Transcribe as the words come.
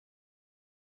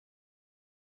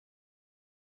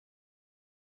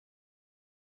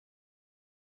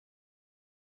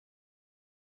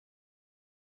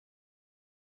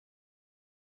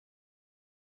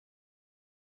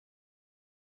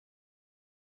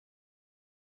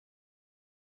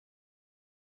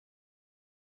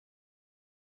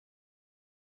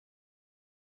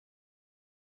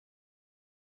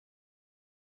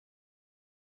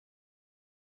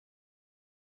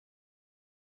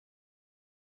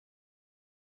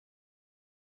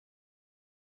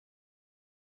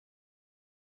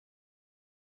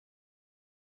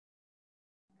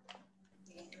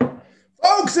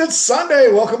Folks, it's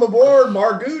Sunday. Welcome aboard.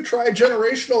 Margoo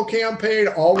Tri-Generational Campaign.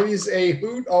 Always a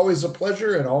hoot, always a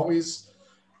pleasure, and always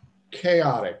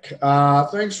chaotic.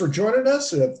 Thanks for joining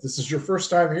us. If this is your first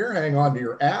time here, hang on to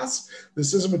your ass.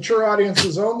 This is a mature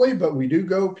audiences only, but we do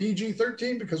go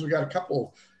PG-13 because we got a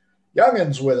couple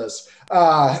youngins with us.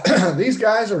 These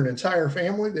guys are an entire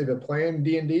family. They've been playing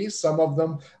D&D. Some of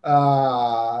them,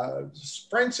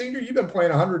 Frank Sr., you've been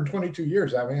playing 122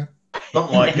 years, haven't you?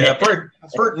 Something like that.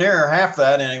 Pretty near half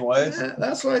that anyways. Yeah,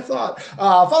 that's what I thought.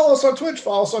 Follow us on Twitch.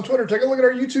 Follow us on Twitter. Take a look at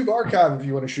our YouTube archive if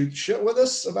you want to shoot shit with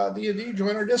us about D&D.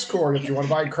 Join our Discord. If you want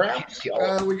to buy crap,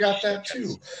 we got that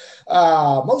too.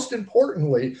 Most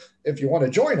importantly, if you want to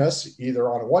join us either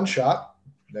on a one-shot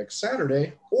next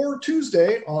Saturday or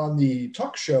Tuesday on the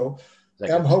talk show,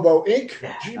 mhobo Inc.,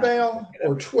 Gmail,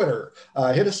 or Twitter,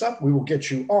 hit us up. We will get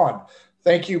you on.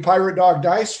 Thank you, Pirate Dog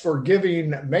Dice, for giving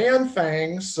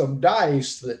Manfang some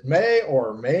dice that may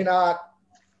or may not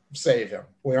save him.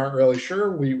 We aren't really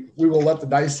sure. We will let the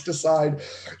dice decide.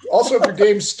 Also, if your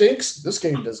game stinks, this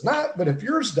game does not, but if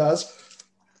yours does,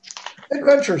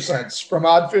 Adventure Sense from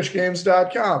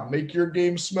oddfishgames.com. Make your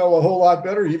game smell a whole lot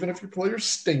better, even if your players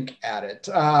stink at it.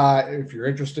 If you're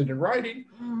interested in writing,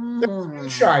 the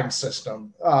Shine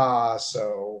system.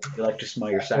 So you like to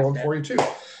smell your sack for you too.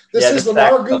 This is the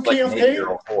Margoo campaign.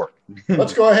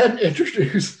 Let's go ahead and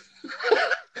introduce.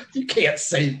 You can't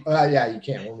say, yeah, you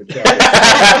can.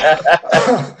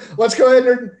 Let's go ahead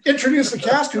and introduce the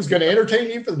cast who's going to entertain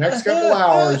you for the next couple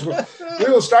hours.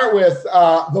 We will start with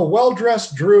the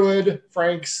well-dressed druid,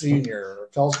 Frank Sr.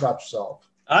 Tell us about yourself.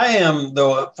 I am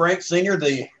the Frank Sr.,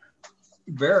 the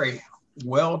very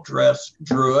well-dressed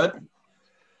druid.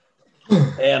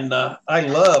 And I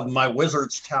love my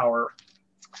Wizard's Tower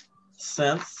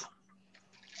scents.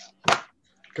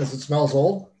 Because it smells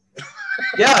old?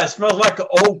 Yeah, it smells like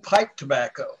old pipe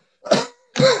tobacco.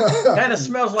 Kind of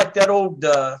smells like that old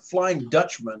Flying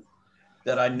Dutchman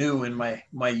that I knew in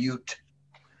my youth.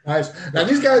 Nice. Now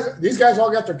these guys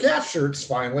all got their calf shirts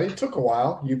finally. It took a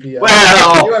while. UPS.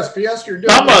 Well, USPS, you're doing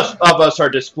some of us are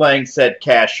displaying said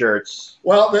cash shirts.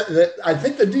 Well, I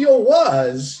think the deal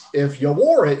was if you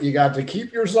wore it, you got to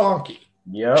keep your zonky.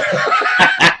 Yep.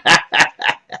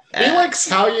 Felix,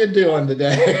 how you doing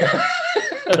today?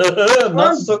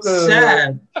 Not so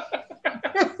sad.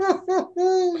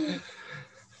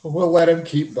 We'll let him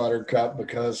keep Buttercup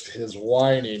because his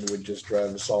whining would just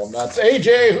drive us all nuts.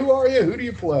 AJ, who are you? Who do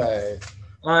you play?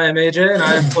 I am AJ, and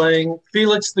I am playing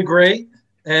Felix the Great.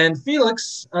 And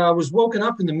Felix was woken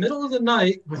up in the middle of the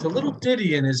night with a little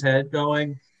ditty in his head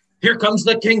going, "Here comes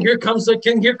the king, here comes the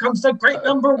king, here comes the great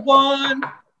number one."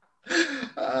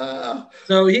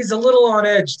 So he's a little on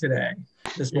edge today,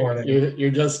 this morning.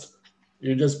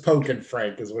 You're just poking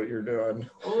Frank is what you're doing.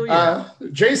 Oh, yeah.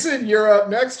 Jason, you're up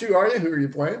next. Who are you? Who are you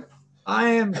playing? I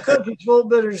am Cookie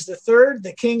Fullbitters III,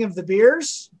 the king of the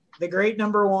beers, the great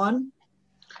number one.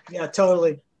 Yeah,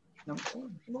 totally. Number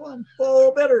one,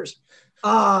 full bitters.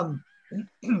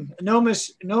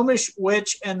 Gnomish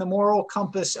witch and the moral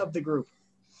compass of the group.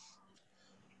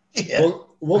 Yeah.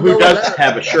 Who doesn't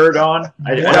have a shirt on?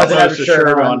 I don't have a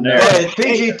shirt on there. Hey, it's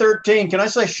PG-13. Can I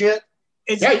say shit?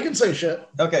 Yeah, you can say shit.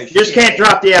 Okay. You just can't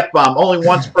drop the F-bomb. Only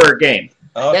once per game.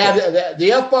 Okay. Yeah,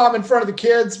 the F-bomb in front of the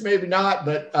kids, maybe not,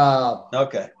 but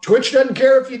okay. Twitch doesn't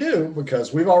care if you do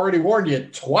because we've already warned you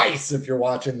twice if you're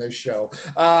watching this show.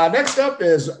 Next up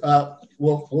is,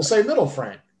 we'll say middle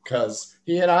Frank because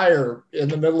he and I are in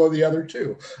the middle of the other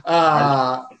two.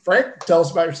 Frank, tell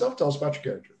us about yourself. Tell us about your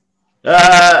character.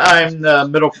 I'm the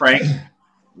middle Frank,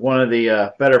 one of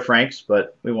the better Franks,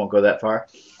 but we won't go that far.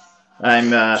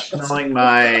 I'm smelling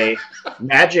my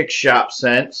magic shop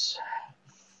scents.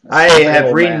 I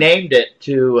have renamed it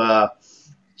to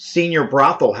Senior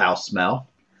Brothel House smell.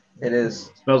 It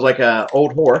is. Smells like an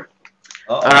old whore.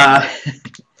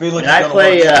 Felix,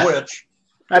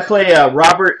 I play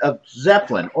Robert of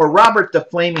Zeppelin, or Robert the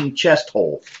Flaming Chest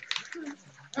Hole.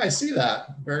 I see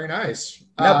that. Very nice.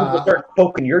 Now people start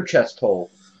poking your chest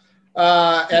hole.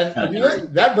 And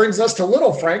that brings us to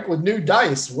Little Frank with new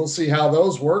dice. We'll see how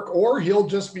those work, or he'll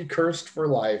just be cursed for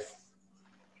life.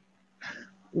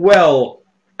 Well,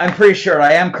 I'm pretty sure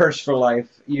I am cursed for life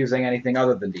using anything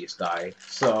other than these die.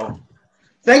 So,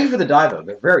 thank you for the die, though.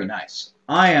 They're very nice.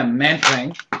 I am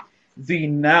Manfang, the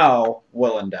now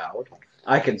well-endowed.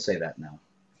 I can say that now.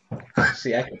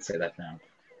 See, I can say that now.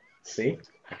 See?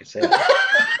 I can say that.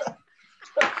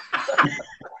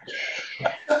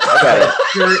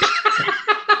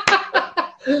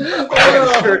 You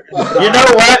know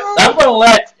what? I'm going to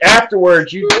let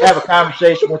afterwards you have a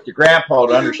conversation with your grandpa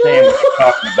to understand what you're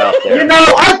talking about there. You know,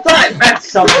 I thought it meant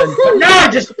something, but now I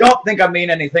just don't think I mean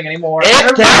anything anymore.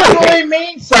 It definitely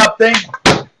means something.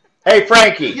 Hey,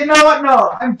 Frankie. You know what?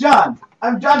 No, I'm done.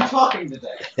 I'm done talking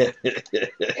today.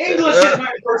 English is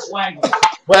my first language.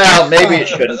 Well, maybe it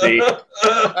shouldn't be.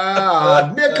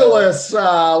 Nicholas,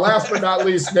 last but not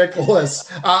least,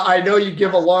 Nicholas. I know you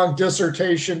give a long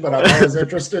dissertation, but I'm always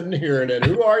interested in hearing it.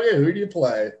 Who are you? Who do you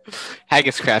play?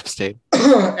 Haggis Craftstain.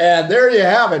 And there you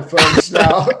have it, folks.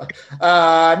 Now,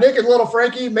 Nick and little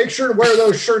Frankie, make sure to wear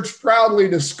those shirts proudly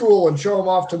to school and show them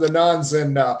off to the nuns,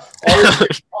 and always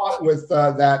get caught with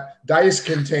that dice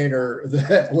container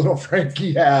that little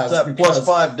Frankie has. That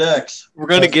 +5 decks. We're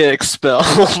going to get expelled.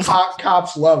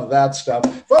 Cops love that stuff.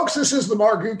 Folks, this is the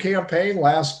Margoo campaign.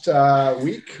 Last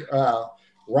week,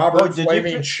 Robert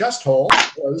Flaming Chesthole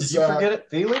was... Did you forget it,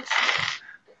 Felix?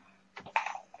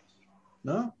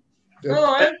 No?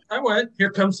 Oh, I went. Here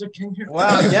comes the king. Here.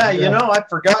 Wow, yeah, you know, I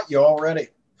forgot you already.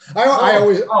 I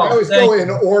always go in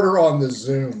order on the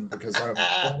Zoom because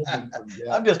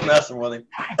I'm just messing with him.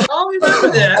 I'll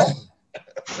remember that.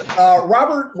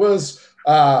 Robert was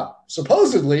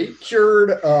supposedly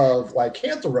cured of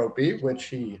lycanthropy, which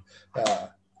he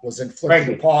was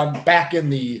inflicted upon back in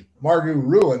the Margoo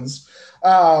ruins,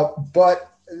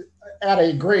 but at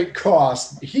a great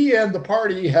cost. He and the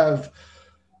party have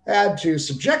had to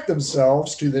subject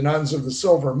themselves to the nuns of the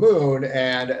Silver Moon,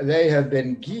 and they have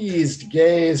been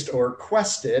gazed, or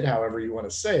quested, however you want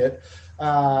to say it,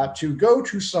 to go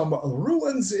to some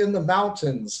ruins in the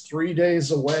mountains 3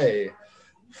 days away,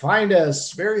 find a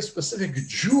very specific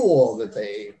jewel that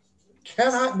they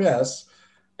cannot miss,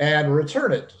 and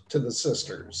return it to the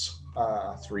sisters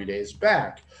 3 days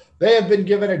back. They have been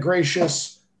given a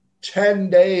gracious 10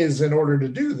 days in order to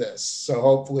do this. So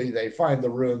hopefully they find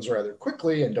the ruins rather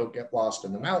quickly and don't get lost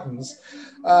in the mountains,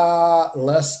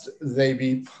 lest they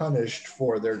be punished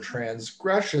for their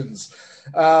transgressions.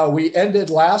 We ended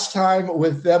last time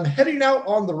with them heading out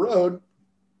on the road,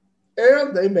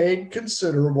 and they made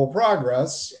considerable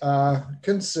progress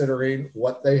considering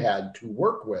what they had to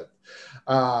work with.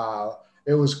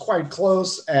 It was quite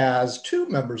close as two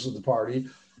members of the party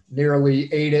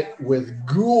nearly ate it with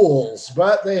ghouls,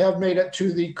 but they have made it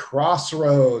to the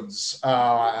crossroads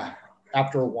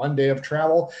after 1 day of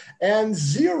travel and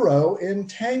 0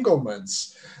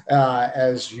 entanglements.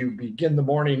 As you begin the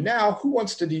morning now, who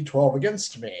wants to D12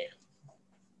 against me?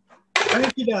 I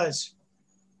think he does.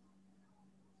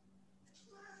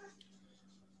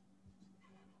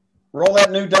 Roll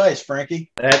that new dice,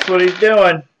 Frankie. That's what he's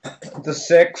doing. The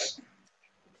 6.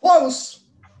 Close.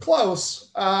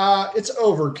 It's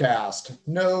overcast.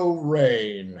 No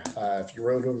rain. If you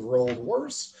would have rolled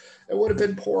worse, it would have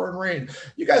been pouring rain.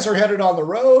 You guys are headed on the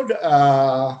road.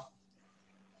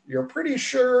 You're pretty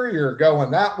sure you're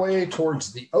going that way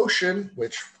towards the ocean,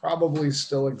 which probably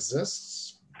still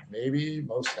exists. Maybe,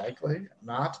 most likely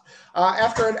not.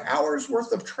 After an hour's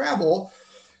worth of travel,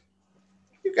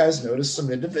 you guys notice some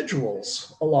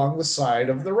individuals along the side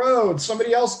of the road.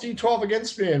 Somebody else D12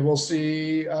 against me, and we'll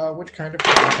see which kind of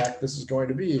contact this is going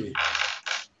to be.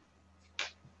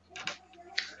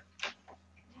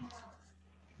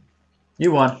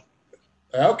 You won.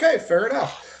 Okay, fair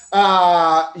enough.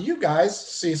 You guys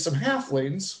see some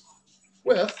halflings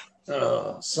with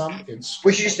some instruments.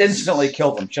 We should just instantly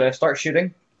kill them. Should I start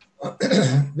shooting?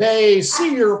 They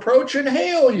see your approach and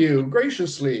hail you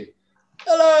graciously.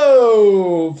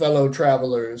 Hello, fellow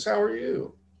travelers. How are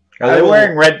you? Are they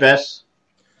wearing red vests?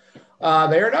 They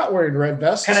are not wearing red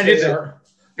vests. Can I do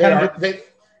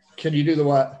Can you do the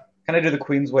what? Can I do the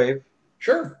Queen's wave?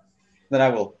 Sure. Then I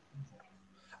will.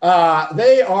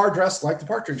 They are dressed like the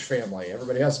Partridge Family.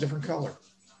 Everybody has a different color.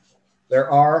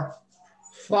 There are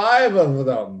 5 of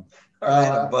them.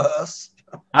 A bus.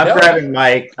 I'm grabbing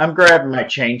my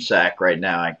chain sack right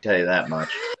now. I can tell you that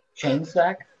much. Chain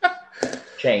sack?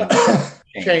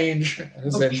 Change.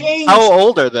 How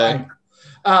old are they?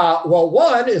 Well,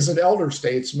 one is an elder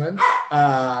statesman, 3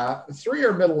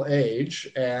 are middle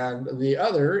age, and the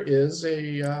other is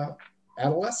a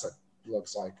adolescent.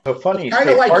 Looks like so funny. Kind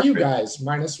of like Partridge. You guys,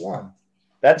 -1.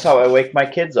 That's how I wake my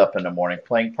kids up in the morning,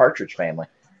 playing Partridge Family.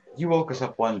 You woke us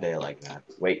up one day like that.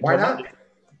 Wait, why not?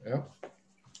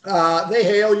 Yeah. They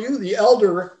hail you. The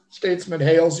elder statesman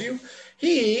hails you.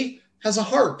 He has a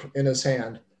harp in his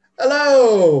hand.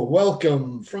 Hello,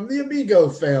 welcome from the Amigo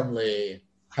family.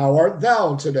 How art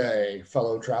thou today,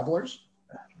 fellow travelers?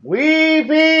 We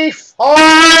be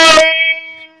fine.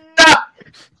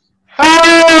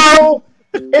 How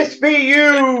it's be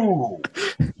you?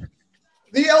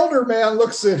 The elder man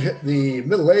looks at the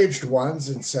middle-aged ones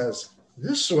and says,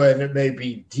 This one it may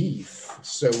be deaf,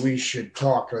 so we should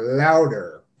talk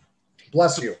louder.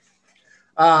 Bless you.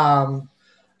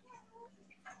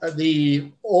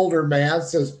 The older man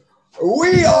says,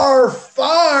 "We are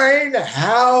fine.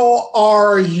 How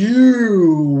are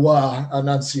you?"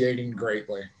 Enunciating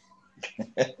greatly.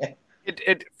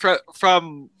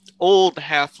 From old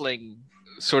halfling,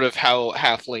 sort of how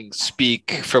halflings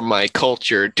speak from my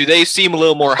culture, do they seem a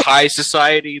little more high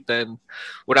society than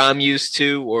what I'm used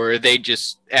to, or are they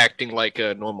just acting like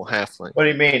a normal halfling? What do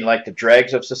you mean? Like the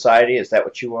dregs of society? Is that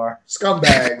what you are?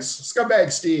 Scumbags.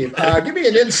 Scumbag Steve. Give me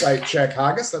an insight check,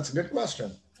 Haggis. That's a good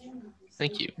question.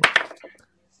 Thank you.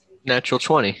 Natural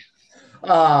 20.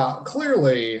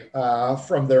 Clearly,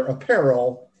 from their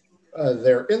apparel,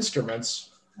 their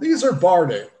instruments, these are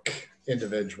bardic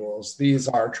individuals. These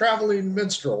are traveling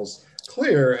minstrels,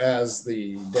 clear as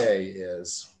the day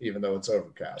is, even though it's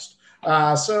overcast.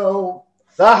 So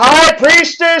the high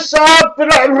priestess of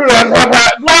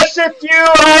blesseth you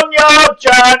on your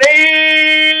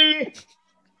journey.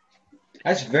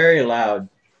 That's very loud.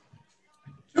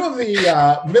 two of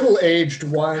the middle-aged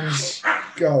ones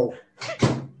go,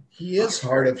 "He is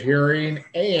hard of hearing,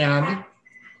 and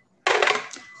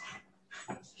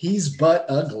he's but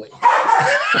ugly."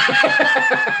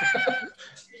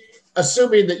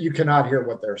 Assuming that you cannot hear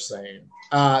what they're saying.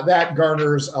 That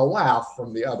garners a laugh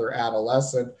from the other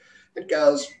adolescent. It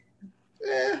goes,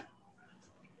 eh.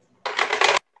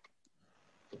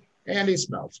 And he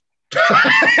smells.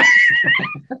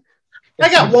 I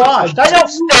got washed. I don't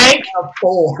stink.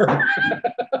 Four.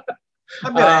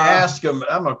 I'm going to ask him.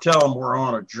 I'm going to tell him we're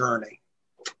on a journey.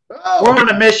 Oh, We're on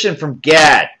a mission from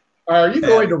Gad. are you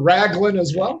going to Raglan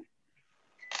as well?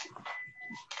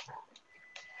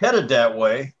 Headed that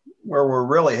way. Where we're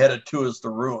really headed to is the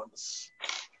ruins.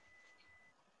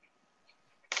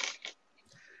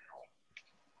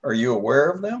 Are you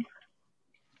aware of them?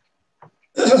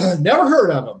 Never heard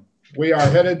of them. We are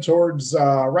headed towards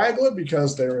Raglan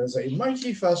because there is a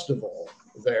mighty festival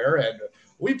there, and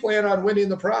we plan on winning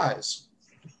the prize.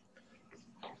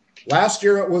 Last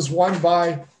year it was won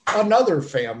by another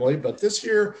family, but this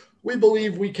year we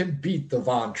believe we can beat the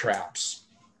Von Traps.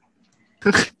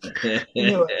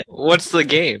 What's the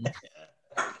game?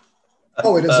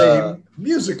 Oh, it is a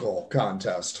musical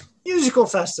contest. Musical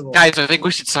festival. Guys, I think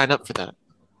we should sign up for that.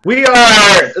 We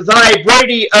are thy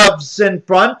Brady of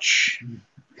Bunch.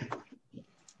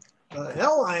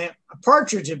 Hell, I am a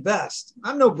partridge at best.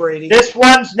 I'm no Brady. This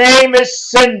one's name is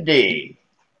Cindy.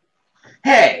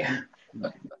 Hey,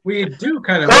 We do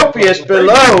kind of. Copious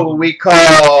below we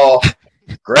call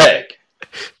Greg.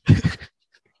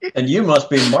 And you must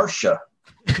be Marcia.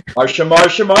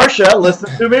 Marcia,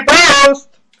 listen to me both.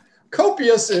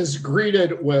 Copious is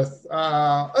greeted with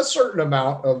a certain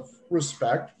amount of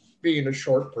respect, being a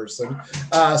short person.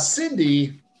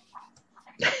 Cindy,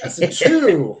 that's a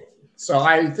 2. So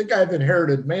I think I've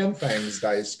inherited Manfang's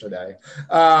dice today.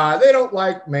 They don't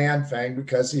like Manfang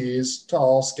because he's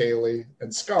tall, scaly,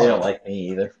 and scarred. They don't like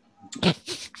me either.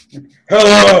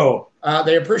 Hello.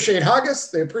 They appreciate Haggis.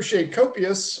 They appreciate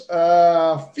Copious.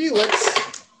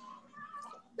 Felix,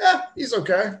 yeah, he's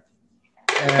okay.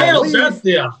 And Hail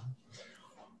Deathia!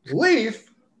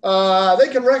 Leaf, they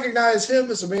can recognize him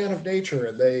as a man of nature,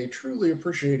 and they truly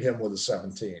appreciate him with a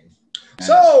 17.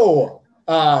 So,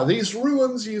 these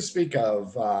ruins you speak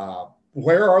of,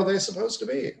 where are they supposed to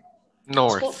be?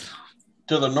 North.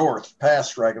 To the north,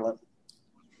 past Raglan.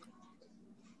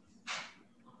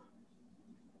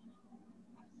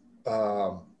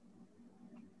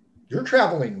 You're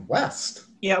traveling west.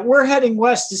 Yeah, we're heading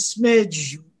west to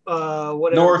Smidge.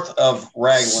 Whatever. North of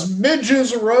Raglan.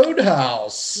 Smidge's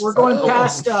Roadhouse. We're going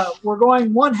past. We're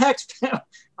going 1 hex.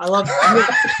 I love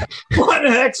 1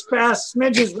 hex past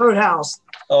Smidge's Roadhouse.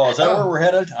 Oh, is that where we're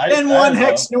headed? Then 1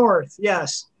 hex north.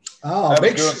 Yes. Oh, I was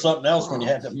make doing something else when you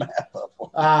had the map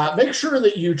up. Make sure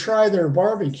that you try their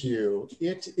barbecue.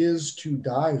 It is to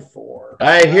die for.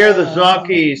 I hear the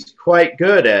Zonkies quite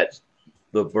good at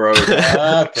the bro.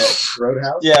 Okay.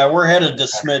 Roadhouse. Yeah, we're headed to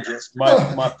Smidges,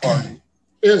 my party.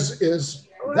 Is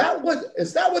that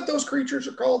what those creatures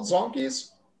are called?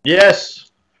 Zonkies? Yes.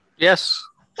 Yes.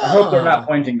 I hope they're not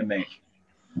pointing to me.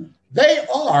 They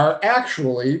are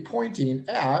actually pointing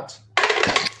at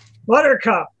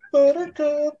Buttercup.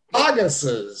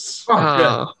 Agus's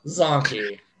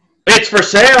Zonky. It's for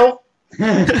sale.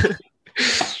 The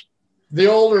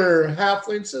older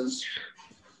halfling says,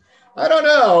 I don't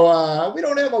know. We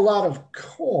don't have a lot of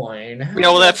coin. Yeah,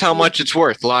 well, that's how much it's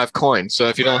worth, live coin. So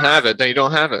if you don't have it, then you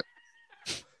don't have it.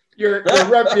 Your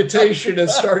reputation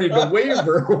is starting to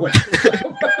waver.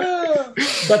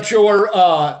 But your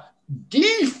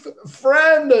Deef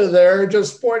friend there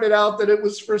just pointed out that it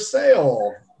was for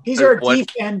sale. He's our What?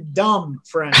 deep and dumb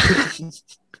friend.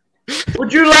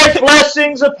 Would you like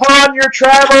blessings upon your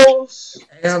travels?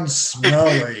 And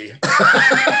smelly.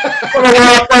 I'm going to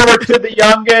walk over to the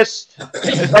youngest,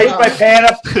 place my pan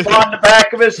up on the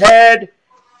back of his head,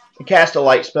 and cast a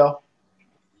light spell.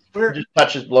 Just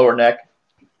touch his lower neck.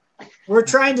 We're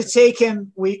trying to take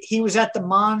him. He was at the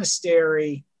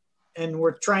monastery, and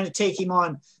we're trying to take him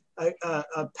on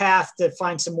a path to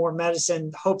find some more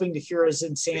medicine, hoping to cure his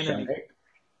insanity.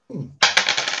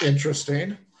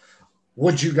 Interesting.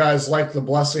 Would you guys like the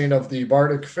blessing of the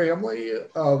Bardic family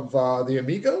of the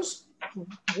Amigos?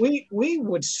 We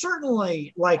would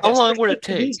certainly like. How long would it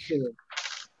take? These two.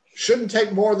 Shouldn't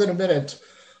take more than a minute.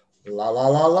 La la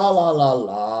la la la la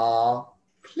la.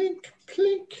 Plink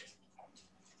plink.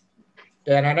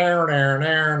 That's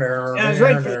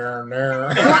right.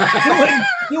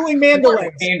 Doing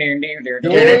mandolins.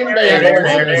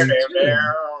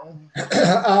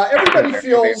 Everybody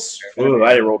feels Ooh,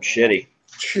 I rolled shitty.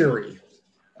 cheery.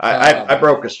 I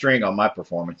broke a string on my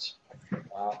performance.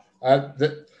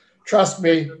 Trust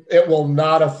me, it will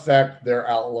not affect their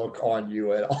outlook on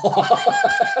you at all.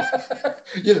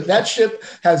 That ship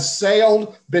has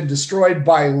sailed, been destroyed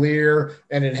by Lear,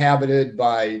 and inhabited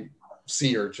by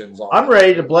sea urchins. I'm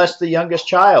ready to bless the youngest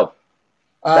child.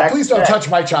 Please don't touch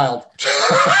my child.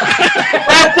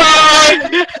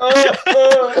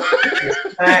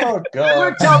 Oh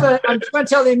God! I'm going to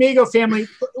tell the Amigo family.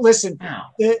 Listen,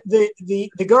 the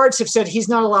guards have said he's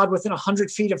not allowed within 100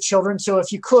 feet of children. So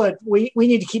if you could, we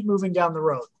need to keep moving down the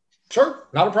road. Sure,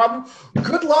 not a problem.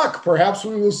 Good luck. Perhaps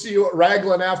we will see you at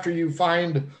Raglan after you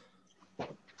find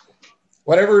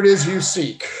whatever it is you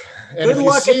seek. And Good if you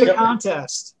luck see at the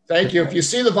contest. Thank you. If you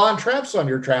see the Von Tramps on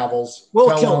your travels, We'll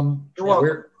tell kill them. You're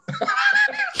welcome.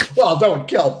 Well, don't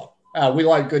kill them. We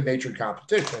like good-natured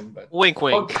competition, but Wink,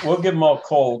 wink. We'll give them all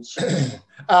colds. they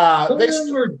Kill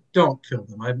them or don't kill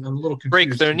them. I'm a little confused.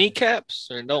 Break their kneecaps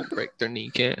or don't break their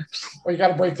kneecaps. well, you got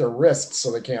to break their wrists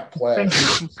so they can't play.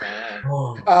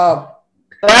 Oh.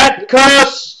 That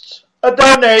costs a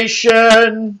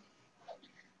donation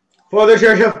For the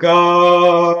Church of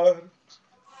God.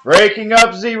 Breaking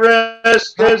up the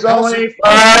wrist is only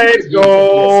 5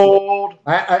 gold.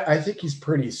 I think he's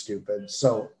pretty stupid.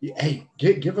 So, hey,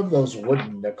 give him those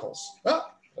wooden nickels.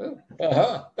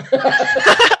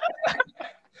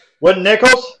 Wooden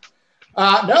nickels?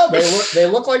 No, they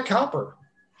look like copper,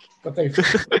 but they feel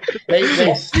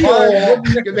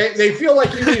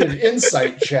like you need an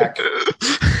insight check.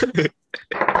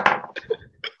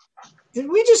 Did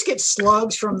we just get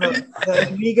slugs from the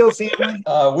Amigo family?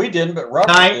 We didn't, but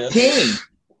Robert 19. did.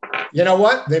 You know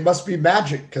what? They must be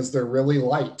magic because they're really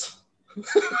light.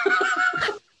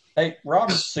 Hey,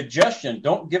 Robert's suggestion: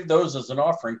 don't give those as an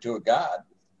offering to a god.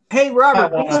 Hey,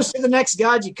 Robert, give those to the next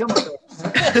god you come up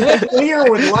with. Lear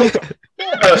would like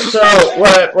them. So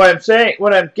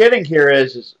what I'm getting here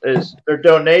is their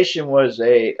donation was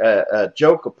a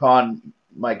joke upon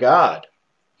my God.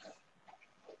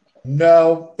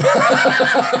 No.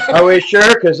 Are we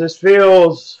sure? Because this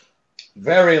feels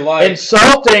Very light.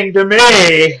 insulting to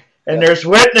me, and there's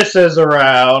witnesses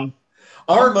around.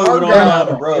 We're moving on down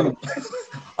the road.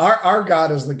 Our God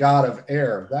is the God of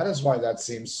air. That is why that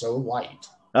seems so light.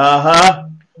 Uh-huh.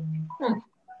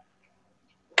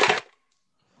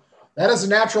 That is a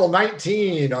natural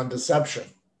 19 on deception.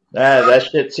 That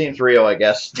shit seems real, I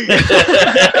guess.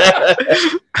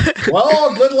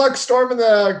 Well, good luck storming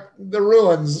the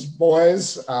ruins,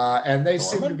 boys. And they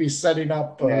seem to be setting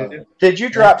up. Did you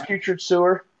drop putrid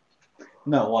sewer?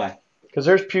 No, why? Because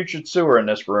there's putrid sewer in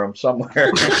this room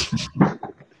somewhere.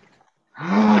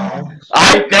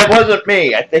 That wasn't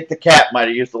me. I think the cat might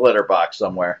have used the litter box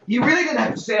somewhere. You really didn't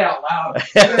have to say it out loud.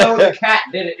 Even though the cat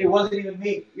did it, it wasn't even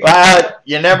me.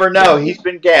 You never know. He's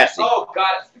been gassy. Oh,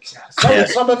 God, it's the cat.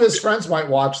 Some of his friends might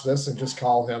watch this and just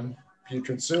call him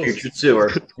Putrid Sewer. Putrid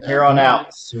sewer. Here on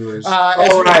out. Sewers.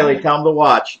 O'Reilly, tell him to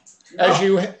watch. As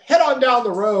you head on down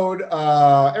the road,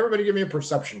 everybody give me a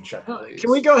perception check, please. Can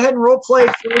we go ahead and role play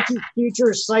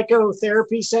future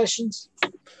psychotherapy sessions?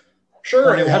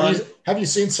 Sure. 21. Have you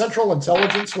seen Central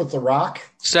Intelligence with The Rock?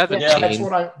 17.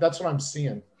 That's what I'm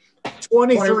seeing.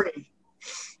 23.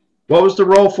 What was the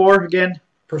roll for again?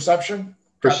 Perception.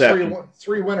 Perception. Got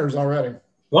three winners already.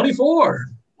 24.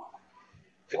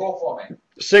 Roll for me.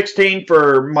 16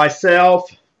 for myself.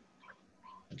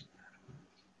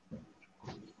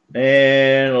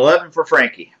 And 11 for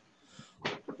Frankie.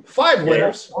 5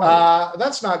 winners.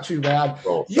 That's not too bad.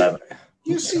 Roll 7.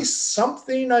 You see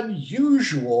something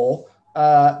unusual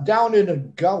down in a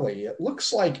gully. It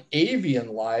looks like avian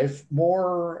life,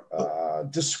 more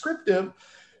descriptive.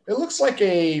 It looks like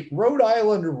a Rhode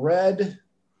Island red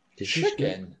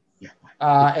chicken.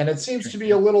 And it seems to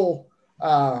be a little,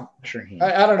 I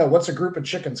don't know, what's a group of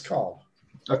chickens called?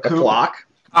 A flock?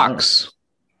 Ox.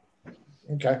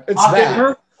 Okay. It's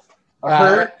that. A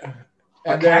herd?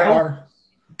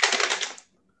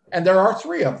 And there are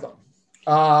 3 of them.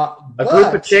 A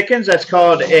group of chickens, that's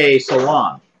called a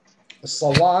salon. A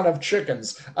salon of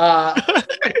chickens.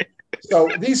 So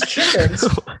these chickens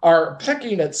are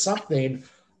pecking at something,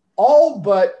 all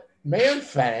but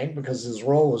Manfang, because his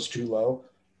roll is too low,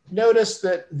 notice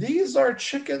that these are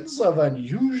chickens of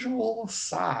unusual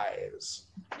size.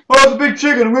 Oh, it's a big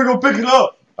chicken. We're going to pick it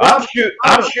up. I'm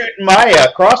shooting my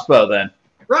crossbow then.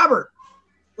 Robert,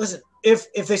 listen,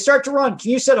 if they start to run, can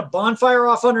you set a bonfire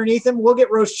off underneath them? We'll get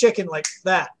roast chicken like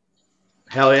that.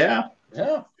 Hell yeah.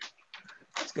 Yeah.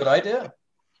 That's a good idea.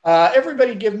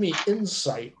 Everybody give me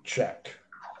insight check.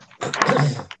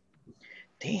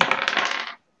 Damn.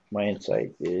 My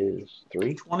insight is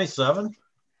 3. 27.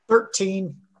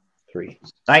 13. 3.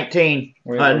 19.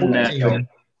 Unnatural.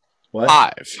 What?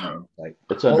 5. Like,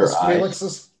 it's What under was eyes.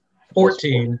 Felix's?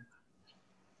 14.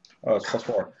 Oh, it's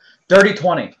 +4. Dirty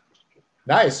 20.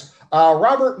 Nice.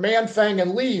 Robert, Manfang,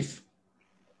 and Leaf.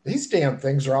 These damn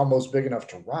things are almost big enough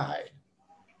to ride.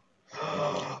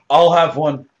 I'll have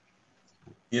one.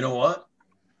 You know what?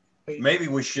 Maybe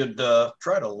we should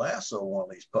try to lasso one of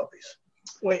these puppies.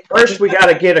 Wait. First, we got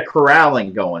to get a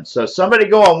corralling going. So somebody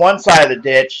go on one side of the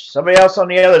ditch, somebody else on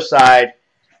the other side,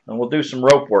 and we'll do some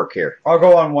rope work here. I'll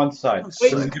go on one side.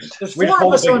 Wait, there's 4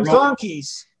 of us on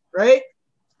donkeys, right?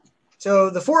 So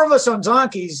the 4 of us on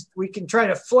donkeys, we can try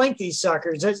to flank these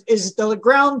suckers. Is the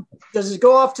ground, does it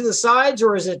go off to the sides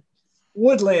or is it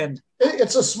woodland?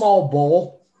 It's a small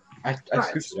bowl. I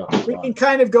scooped it up. We can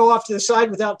kind of go off to the side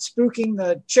without spooking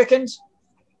the chickens.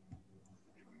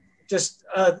 Just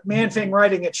Manfang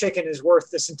riding a chicken is worth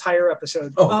this entire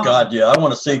episode. Oh, God, yeah. I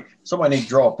want to see. Somebody need to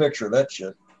draw a picture of that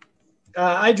shit.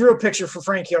 I drew a picture for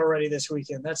Frankie already this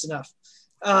weekend. That's enough.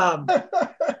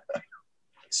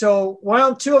 So why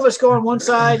don't 2 of us go on one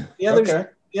side, the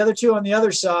other 2 on the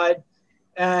other side,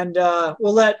 and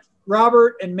we'll let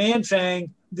Robert and Manfang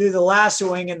do the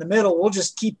lassoing in the middle. We'll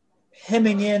just keep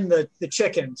hemming in the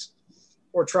chickens,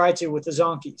 or try to with the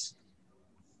zonkies.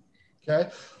 Okay.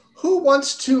 Who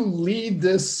wants to lead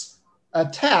this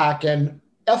attack? And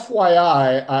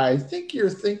FYI, I think you're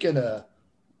thinking of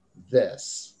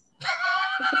this.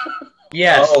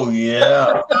 Yes. Oh,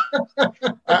 yeah.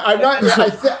 I'm not.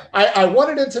 I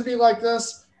wanted it to be like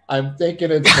this. I'm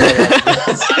thinking it's more like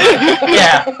this.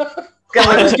 Yeah.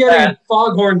 I was getting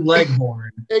Foghorn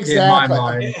Leghorn Exactly. in my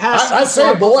mind. It has to I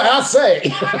say, boy. I say.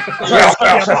 Yeah,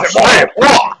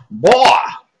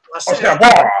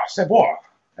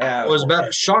 It was about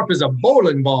as sharp as a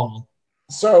bowling ball.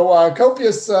 So,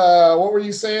 Copious, what were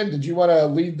you saying? Did you want to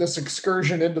lead this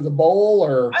excursion into the bowl,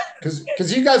 or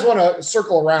because you guys want to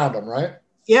circle around them, right?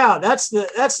 Yeah, that's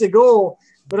the goal.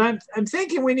 But I'm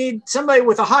thinking we need somebody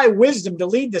with a high wisdom to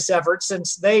lead this effort,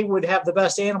 since they would have the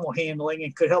best animal handling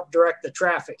and could help direct the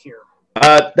traffic here.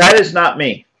 That is not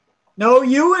me. No,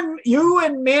 you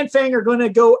and Manfang are going to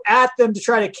go at them to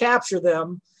try to capture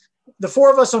them. The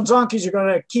 4 of us on donkeys are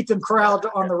going to keep them corralled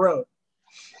on the road.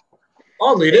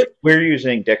 I'll lead it. We're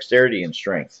using dexterity and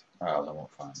strength. Oh, that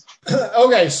won't find.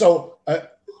 Okay, so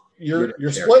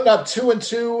you're splitting up 2 and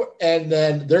 2, and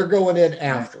then they're going in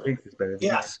after.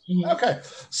 Yes. Okay,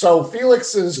 so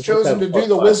Felix has chosen to do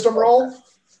the wisdom roll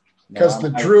because the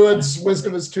druid's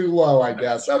wisdom is too low, I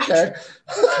guess. Okay.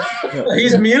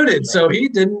 He's muted, so he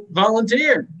didn't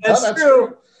volunteer. That's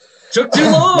true. Took too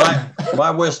long.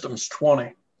 My wisdom's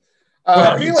 20.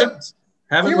 Well, you Felix,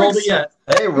 haven't rolled it yet.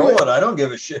 Hey, roll it. I don't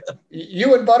give a shit.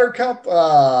 you and Buttercup,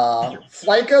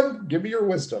 flank him. Give me your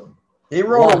wisdom. He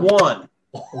rolled a 1.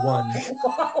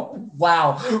 1.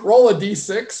 Wow. Roll a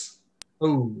d6.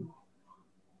 Ooh.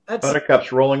 That's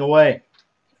Buttercup's rolling away.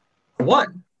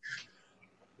 1.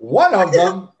 One of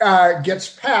them gets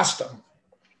past them.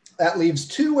 That leaves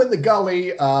 2 in the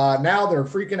gully. Now they're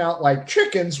freaking out like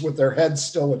chickens with their heads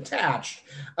still attached.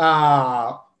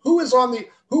 Who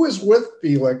is with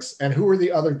Felix, and who are the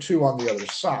other 2 on the other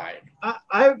side?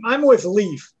 I'm with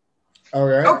Leaf.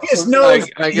 Okay. Copious knows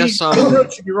I guess he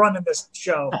knows should be running this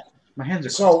show. My hands are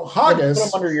So Put Haggis, them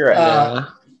under your head.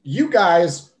 you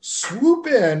guys swoop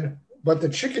in, but the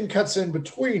chicken cuts in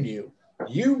between you.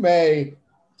 You may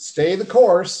stay the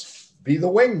course, be the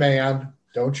wingman.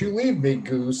 Don't you leave me,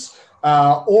 Goose.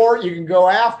 Or you can go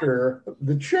after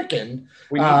the chicken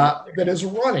that is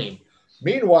running.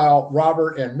 Meanwhile,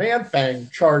 Robert and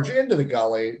Manfang charge into the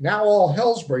gully. Now all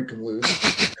hell's breaking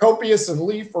loose. Copious and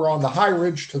Leaf are on the high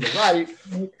ridge to the right,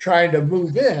 trying to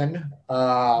move in.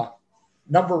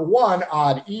 Number 1,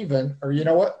 odd even, or you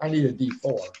know what? I need a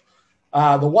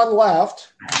D4. The one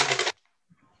left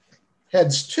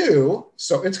heads 2,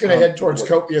 so it's going to head towards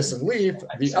Copious and Leaf.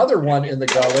 The other one in the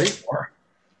gully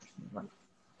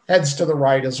heads to the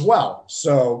right as well.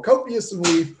 So Copious and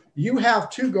Leaf, you have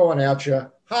 2 going at you.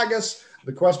 Haggis,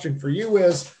 the question for you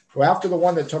is, go after the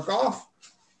one that took off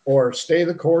or stay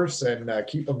the course and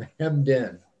keep them hemmed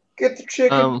in? Get the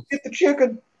chicken. Get the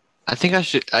chicken. I think I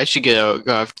should go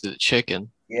after the chicken.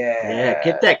 Yeah.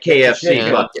 Get that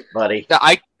KFC bucket, buddy.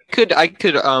 I could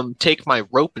take my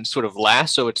rope and sort of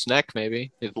lasso its neck,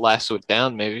 maybe. Lasso it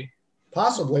down, maybe.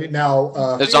 Possibly. Now,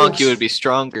 the Zonky would be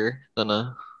stronger than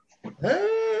a...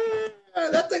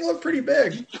 that thing looked pretty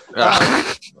big.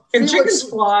 Can chickens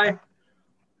fly?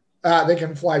 They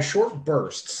can fly short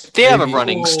bursts. If they have a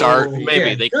running start,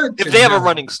 maybe they. If they have a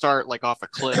running start, like off a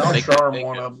cliff, I'll they charm can.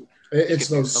 one of them. It's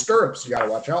those stirrups you got to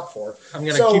watch out for. I'm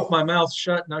going to keep my mouth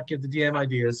shut, not give the DM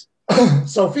ideas.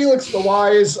 So, Felix the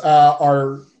Wise,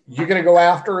 are you going to go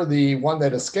after the one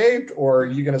that escaped, or are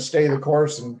you going to stay the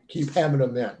course and keep hemming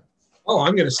them in? Oh,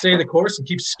 I'm going to stay the course and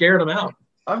keep scaring them out.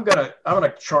 I'm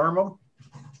gonna charm them.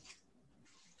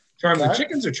 Charm the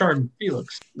chickens or charm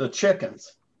Felix? The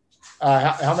chickens.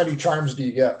 How many charms do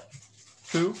you get?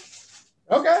 2.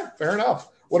 Okay, fair enough.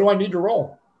 What do I need to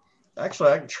roll?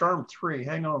 Actually, I can charm 3.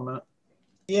 Hang on a minute.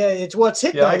 Yeah, it's what's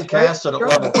hit. Yeah, I can cast it at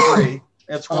level 3.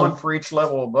 It's 1 for each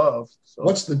level above. So.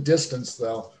 What's the distance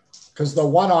though? Because the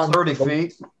one on 30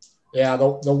 feet. Yeah,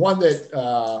 the one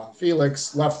that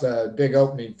Felix left the big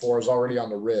opening for is already on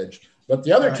the ridge, but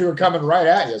the other 2 are coming right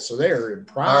at you, so they are in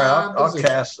prime. All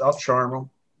right, I'll charm them.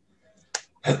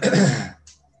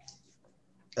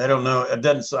 I don't know. It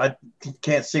doesn't. I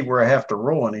can't see where I have to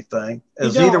roll anything.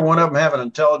 Does either one of them have an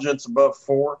intelligence above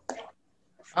 4?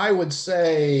 I would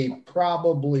say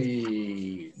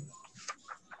probably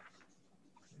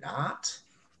not.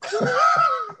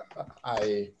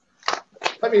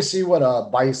 Let me see what a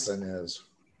bison is,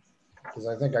 because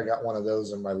I think I got one of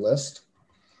those in my list.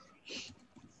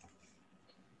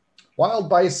 Wild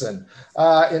bison,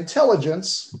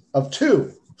 intelligence of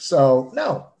 2. So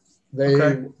no,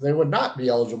 they would not be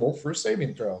eligible for a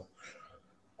saving throw.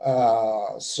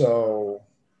 So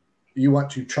you want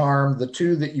to charm the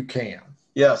 2 that you can.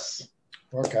 Yes.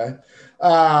 Okay.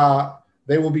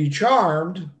 They will be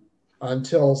charmed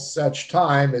until such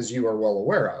time as you are well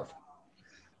aware of.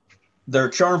 They're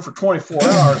charmed for 24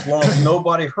 hours as long as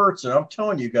nobody hurts it. I'm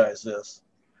telling you guys this.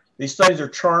 These things are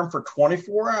charmed for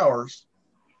 24 hours,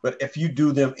 but if you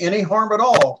do them any harm at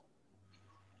all,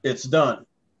 it's done.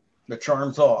 The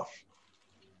charm's off.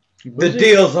 The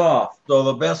deal's off. So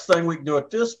the best thing we can do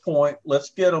at this point, let's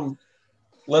get them.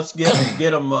 Let's get them.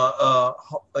 Get a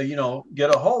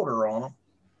holder on them.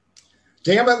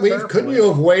 Damn it, Leaf! Couldn't you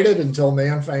have waited until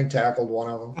Manfang tackled one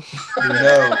of them?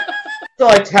 No. So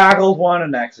I tackled one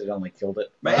and accidentally killed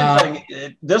it.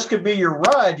 Manfang, this could be your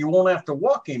ride. You won't have to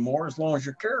walk anymore as long as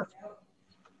you're careful.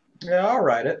 Yeah, I'll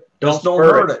ride it. Just don't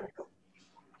hurt it.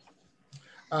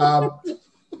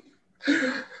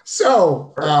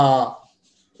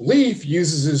 Leaf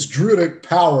uses his druidic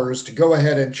powers to go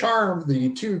ahead and charm the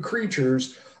 2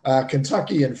 creatures,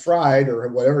 Kentucky and Fried, or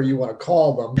whatever you want to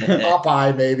call them,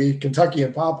 Popeye maybe, Kentucky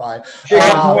and Popeye.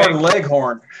 Chicken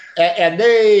Leghorn. And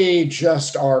they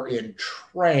just are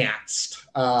entranced.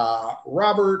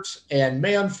 Robert and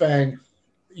Manfang,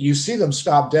 you see them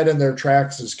stop dead in their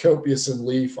tracks as Copious and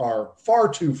Leaf are far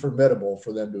too formidable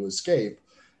for them to escape.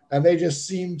 And they just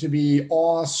seem to be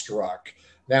awestruck.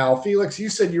 Now, Felix, you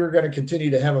said you were going to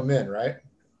continue to hem them in, right?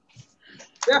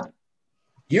 Yeah.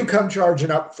 You come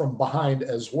charging up from behind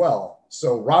as well.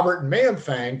 So Robert and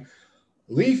Manfang,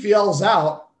 Leaf yells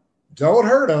out, "Don't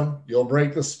hurt him. You'll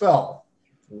break the spell."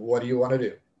 What do you want to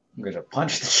do? I'm going to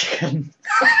punch the chicken.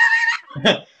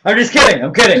 I'm just kidding.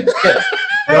 I'm kidding.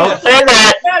 Don't say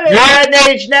that. You're at an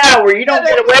age now where you don't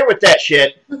get away with that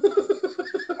shit.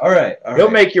 All right. He'll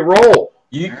make you roll.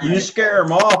 You scare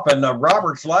him off, and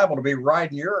Robert's liable to be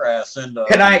riding your ass into.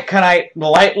 Can I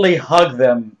lightly hug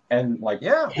them and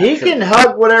Yeah. He can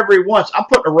hug whatever he wants. I'm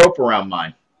putting a rope around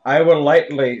mine. I will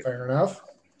lightly. Fair enough.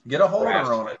 Get a holder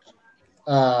on it.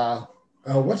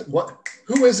 Who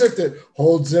is it that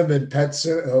holds him and pets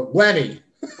him? Lenny.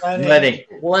 Lenny.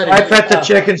 I pet the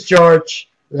chickens,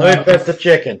 George. Let me pet the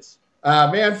chickens.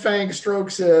 Manfang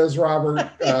strokes his.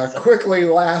 Robert quickly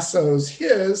lassos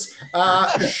his.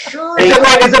 Sure.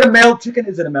 Is it a male chicken?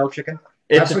 Is it a male chicken?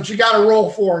 That's what you got to roll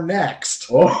for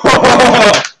next.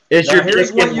 Is your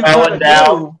chicken well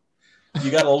endowed? You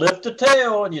got to lift the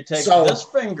tail, and you take this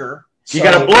finger. You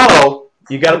got to blow.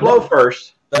 You got to blow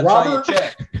first. That's Robert, how you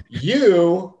check.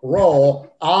 You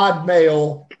roll odd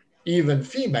male, even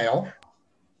female.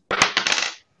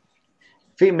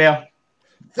 Female.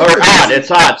 Or odd.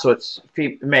 It's odd, so it's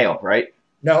male, right?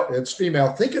 No, it's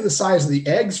female. Think of the size of the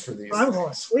eggs for these.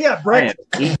 We got breakfast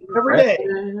every day.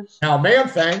 Now,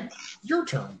 Man-Fang, your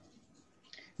turn.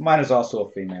 Mine is also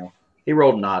a female. He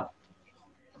rolled an odd.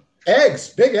 Eggs,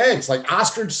 big eggs, like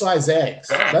ostrich-sized eggs.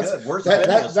 That's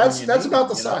about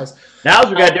the size. Now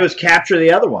what we got to do is capture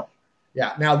the other one.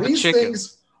 Yeah. Now these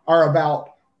things are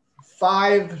about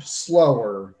 5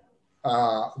 slower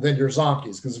than your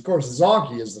zonkies, because of course the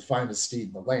zonkey is the finest steed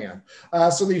in the land.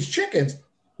 So these chickens,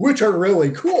 which are really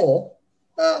cool,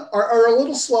 are a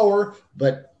little slower,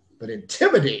 but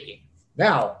intimidating.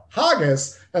 Now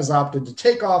Haggis has opted to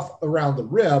take off around the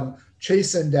rim,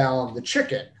 chasing down the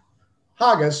chicken.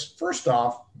 Haggis, first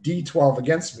off, D12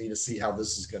 against me to see how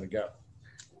this is going to go.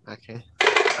 Okay.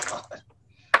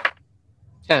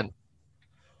 10.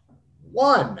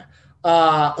 1.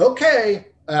 Okay.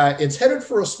 It's headed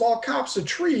for a small copse of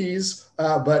trees,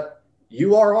 but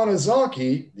you are on a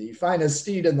zonkey, the finest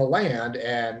steed in the land,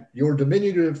 and your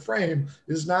diminutive frame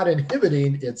is not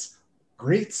inhibiting its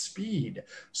great speed.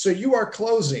 So you are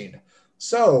closing.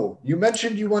 So, you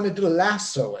mentioned you wanted to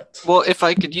lasso it. Well, if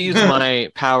I could use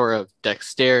my power of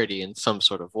dexterity in some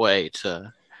sort of way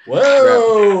to...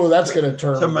 Whoa, that's going to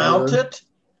turn to mount it?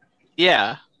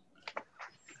 Yeah.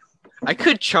 I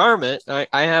could charm it. I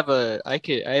have a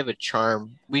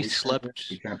charm. We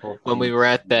slept when we were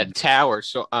at that tower,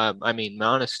 so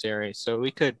monastery, so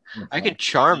I could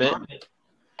charm it.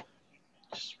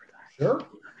 Sure.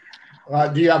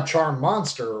 Do you have charm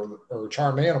monster or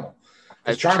charm animal?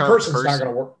 Charm person's not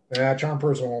going to work. Yeah, charm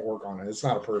person won't work on it. It's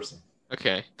not a person.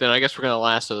 Okay, then I guess we're going to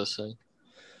lasso this thing.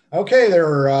 Okay,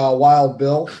 there, Wild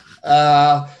Bill.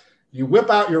 You whip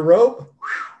out your rope.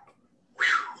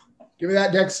 Give me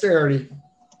that dexterity.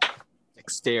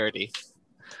 Dexterity.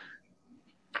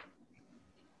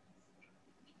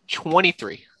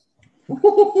 23.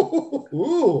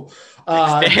 Ooh.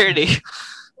 Dexterity.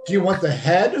 Do you want the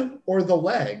head or the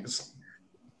legs?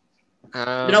 You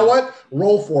Um, know what?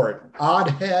 Roll for it. Odd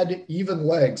head, even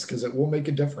legs, because it will make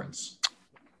a difference.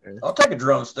 I'll take a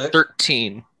drumstick.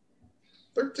 13.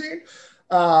 13.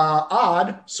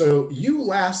 Odd. So you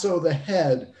lasso the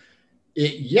head.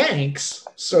 It yanks.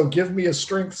 So give me a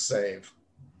strength save.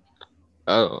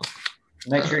 Oh.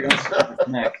 Make sure you don't snap his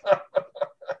neck.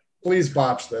 Please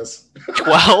botch this.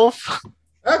 12.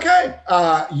 Okay.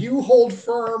 You hold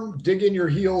firm, dig in your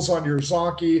heels on your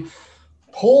zonkey,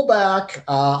 pull back,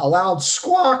 a loud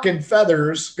squawk and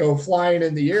feathers go flying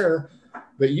in the air.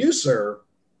 But you, sir,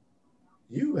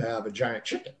 you have a giant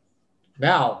chicken.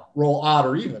 Now, roll odd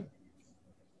or even.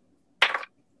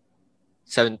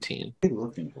 17. What are you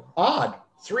looking for? Odd.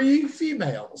 3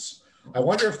 females. I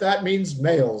wonder if that means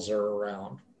males are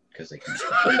around. Because they can.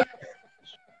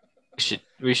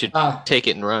 We should take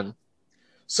it and run.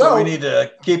 So we need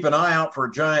to keep an eye out for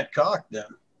a giant cock then.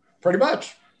 Pretty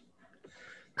much.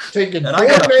 Taking And full I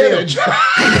got a advantage.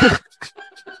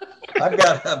 I've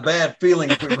got a bad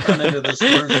feeling if we run into this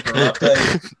rooster, I'll tell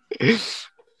you.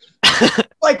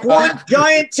 Like one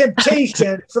giant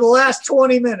temptation for the last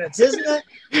 20 minutes, isn't it?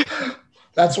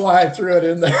 That's why I threw it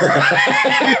in there.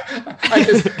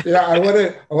 I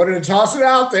wanted to toss it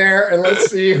out there and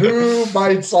let's see who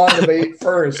bites on the bait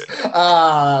first.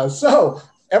 So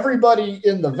everybody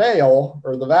in the Vale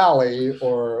or the Valley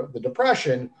or the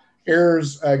Depression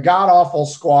hears a god-awful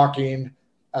squawking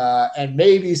and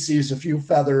maybe sees a few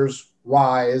feathers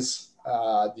rise.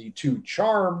 The 2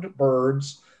 charmed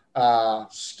birds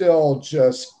still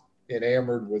just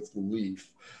enamored with Leaf.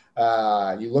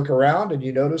 You look around and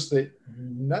you notice that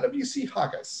none of you see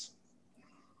Haggis.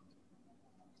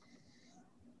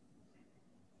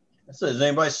 Has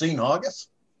anybody seen Haggis?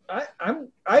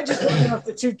 I just want to know if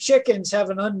the 2 chickens have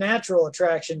an unnatural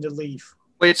attraction to Leaf.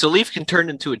 Wait, so Leaf can turn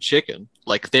into a chicken,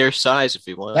 like their size if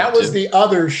he wanted That was the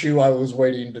other shoe I was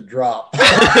waiting to drop.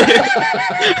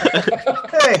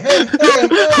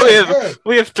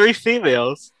 We have 3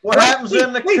 females. What happens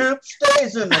in the coop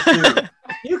stays in the coop.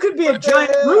 You could be a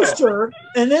giant rooster,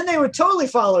 and then they would totally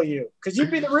follow you because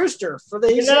you'd be the rooster for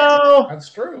the. You know,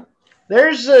 that's true.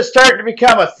 There's starting to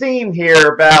become a theme here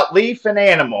about Leaf and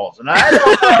animals, and I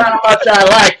don't know how much I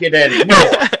like it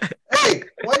anymore. Hey,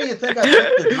 why do you think I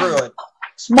picked the druid?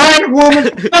 Smart woman,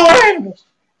 no animals.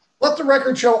 Let the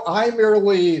record show I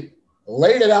merely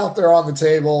laid it out there on the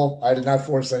table. I did not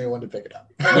force anyone to pick it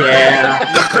up. Yeah.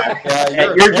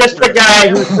 You're just the guy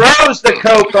who throws the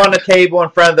Coke on the table in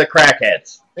front of the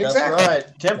crackheads. Exactly. That's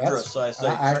right. Temptress, I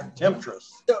say.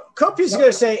 Temptress. So Kopi's going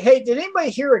to say, hey, did anybody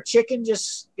hear a chicken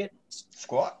just get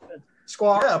Squawk.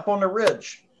 squawk? Yeah, up on the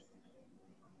ridge.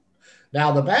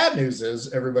 Now, the bad news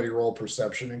is everybody roll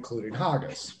perception, including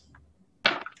Haggis.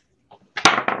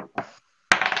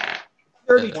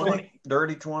 Dirty 20.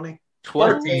 Dirty 20.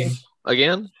 12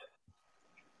 again.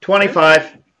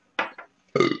 25.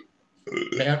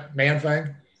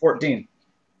 Manfang? 14.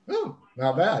 Oh,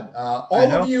 not bad.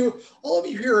 All of you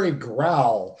hear a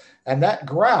growl, and that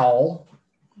growl,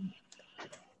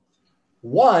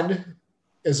 one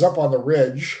is up on the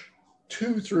ridge,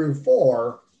 2 through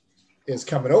 4 is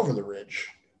coming over the ridge.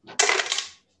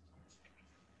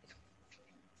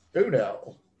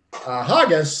 Uno.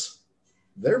 Haggis,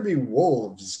 there be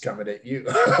wolves coming at you.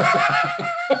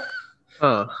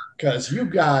 Huh. Because you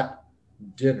got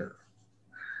dinner.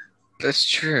 That's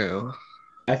true.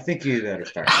 I think you better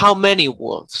start. How many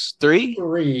wolves? 3?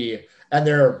 3. And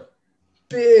they're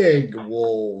big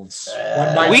wolves.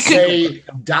 One might We could- say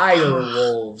dire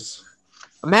wolves.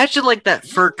 Imagine like that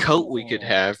fur coat we could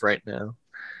have right now.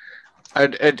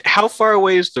 And how far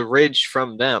away is the ridge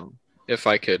from them? If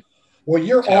I could. Well,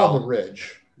 you're tell. on the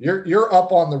ridge. You're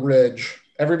up on the ridge.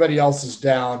 Everybody else is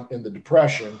down in the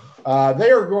depression.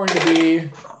 They are going to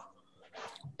be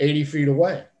 80 feet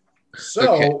away.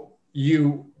 So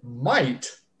you might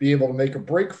be able to make a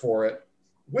break for it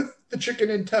with the chicken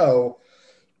in tow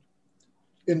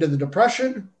into the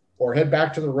depression or head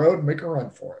back to the road and make a run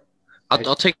for it.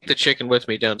 I'll take the chicken with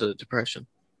me down to the depression.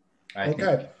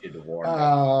 Okay. You did the war.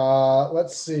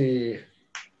 Let's see.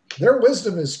 Their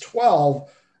wisdom is 12.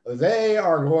 They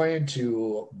are going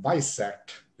to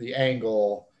bisect the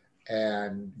angle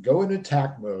and go in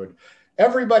attack mode.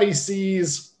 Everybody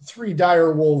sees 3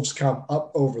 dire wolves come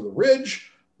up over the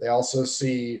ridge. They also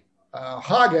see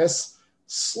Haggis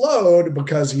slowed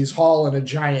because he's hauling a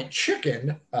giant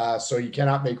chicken, so he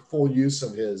cannot make full use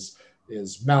of his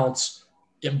mount's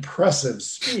impressive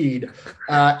speed.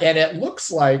 And it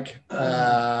looks like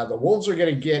the wolves are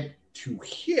going to get to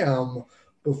him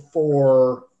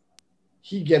before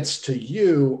he gets to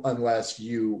you unless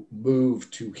you move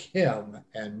to him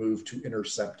and move to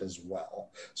intercept as well.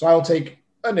 So I'll take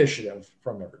initiative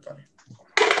from everybody.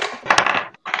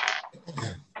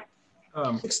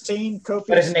 16, Kopi.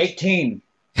 That is an 18.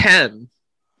 10.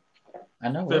 I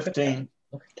know. 15.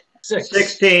 6.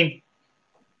 16.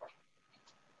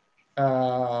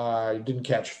 I didn't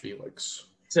catch Felix.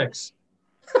 6.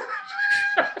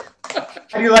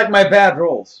 How do you like my bad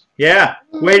rolls? Yeah.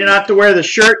 Way not to wear the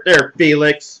shirt there,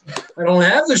 Felix. I don't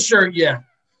have the shirt yet.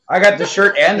 I got the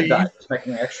shirt and the die. It's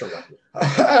making an extra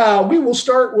one. We will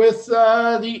start with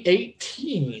the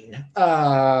 18.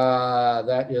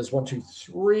 That is 1, 2,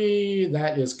 3.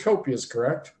 That is Copious,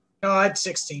 correct? No, I had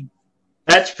 16.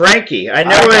 That's Frankie. I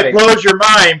know it blows your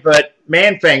mind, but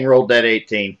Manfang rolled that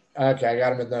 18. Okay, I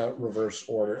got him in the reverse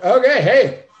order. Okay,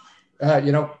 hey.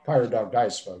 Pirate Dog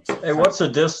Dice, folks. Hey, what's the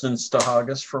distance to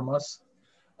Haggis from us?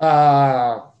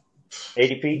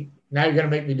 80 feet? Now you're going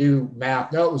to make me do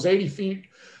math. No, it was 80 feet.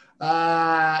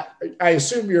 I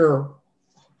assume you're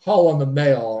hauling the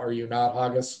male, are you not,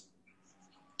 Haggis?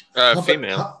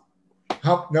 Female.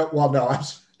 No.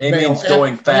 It means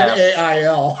going fast.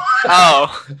 M-A-I-L.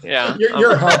 Oh, yeah.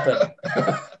 You're humping.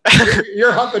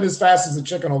 You're humping as fast as the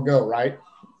chicken will go, right?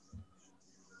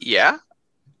 Yeah.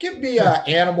 Give me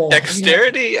animal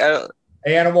Dexterity.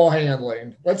 animal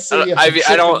handling. Let's see. If I the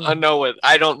don't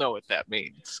know what that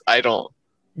means. I don't.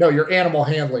 No, your animal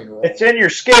handling roll. It's in your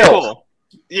skills. Cool.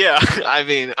 Yeah, I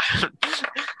mean,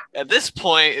 at this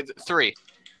point, it's 3.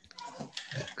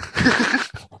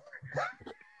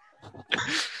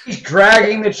 He's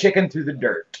dragging the chicken through the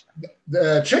dirt.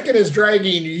 The chicken is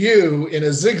dragging you in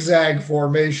a zigzag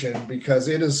formation because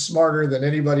it is smarter than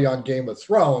anybody on Game of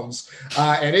Thrones,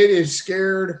 and it is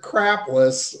scared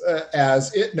crapless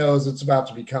as it knows it's about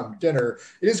to become dinner.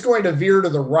 It is going to veer to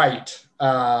the right.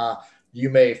 You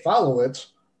may follow it,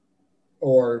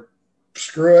 or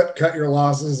screw it, cut your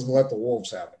losses, and let the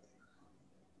wolves have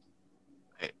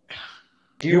it.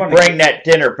 Do you bring that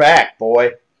dinner back,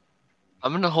 boy?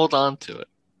 I'm gonna hold on to it.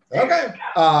 Okay.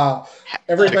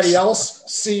 Everybody else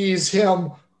sees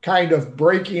him kind of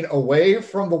breaking away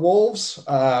from the wolves.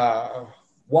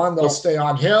 1, they'll stay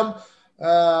on him.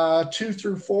 2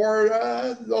 through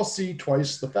 4, they'll see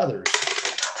twice the feathers.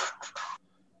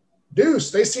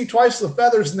 Deuce, they see twice the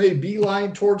feathers and they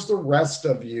beeline towards the rest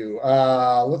of you.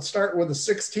 Let's start with the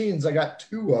 16s. I got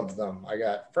 2 of them. I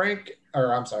got I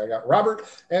got Robert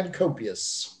and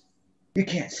Copious. You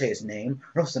can't say his name,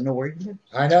 or else I know where he lives.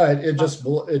 I know it just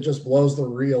blows the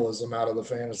realism out of the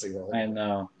fantasy world. I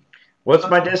know. What's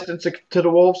my distance to the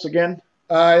wolves again?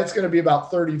 It's going to be about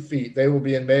 30 feet. They will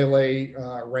be in melee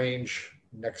range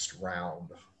next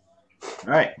round. All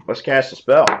right, let's cast a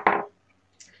spell.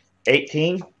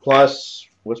 18 plus,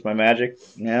 what's my magic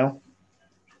now?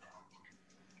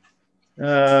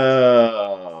 Where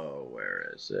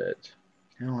is it?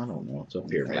 No, I don't know. It's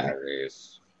up here. Maybe.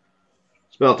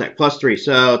 Spell attack plus 3,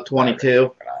 so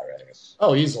 22.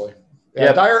 Oh, easily.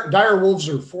 Yeah, yep. Dire Wolves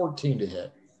are 14 to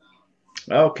hit.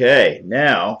 Okay,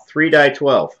 now 3 die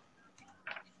 12.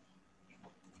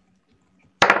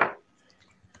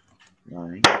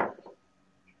 9,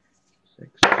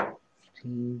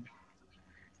 16,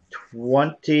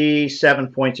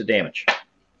 27 points of damage.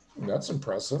 That's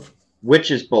impressive.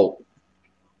 Witch's Bolt.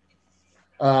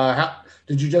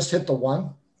 Did you just hit the one?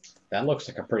 That looks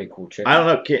like a pretty cool chicken. I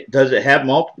don't know. Does it have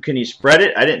multiple? Can you spread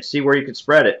it? I didn't see where you could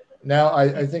spread it. No,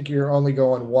 I think you're only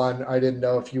going one. I didn't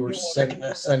know if you were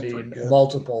sending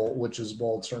multiple Witch's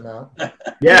Bolts or not.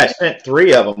 Yeah, I sent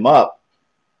 3 of them up.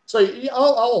 So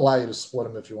I'll allow you to split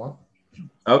them if you want.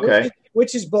 Okay.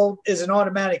 Witch's Bolt is an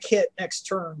automatic hit next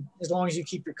turn as long as you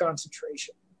keep your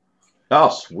concentration. Oh,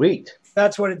 sweet.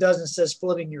 That's what it does instead of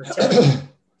splitting your attack.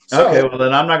 Okay, well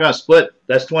then I'm not going to split.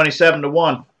 That's 27 to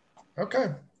 1.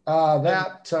 Okay. And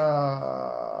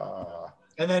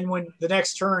then when the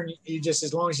next turn, you just,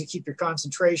 as long as you keep your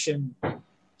concentration,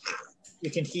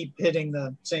 you can keep hitting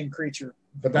the same creature.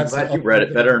 But that's I'm glad you read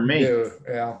it better than me.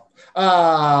 Yeah.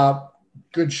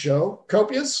 Good show.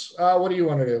 Copious, what do you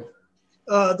want to do?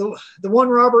 The one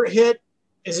Robert hit,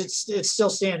 it's still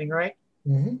standing, right?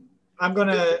 Mm-hmm. I'm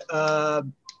gonna.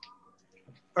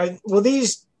 Will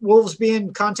these wolves be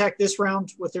in contact this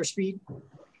round with their speed?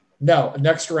 No.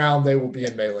 Next round they will be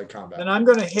in melee combat. And I'm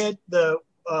gonna hit the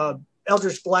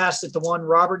Eldritch Blast that the one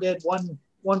Robert did. One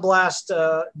blast,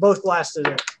 both blasted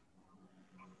it.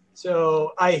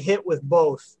 So I hit with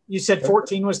both. You said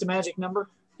 14 was the magic number?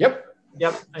 Yep.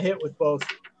 Yep, I hit with both.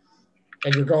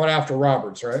 And you're going after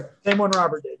Roberts, right? Same one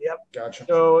Robert did, yep. Gotcha.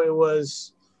 So it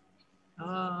was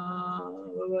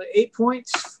 8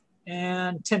 points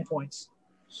and 10 points.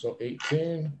 So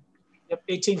 18. Yep,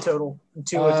 18 total. And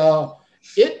 2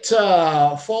 it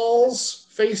falls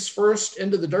face first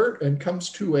into the dirt and comes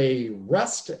to a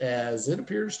rest as it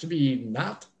appears to be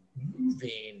not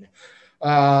moving.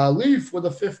 Leaf with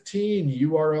a 15.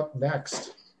 You are up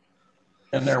next.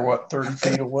 And they're, 30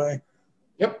 feet away?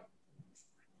 Yep.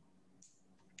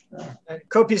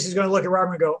 Copious is going to look at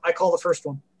Robert and go, I call the first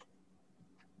one.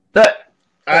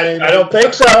 I don't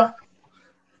think so.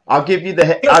 I'll give you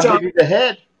the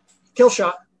head. Kill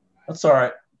shot. That's all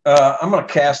right. I'm going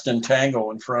to cast Entangle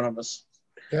in front of us.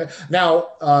 Okay.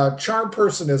 Now, Charm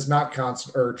Person is not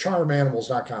Charm Animal is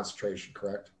not concentration,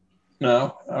 correct?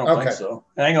 No, I don't think so.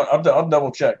 Hang on, I'll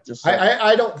double check. Just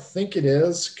I don't think it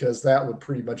is because that would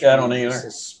pretty much. I don't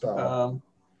either. Spell.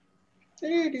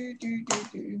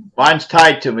 Mine's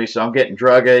tied to me, so I'm getting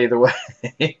drug either way.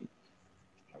 I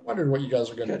wondered what you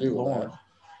guys are going to do with that.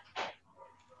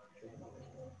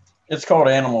 It's called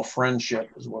Animal Friendship,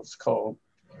 is what it's called.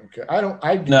 Okay,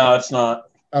 No, it's not.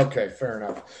 Okay, fair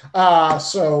enough.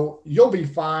 So you'll be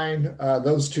fine.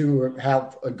 Those two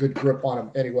have a good grip on them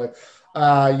anyway.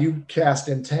 You cast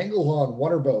Entangle on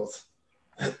one or both.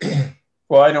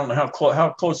 Well, I don't know how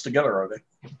close together are they.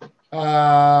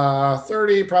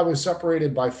 30, probably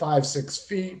separated by 5-6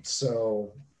 feet.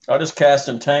 So I'll just cast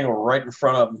Entangle right in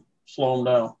front of them, slow them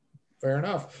down. Fair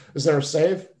enough. Is there a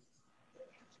save?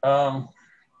 I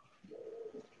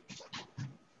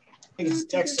think it's a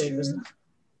dex save, isn't it?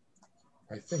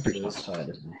 I think it is.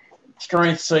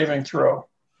 Strength saving throw.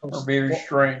 Or be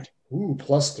restrained. Ooh,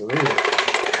 +3.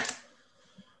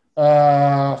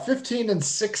 15 and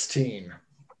 16.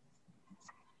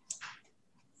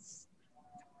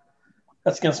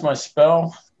 That's against my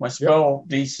spell. My spell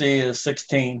DC is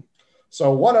 16.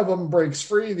 So one of them breaks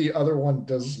free, the other one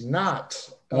does not.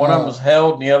 One of them is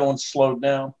held, and the other one's slowed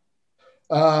down.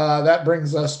 That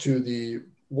brings us to the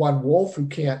one wolf who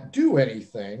can't do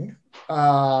anything.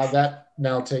 That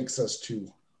now takes us to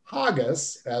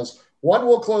Haggis, as one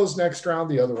will close next round,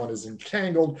 the other one is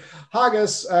entangled.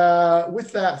 Haggis,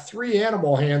 with that 3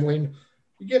 animal handling,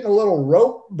 you're getting a little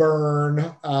rope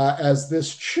burn as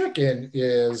this chicken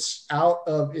is out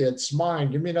of its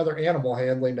mind. Give me another animal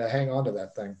handling to hang on to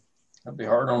that thing. That'd be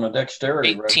hard on the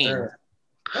dexterity 18. right there.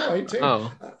 Oh, 18.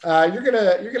 Oh.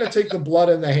 You're gonna take the blood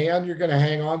in the hand. You're gonna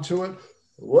hang on to it.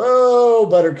 Whoa,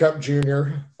 Buttercup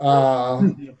Jr.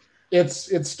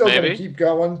 It's still gonna keep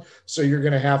going, so you're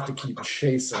gonna have to keep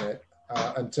chasing it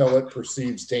until it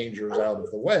perceives dangers out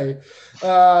of the way.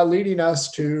 Leading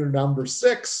us to number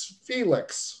 6,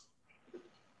 Felix.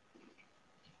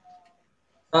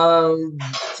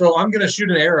 So I'm going to shoot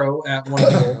an arrow at one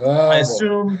of them. I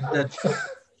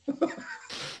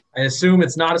assume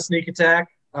it's not a sneak attack.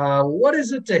 What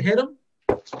is it to hit him?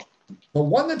 The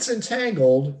one that's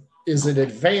entangled is an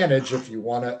advantage if you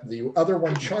want it. The other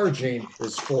one charging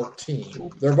is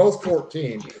 14. They're both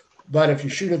 14, but if you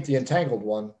shoot at the entangled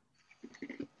one,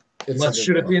 let's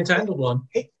shoot at the entangled one.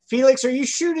 Hey, Felix, are you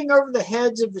shooting over the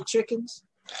heads of the chickens?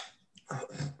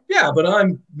 Yeah, but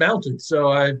I'm mounted,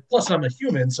 plus I'm a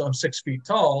human, so I'm 6 feet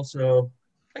tall, so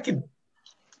I can.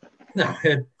 No,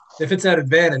 if it's at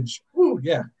advantage,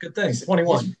 yeah, good thing.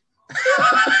 21.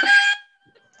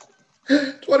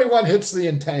 21 hits the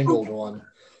entangled one.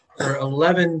 For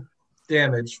 11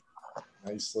 damage.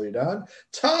 Nicely done.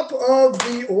 Top of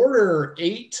the order,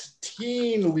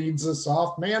 18 leads us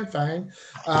off. Manfang,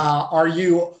 are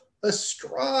you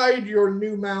astride your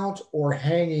new mount or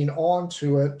hanging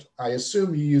onto it? I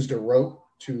assume you used a rope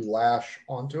to lash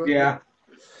onto it. Yeah.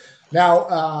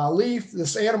 Now, Leaf,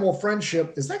 this animal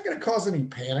friendship, is that going to cause any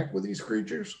panic with these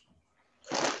creatures?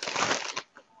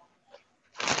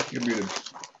 You're muted.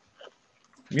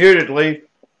 Muted, Leaf.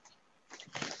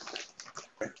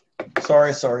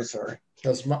 Sorry.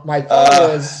 Because my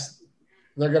thought is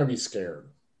they're going to be scared.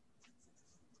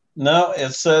 No,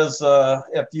 it says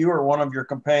if you or one of your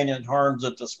companion harms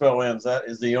it, the spell ends. That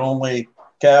is the only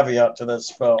caveat to that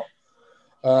spell.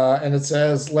 And it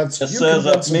says, it says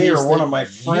if me or one of my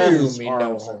friends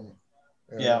harms it.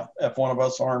 Yeah, if one of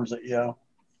us harms it, yeah.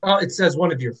 Oh, it says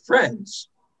one of your friends.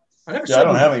 I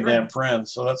don't have any damn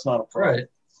friends, so that's not a problem. Right.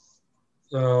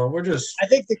 So we're just. I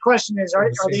think the question is: Are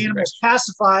the animals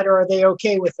pacified, or are they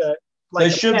okay with it? They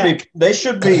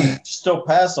should be still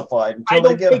pacified until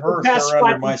they get hurt. They're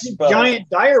under my spell. Giant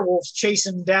dire wolves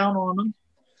chasing down on them.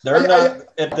 They're not.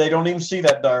 If they don't even see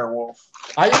that dire wolf.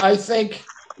 I think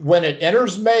when it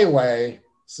enters melee,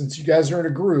 since you guys are in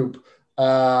a group,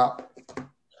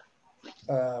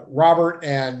 Robert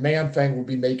and Manfang will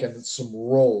be making some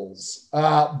rolls.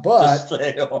 But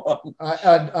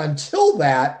until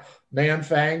that,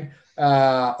 Manfang,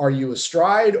 are you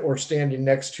astride or standing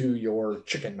next to your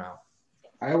chicken mount?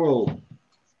 I will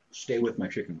stay with my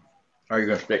chicken. Are you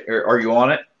going to stay? Are you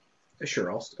on it?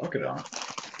 Sure, I'll get on it.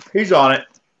 He's on it.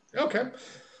 Okay.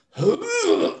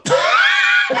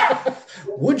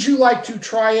 Would you like to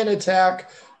try an attack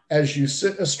as you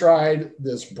sit astride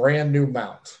this brand new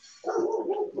mount?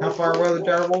 How far away are the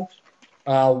dire wolves?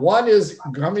 One is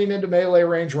coming into melee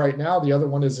range right now. The other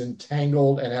one is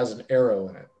entangled and has an arrow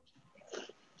in it.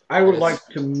 I would like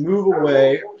to move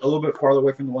away a little bit farther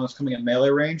away from the one that's coming in melee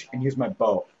range and use my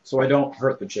bow so I don't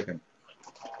hurt the chicken.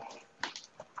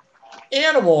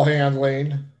 Animal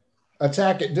handling.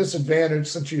 Attack at disadvantage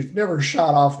since you've never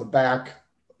shot off the back.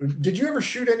 Did you ever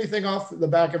shoot anything off the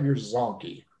back of your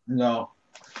zonkey? No.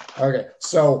 Okay,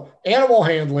 so animal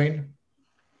handling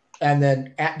and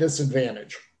then at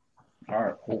disadvantage. All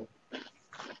right, cool.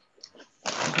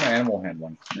 What's my animal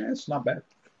handling? It's not bad.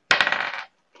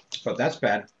 But that's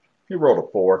bad. You rolled a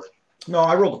 4. No,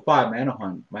 I rolled a 5. My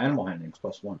animal handling is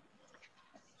 +1.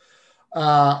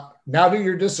 Now do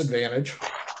your disadvantage.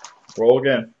 Roll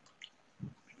again.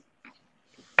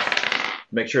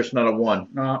 Make sure it's not a 1.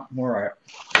 No, all right.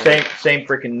 Same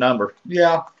freaking number.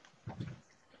 Yeah.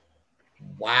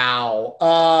 Wow.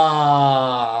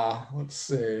 Let's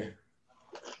see.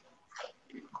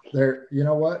 There. You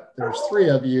know what? There's 3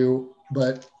 of you,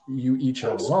 but you each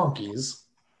have zonkies.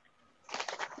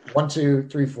 1, 2,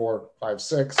 3, 4, 5,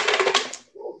 6.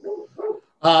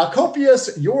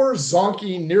 Copious, your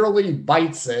zonkey nearly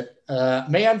bites it.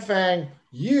 Manfang,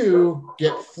 you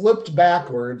get flipped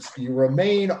backwards. You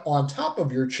remain on top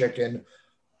of your chicken,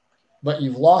 but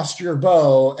you've lost your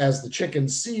bow as the chicken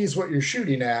sees what you're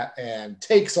shooting at and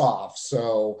takes off.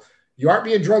 So you aren't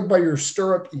being drugged by your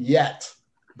stirrup yet,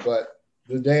 but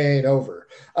the day ain't over.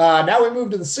 Now we move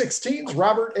to the 16s,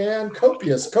 Robert and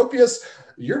Copious. Copious,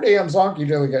 your damn zonkey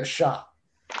nearly got shot.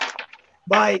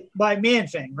 By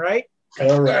Manfang, right?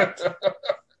 Correct.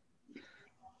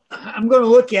 I'm going to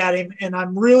look at him, and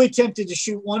I'm really tempted to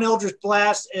shoot one Eldritch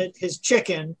Blast at his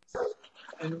chicken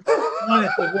and one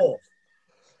at the wolf.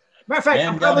 Matter of fact,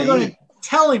 I'm probably going to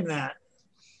tell him that.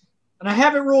 And I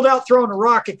haven't ruled out throwing a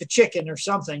rock at the chicken or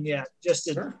something yet. Just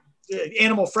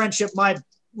animal friendship, my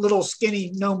little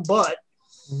skinny gnome butt.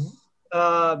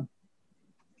 Mm-hmm.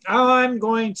 I'm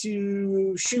going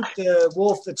to shoot the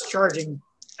wolf that's charging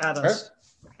at us.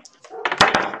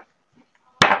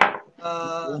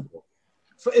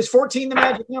 Is 14 the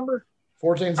magic number?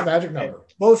 14 is the magic number.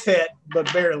 Okay. Both hit,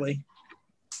 but barely.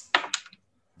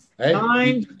 Hey,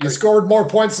 9. You scored more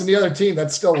points than the other team.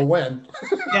 That's still a win.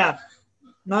 Yeah.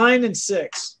 9 and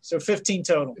 6. So 15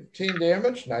 total. 15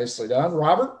 damage. Nicely done.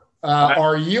 Robert,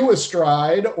 are you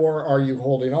astride or are you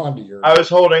holding on to your? I was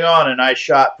holding on and I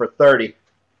shot for 30.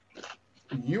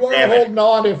 You are holding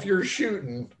on if you're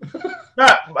shooting. No,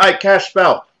 I cast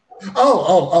spell.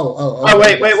 Oh,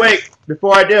 Wait.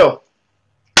 Before I do.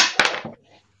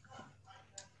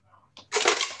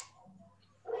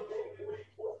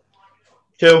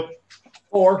 Two.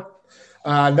 4.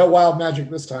 No wild magic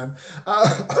this time.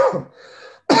 Are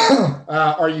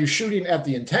you shooting at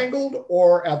the entangled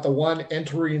or at the one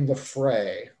entering the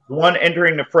fray? The one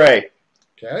entering the fray.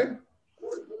 Okay.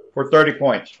 For 30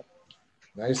 points.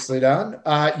 Nicely done.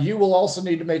 You will also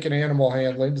need to make an animal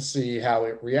handling to see how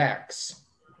it reacts.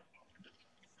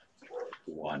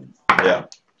 1. Yeah.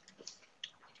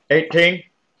 18.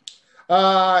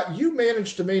 You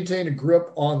managed to maintain a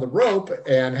grip on the rope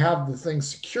and have the thing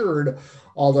secured,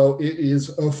 although it is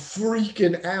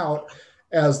freaking out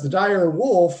as the dire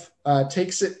wolf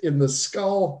takes it in the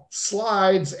skull,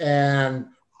 slides, and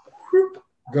whoop,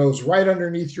 goes right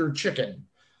underneath your chicken.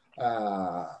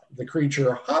 The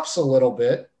creature hops a little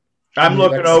bit. I'm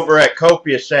looking over at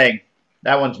Copious saying,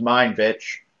 that one's mine,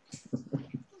 bitch.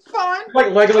 Fine. Like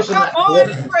Legolas in that Oh,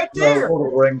 it's right there. Lord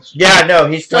of the Rings. Yeah, no,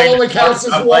 he's Still playing only the counts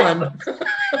as I'm one. like-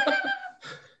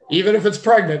 Even if it's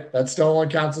pregnant, that still only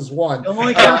counts as one.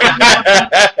 Only count-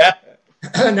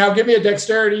 Now give me a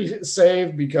dexterity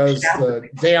save because the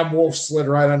damn wolf slid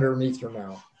right underneath your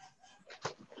mouth.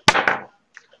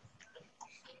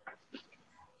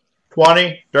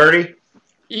 20, 30.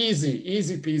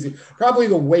 Easy peasy. Probably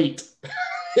the weight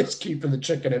is keeping the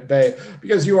chicken at bay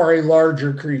because you are a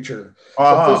larger creature.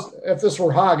 If this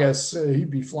were Haggis,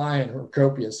 he'd be flying, or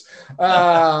Copious.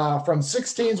 From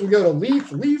 16s, we go to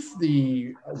Leaf. Leaf,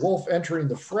 the wolf entering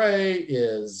the fray,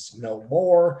 is no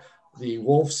more. The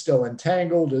wolf still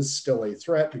entangled is still a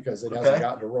threat because it hasn't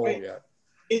gotten to roll yet.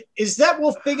 Is that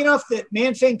wolf big enough that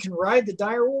Manfang can ride the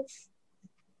dire wolf?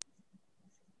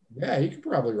 Yeah, he could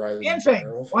probably ride the dire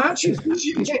Manfang, wolf. why don't you push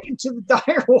your chicken to the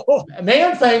dire wolf?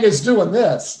 Manfang is doing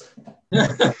this.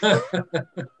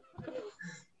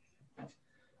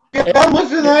 I'm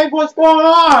listening. What's going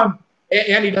on?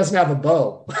 And he doesn't have a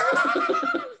bow.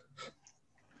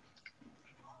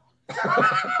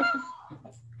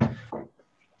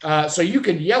 So you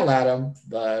can yell at him,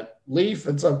 but Leaf,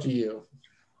 it's up to you.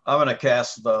 I'm going to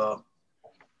cast the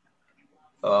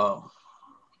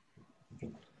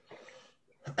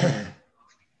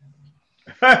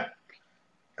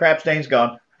Crab stain's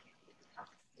gone.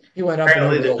 He went up and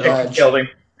Apparently over the the chicken ledge. killed him.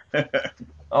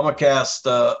 I'm going to cast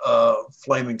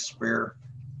Flaming Spear.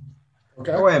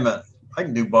 Okay. Oh, wait a minute. I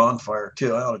can do Bonfire,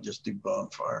 too. I ought to just do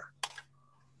Bonfire.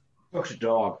 Looks a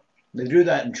dog. They do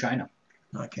that in China.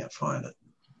 I can't find it.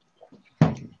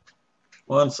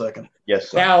 1 second. Yes,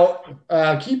 sir.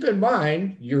 Now, keep in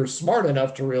mind, you're smart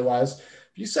enough to realize if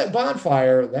you set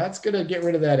bonfire, that's going to get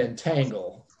rid of that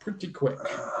entangle pretty quick.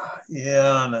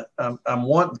 Yeah, and I'm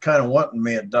wanting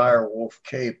me a dire wolf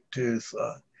cape too.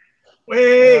 So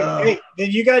Wait,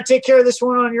 then you got to take care of this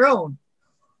one on your own.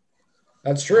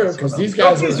 That's true That's because what these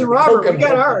I'm- guys Copious are and Robert, we poking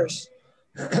got him. ours.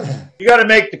 You got to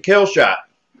make the kill shot.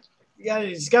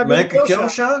 It's got to be make the a kill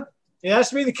shot. It has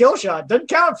to be the kill shot. Doesn't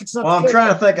count if it's not. Well, the I'm kill trying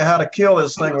shot. to think of how to kill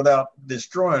this thing without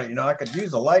destroying it. You know, I could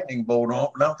use a lightning bolt on it,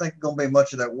 but I don't think there's going to be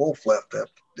much of that wolf left to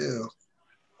do.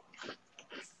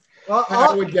 Well,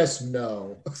 I would guess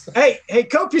no. hey,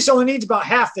 Copious only needs about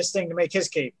half this thing to make his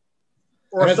cape,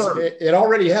 or And a it's- third. it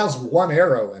already has one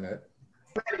arrow in it.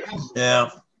 Yeah.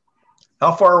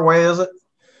 How far away is it?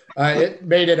 It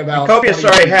made it about Copious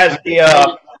 20 already has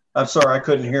the I'm sorry, I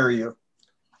couldn't hear you.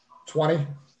 20.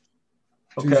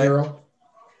 Okay. 20.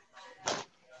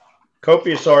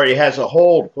 Copious already has a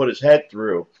hole to put his head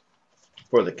through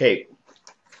for the cape.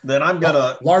 Then I'm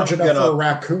gonna Large I'm enough gonna, for a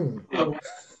raccoon.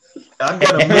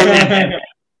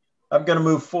 I'm gonna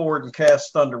move forward and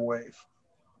cast Thunderwave.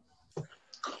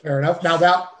 Fair enough. Now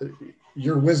that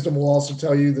your wisdom will also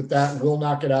tell you that will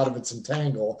knock it out of its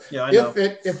entangle Yeah, I know.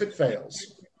 if it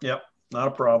fails. Yep, not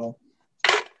a problem.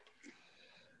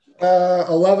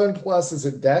 11 plus is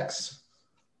it Dex?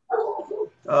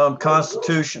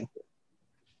 Constitution.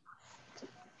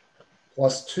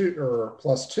 Plus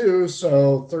two,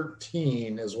 so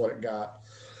 13 is what it got.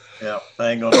 Yeah,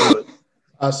 I ain't gonna do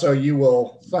it. So you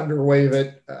will thunder wave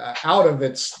it out of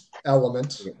its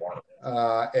element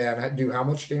and do how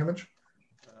much damage?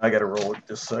 I gotta roll it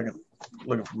just a second.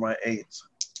 Looking for my 8s.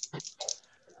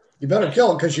 You better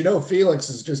kill it because you know Felix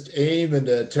is just aiming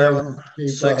to tear 7, the cape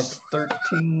 6,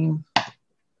 13,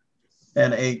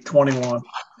 and 8, 21.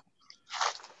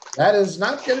 That is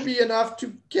not going to be enough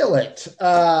to kill it,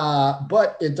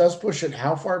 but it does push it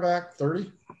how far back?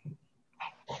 30?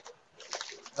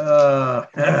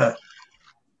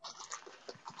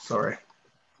 Sorry.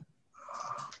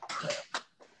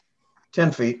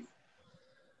 10 feet.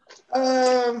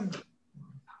 And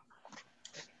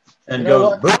And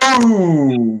goes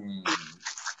boom.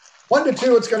 1 to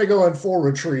 2, it's going to go in full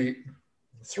retreat.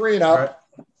 3 and up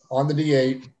on the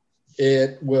D8.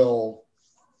 It will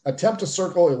attempt to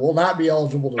circle. It will not be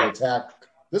eligible to attack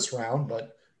this round,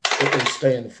 but it will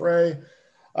stay in the fray.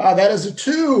 That is a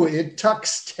 2. It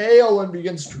tucks tail and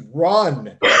begins to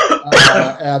run.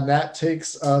 And that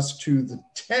takes us to the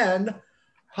 10.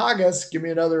 Haggis, give me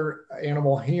another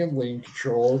animal handling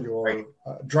control. Your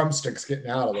drumstick's getting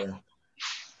out of there.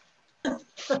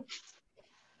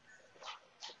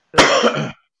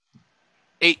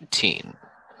 18.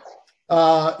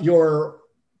 Your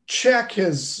check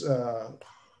has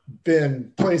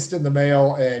been placed in the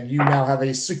mail, and you now have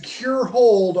a secure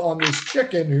hold on this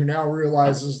chicken who now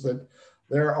realizes that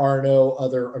there are no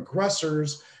other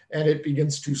aggressors, and it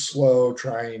begins to slow,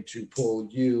 trying to pull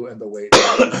you and the weight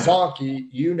of the Zonky.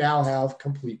 You now have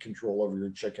complete control over your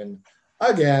chicken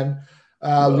again,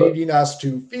 leading us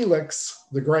to Felix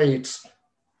the Great.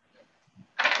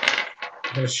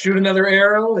 I'm going to shoot another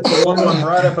arrow. It's a One one,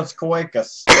 right up its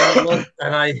coacus.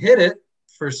 and I hit it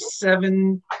for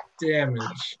 7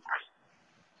 damage.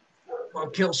 One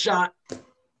kill shot.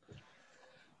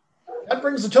 That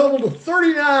brings the total to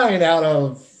 39 out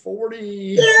of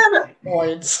 40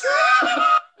 points.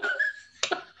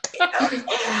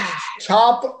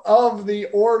 Top of the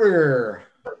order,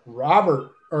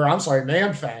 Robert, or I'm sorry,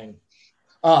 Manfang.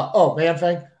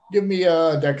 Manfang, give me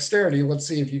a dexterity. Let's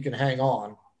see if you can hang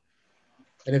on.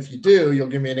 And if you do, you'll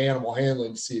give me an animal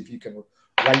handling to see if you can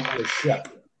right the ship.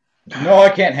 No, I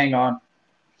can't hang on.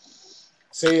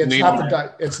 See, it's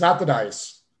not the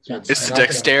dice. It's the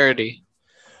dexterity.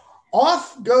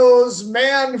 Off goes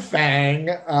Manfang.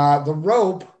 The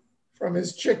rope from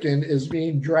his chicken is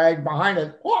being dragged behind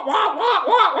it,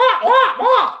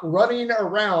 running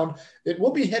around. It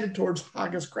will be headed towards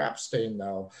Haggis Crapstain,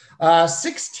 though.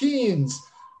 16s.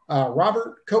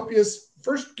 Robert Copius,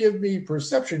 first give me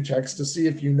perception checks to see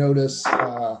if you notice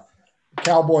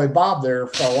Cowboy Bob there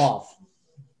fell off.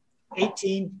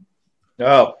 18.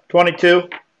 Oh, 22.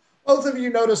 Both of you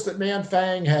notice that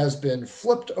Manfang has been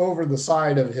flipped over the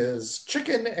side of his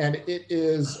chicken, and it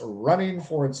is running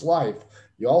for its life.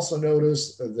 You also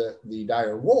notice that the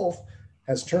dire wolf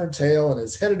has turned tail and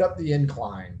is headed up the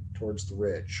incline towards the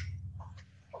ridge.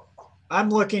 I'm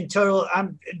looking total.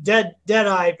 I'm dead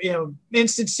eye.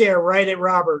 Instant stare right at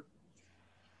Robert.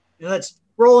 Let's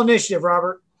roll initiative,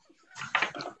 Robert.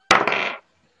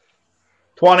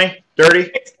 20,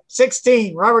 30.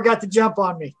 16. Robert got the jump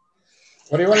on me.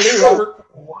 What do you want to do, Robert?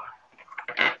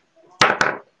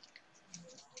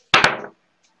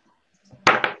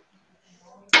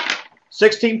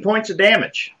 16 points of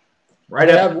damage. Right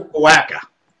up Wacka.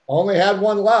 Only had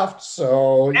one left,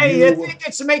 so Hey, I think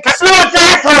it's to make us.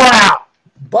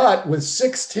 But with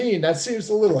 16, that seems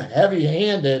a little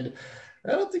heavy-handed.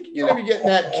 I don't think you're going to be getting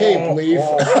that cape, Leaf.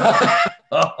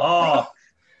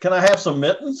 Can I have some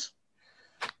mittens?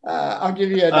 I'll give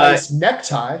you a nice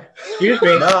necktie. Excuse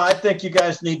me. No, I think you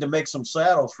guys need to make some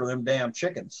saddles for them damn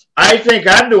chickens. I think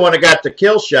I'm the one that got the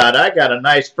kill shot. I got a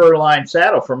nice fur-lined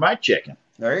saddle for my chicken.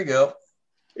 There you go.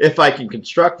 If I can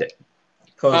construct it.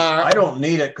 Because I don't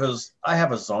need it because I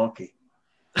have a Zonky.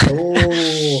 Oh,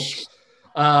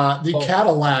 the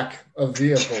Cadillac of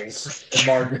vehicles,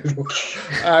 Margu.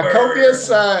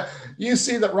 Copius, you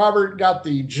see that Robert got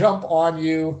the jump on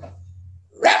you.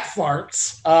 Rat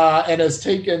farts, and has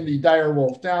taken the dire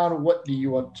wolf down. What do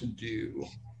you want to do?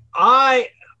 I'm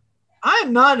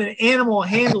not an animal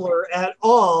handler at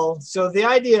all, so the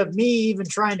idea of me even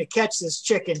trying to catch this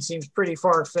chicken seems pretty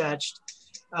far-fetched.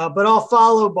 But I'll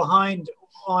follow behind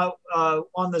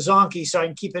on the Zonky so I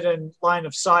can keep it in line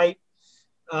of sight.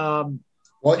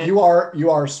 You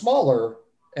are smaller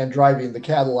and driving the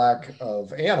Cadillac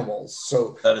of animals,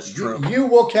 so that is true. You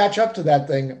will catch up to that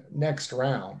thing next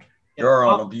round. You're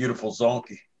on a beautiful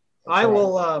Zonky. I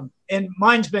will, and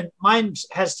mine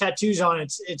has tattoos on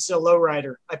it. It's a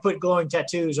lowrider. I put glowing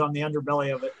tattoos on the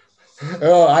underbelly of it.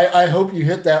 Oh, I hope you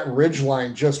hit that ridge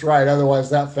line just right. Otherwise,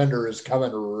 that fender is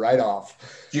coming right off.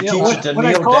 You teach it to when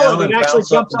kneel I call down it, and it actually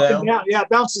bounce up jumps and up down? and down. Yeah, it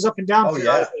bounces up and down. Oh,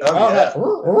 yeah.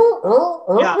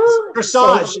 Yeah,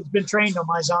 dressage has been trained on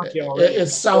my Zonky already.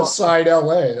 It's Southside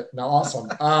LA. Now,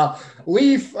 awesome.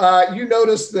 Leaf, you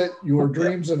notice that your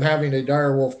dreams of having a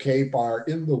direwolf cape are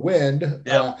in the wind.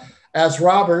 Yep. As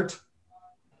Robert,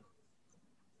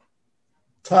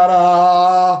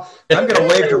 ta-da! I'm going to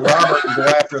wave to Robert and go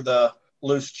after the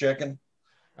loose chicken.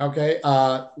 Okay.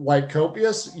 Like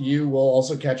Copious, you will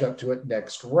also catch up to it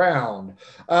next round.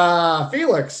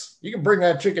 Felix, you can bring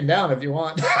that chicken down if you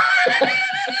want.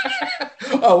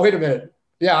 Oh, wait a minute.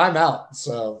 Yeah, I'm out.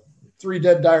 So 3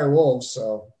 dead dire wolves.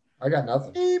 So I got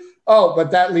nothing. Beep. Oh,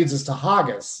 but that leads us to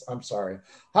Haggis. I'm sorry.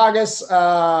 Haggis,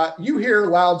 you hear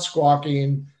loud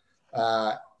squawking.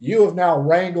 You have now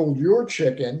wrangled your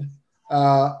chicken,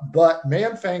 but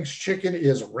Manfang's chicken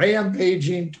is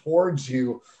rampaging towards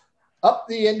you up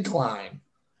the incline.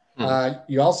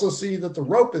 You also see that the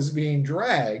rope is being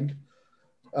dragged.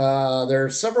 There are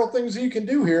several things you can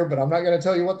do here, but I'm not going to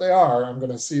tell you what they are. I'm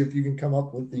going to see if you can come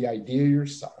up with the idea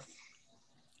yourself.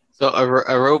 So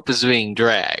a rope is being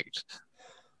dragged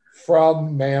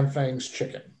from Manfang's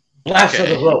chicken. Lasso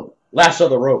the rope. Lasso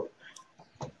the rope.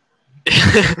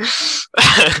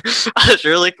 I was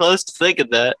really close to thinking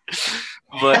that,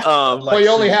 but well, you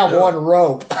only have one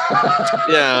rope.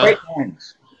 Yeah,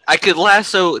 I could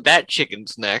lasso that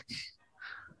chicken's neck.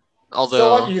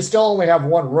 Although you still only have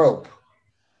one rope.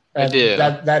 I do.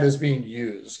 That is being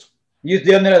used. Use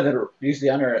the other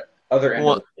end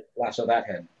of the lasso that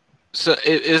head. So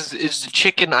it is the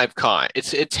chicken I've caught.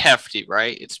 It's hefty,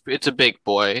 right? It's a big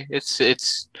boy. It's big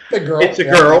girl. It's a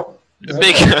girl.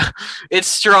 Big. It's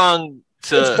strong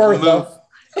to move.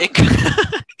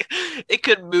 It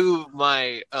could move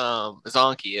my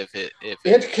zonkey if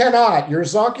it cannot. Your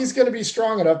zonkey's going to be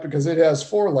strong enough because it has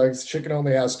 4 legs. Chicken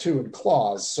only has 2 and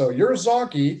claws. So your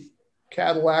zonkey,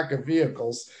 Cadillac of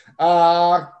vehicles,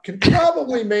 can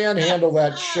probably manhandle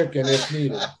that chicken if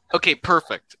needed. Okay,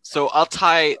 perfect. So I'll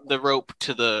tie the rope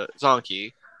to the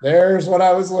zonkey. There's what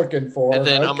I was looking for. And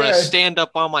then I'm going to stand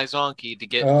up on my zonkey to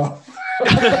get...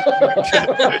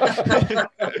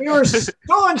 You were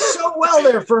going so well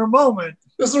there for a moment.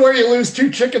 This is where you lose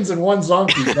 2 chickens and 1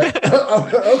 zonkey.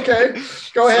 Okay,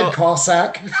 go ahead,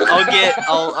 Cossack.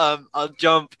 I'll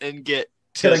jump and get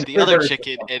to the other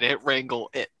chicken and wrangle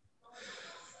it.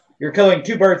 You're killing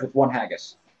 2 birds with 1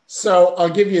 haggis. So I'll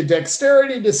give you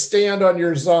dexterity to stand on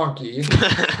your zonkey,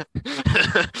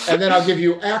 and then I'll give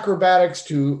you acrobatics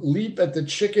to leap at the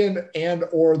chicken and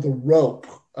or the rope.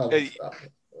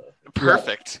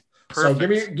 Perfect. So give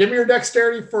me your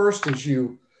dexterity first as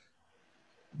you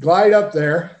glide up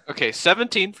there. Okay,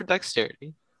 17 for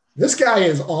dexterity. This guy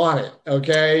is on it.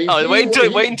 Okay. Oh, wait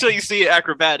until you see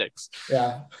acrobatics.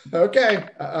 Yeah. Okay.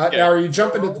 Now, are you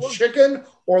jumping at the chicken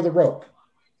or the rope?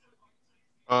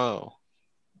 Oh.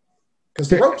 Because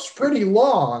the rope's pretty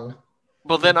long.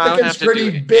 Well, then I'll have to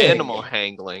do big animal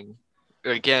handling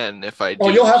again if I do. Oh,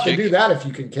 you'll have to do that if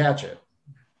you can catch it.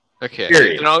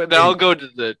 Okay. Then I'll go to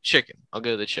the chicken. I'll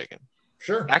go to the chicken.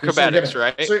 Sure. Acrobatics,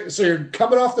 right? So you're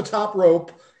coming off the top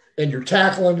rope and you're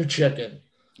tackling the chicken.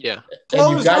 Yeah.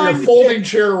 And you've got your folding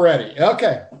chair ready.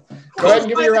 Okay. Go ahead and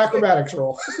give me your acrobatics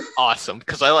roll. Awesome.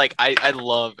 Because I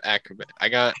love acrobatics. I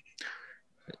got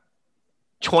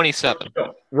 27.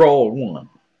 Roll 1.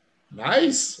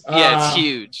 Nice. Yeah, it's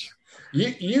huge.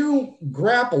 You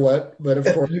grapple it, but of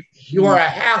course you are a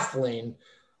halfling.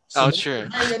 So sure.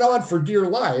 Hanging on for dear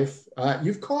life.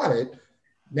 You've caught it.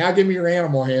 Now give me your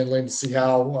animal handling to see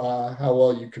how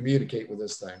well you communicate with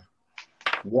this thing.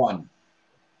 1.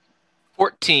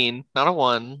 14, not a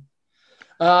 1.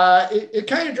 It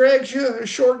kind of drags you a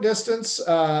short distance,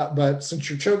 but since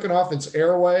you're choking off its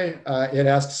airway, it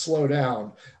has to slow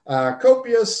down.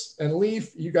 Copious and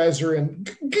Leaf, you guys are in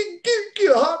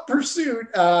hot pursuit,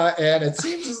 and it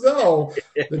seems as though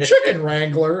the chicken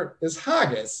wrangler is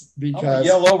Haggis because I'm gonna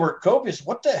yell over at Copious.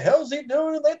 What the hell is he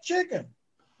doing to that chicken?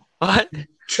 What?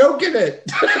 Choking it.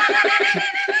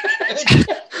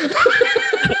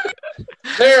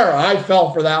 There, I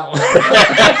fell for that one.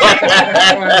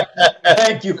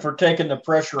 Thank you for taking the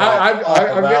pressure off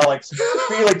of Alex.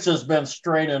 Felix has been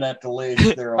straining at the lead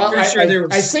there. I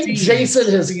think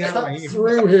Jason has cut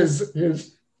through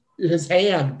his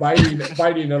hand,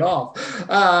 biting it off.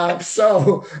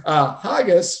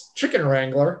 Haggis, chicken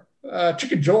wrangler,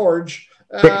 Chicken George,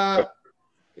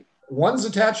 one's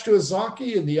attached to a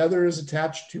zonkey and the other is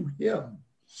attached to him.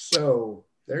 So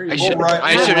there you go.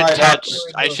 I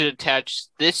should attach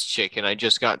this chicken I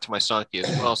just got to my zonkey as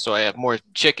well, so I have more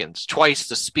chickens, twice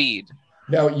the speed.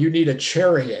 No, you need a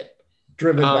chariot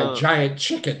driven by giant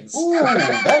chickens. Ooh,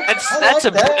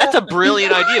 that's a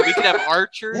brilliant idea. We could have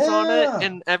archers on it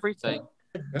and everything.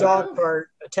 Dog part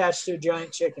attached to a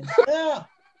giant chicken. Yeah.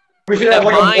 We should have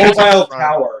like a mobile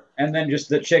tower, and then just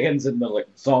the chickens and the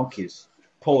zonkies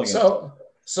pulling it.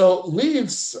 So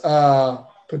Leaves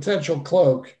potential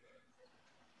cloak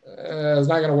is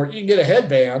not going to work. You can get a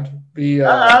headband.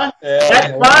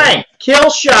 That's fine.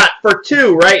 Kill shot for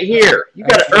 2 right here. You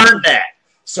got to earn that.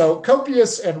 So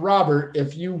Copious and Robert,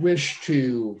 if you wish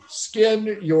to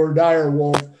skin your dire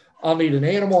wolf, I'll need an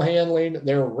animal handling.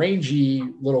 They're rangy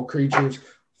little creatures,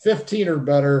 15 or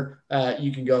better.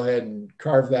 You can go ahead and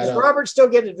carve that Does up. Robert still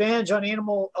get advantage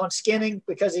on skinning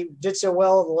because he did so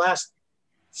well the last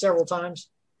several times?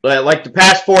 Like the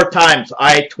past 4 times,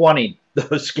 I 20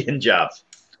 those skin jobs.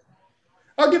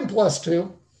 I'll give him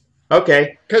 +2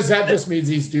 Okay, because that just means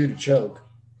he's due to choke.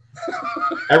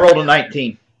 I rolled a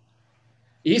 19.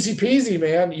 Easy peasy,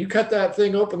 man. You cut that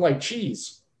thing open like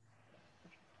cheese.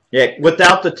 Yeah,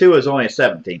 without the 2 is only a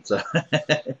 17. So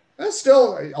That's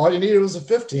still, all you needed was a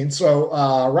 15. So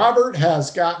Robert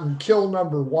has gotten kill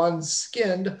number 1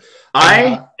 skinned.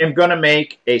 I am going to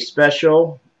make a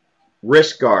special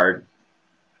wrist guard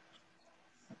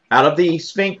out of the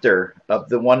sphincter of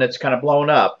the one that's kind of blown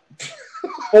up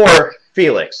for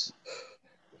Felix.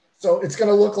 So it's going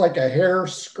to look like a hair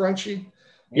scrunchie.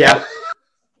 Yeah.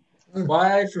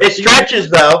 Why? For It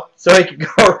stretches, though, so he can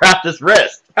go around his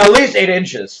wrist. At least 8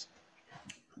 inches.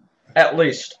 At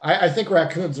least. I think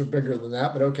raccoons are bigger than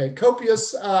that, but okay.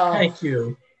 Copious, Thank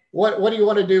you. what do you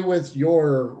want to do with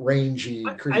your rangy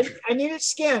creature? I need it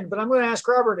skinned, but I'm going to ask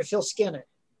Robert if he'll skin it.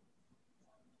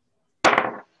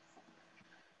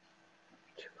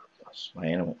 My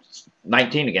animal.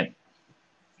 19 again.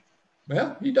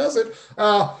 Yeah, he does it.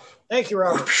 Thank you,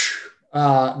 Robert.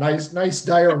 Nice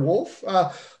dire wolf.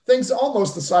 Thing's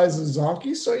almost the size of a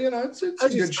zonkey, so it's in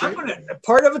good shape.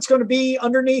 Part of it's going to be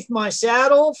underneath my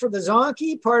saddle for the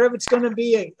zonkey. Part of it's going to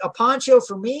be a poncho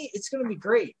for me. It's going to be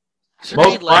great.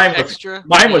 Mine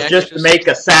was just to make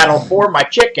a saddle for my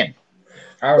chicken.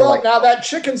 Well, now that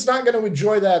chicken's not going to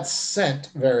enjoy that scent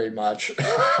very much.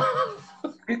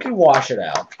 You can wash it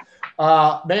out.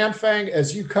 Manfang,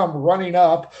 as you come running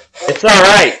up. It's all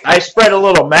right. I spread a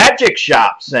little magic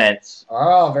shop sense.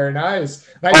 Oh, very nice.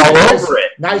 All over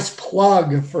it. Nice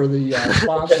plug for the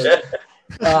sponsor.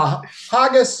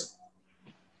 Haggis,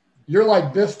 you're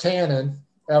like Biff Tannen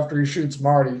after he shoots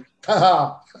Marty.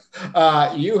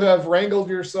 You have wrangled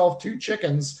yourself 2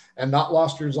 chickens and not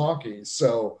lost your zonkies.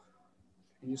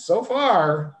 So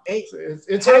far,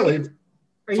 it's early.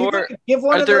 Are you going to give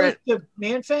one of those to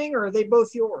Manfang, or are they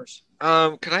both yours?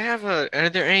 Could I have are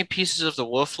there any pieces of the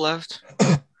wolf left?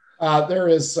 There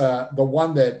is the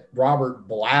one that Robert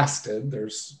blasted.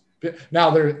 There's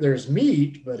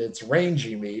meat, but it's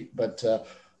rangy meat. But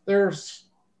there's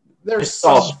it's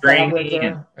all stringy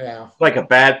and like a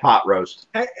bad pot roast.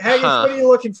 Haggis, what are you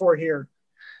looking for here?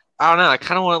 I don't know. I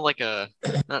kind of want like a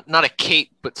not a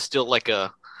cape, but still like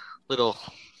a little.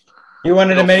 You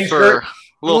wanted a mini skirt.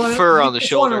 Little fur on the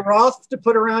shoulder. You want a ruff to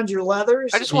put around your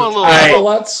leathers? I just want a little.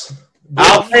 Let's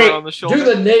on the shoulder. do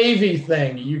the Navy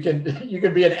thing. You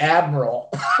can be an admiral.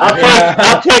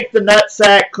 I'll take the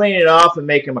nutsack, clean it off, and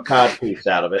make him a cod piece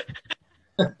out of it.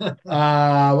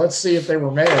 Let's see if they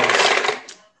were males.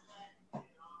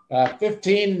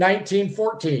 15, 19,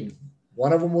 14.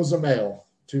 One of them was a male.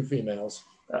 2 females.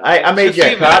 I made you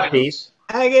a cod piece.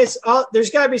 Haggis,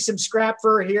 there's got to be some scrap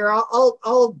fur here.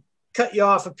 I'll cut you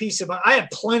off a piece of mine. I have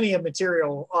plenty of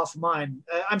material off mine.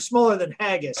 I'm smaller than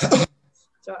Haggis.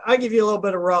 So I'll give you a little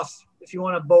bit of rough if you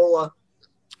want a bola.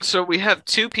 So we have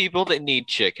 2 people that need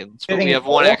chickens, but we have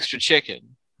 1 extra chicken.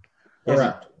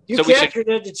 Correct. You captured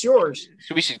it, it's yours.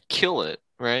 So we should kill it,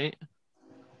 right?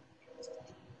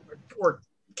 Or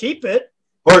keep it.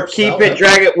 Or keep it,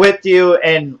 drag it with you,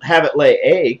 and have it lay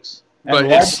eggs. But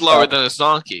it's slower than a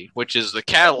zonkey, which is the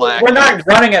Cadillac. We're not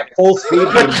running at full speed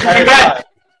the entire time.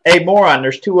 Hey, moron,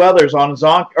 there's 2 others on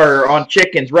on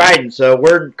chickens riding, so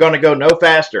we're going to go no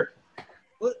faster.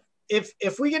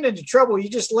 If we get into trouble, you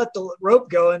just let the rope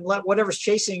go and let whatever's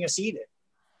chasing us eat it.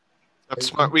 That's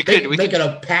smart. We Make could it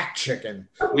a pack chicken.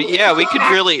 we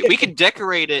could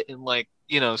decorate it in like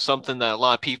something that a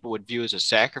lot of people would view as a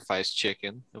sacrifice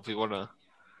chicken if we want to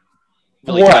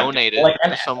really donate it like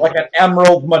to an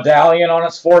emerald medallion on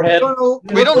its forehead.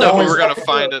 We don't know if we're gonna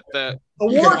find it. That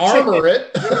you can armor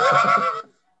it.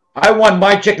 I want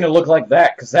my chicken to look like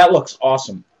that because that looks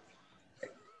awesome.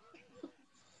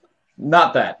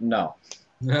 Not that, no.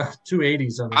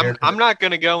 280s on the haircut. I'm not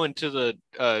gonna go into the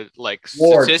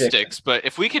War statistics, chicken. but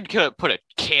if we could put a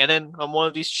cannon on one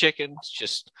of these chickens,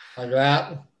 just like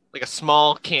that, like a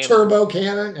small cannon, turbo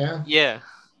cannon, yeah,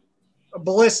 a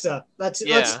ballista. Let's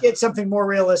get something more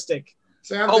realistic.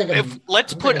 See,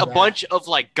 let's put a bunch of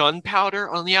like gunpowder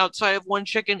on the outside of one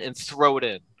chicken and throw it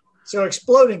in. So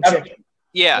exploding chicken.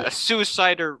 Yeah, a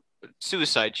suicide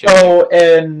chicken. Oh,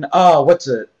 and what's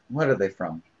it? What are they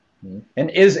from? And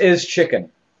is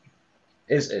chicken.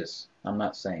 Is. I'm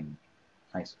not saying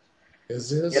nice.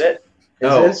 Is. Get it?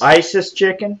 Oh, Is this- ISIS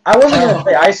chicken? I wasn't going to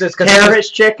say ISIS because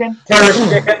Terrorist chicken? terrorist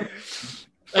chicken.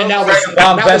 And now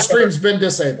Bomb the vessel. stream's been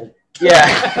disabled. Yeah.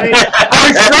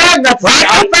 I was trying that's right.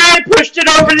 I finally pushed it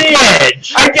over the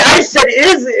edge. I said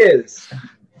is.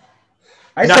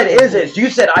 I said is. You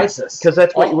said ISIS. Because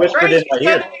that's what you whispered Right, in my you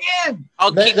said ear. it again.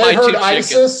 I'll They keep my heard 2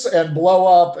 ISIS and blow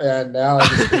up, and now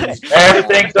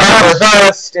Everything's Our over.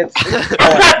 host. It's I've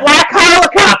got Black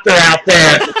Helicopter out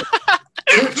there.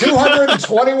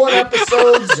 221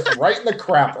 episodes right in the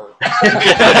crapper.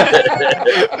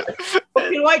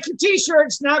 Hope you like your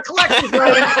T-shirts, now collected,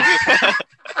 right?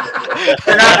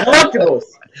 they're not collectibles.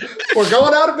 We're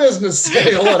going out of business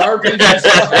sale at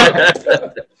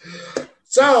RPG.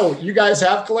 So, you guys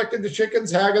have collected the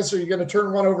chickens. Haggis, are you going to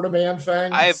turn one over to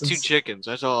Manfang? I have 2 chickens.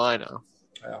 That's all I know.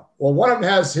 Yeah. Well, one of them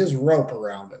has his rope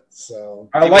around it. So,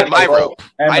 I like my the rope.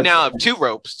 and I the- now have 2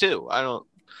 ropes too. I don't.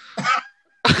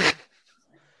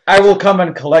 I will come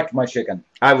and collect my chicken.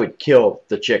 I would kill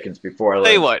the chickens before I let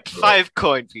Tell you them. what, 5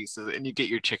 coin pieces and you get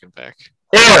your chicken back.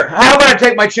 Here, how about I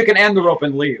take my chicken and the rope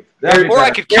and leave? That'd be Or I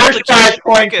better. could kill Here's the 5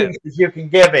 coin chicken. pieces you can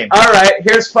give him. All right,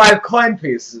 here's 5 coin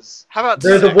pieces. How about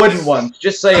They're the 6? wooden ones,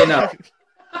 just so you know.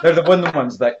 They're the wooden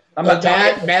ones that I'm not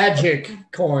talking magic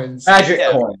coins. magic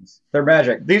Yeah. coins. They're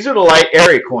magic. These are the light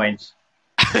airy coins.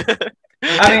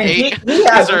 I mean, he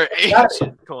has. These are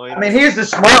ancient coins. I mean, he's the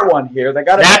smart one here. They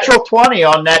got a Natural 20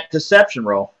 on that deception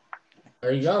roll.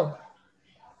 There you go.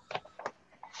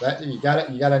 That you got it.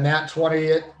 You got a nat 20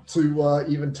 it to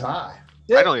even tie.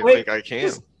 I don't even Wait, think I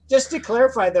can. Just to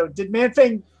clarify, though, did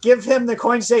Manfang give him the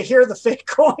coins? Say, here are the fake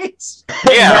coins.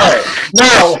 Yeah.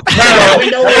 No. We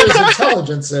know what his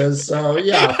intelligence is, so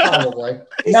yeah, probably.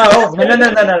 No.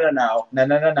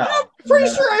 Pretty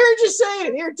sure I heard you say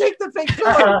it. Here, take the fake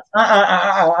coins.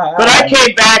 But I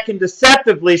came back and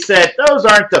deceptively said, those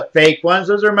aren't the fake ones.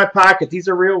 Those are in my pocket. These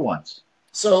are real ones.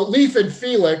 So Leaf and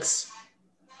Felix,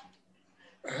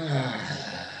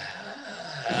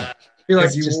 Felix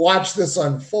as you just watch this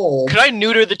unfold, Could I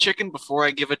neuter the chicken before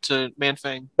I give it to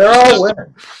Manfang? They're all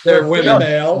women. they're women.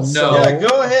 female. No. So. Yeah,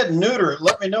 go ahead and neuter it.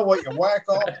 Let me know what you whack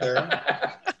off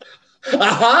there.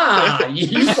 Aha!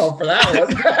 You fell for that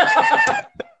one.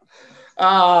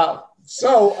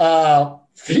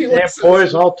 Felix, That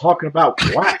boys all talking about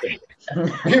whacking.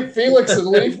 Felix and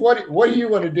Leaf, what do you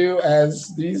want to do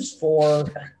as these 4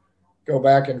 go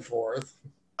back and forth?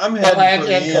 I'm heading for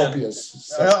the And end. Copious.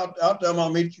 So, I'll tell them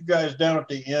I'll meet you guys down at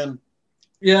the end.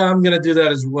 Yeah, I'm gonna do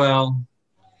that as well.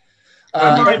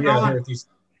 uh,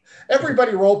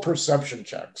 everybody roll perception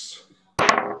checks.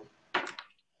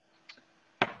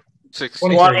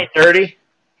 16. 20, 30.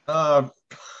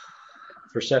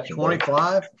 Perception.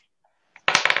 25.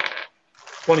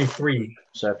 23.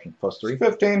 Perception plus 3.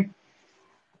 15.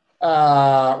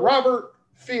 Robert,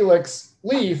 Felix,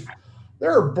 Leaf,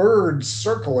 there are birds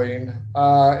circling,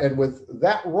 and with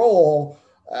that roll,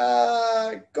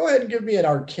 go ahead and give me an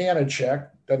Arcana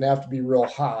check. Doesn't have to be real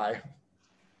high.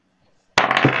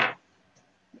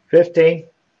 15.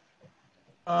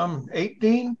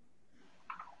 18.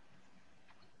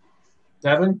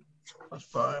 7. That's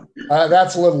fine.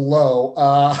 That's a little low.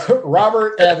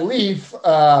 Robert and Leaf,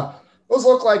 those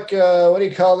look like, what do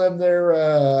you call them?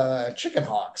 They're chicken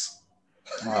hawks.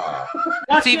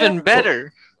 That's even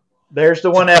better. There's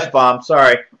the one F-bomb.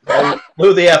 Sorry. I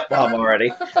blew the F-bomb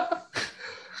already.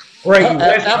 Right.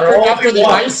 After the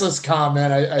ISIS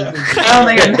comment, I think. I don't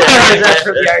think it matters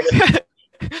after the ISIS.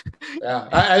 Yeah,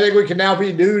 I think we can now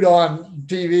be nude on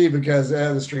TV because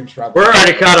the stream's probably. We're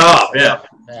already cut off. Yeah.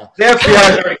 The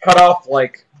FBI's already cut off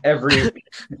like every.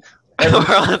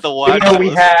 We're on the watch. We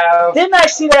have. Didn't I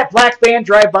see that black van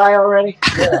drive by already?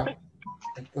 Yeah.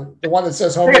 The one that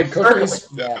says homemade cookies.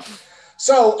 Yeah.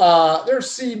 So there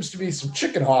seems to be some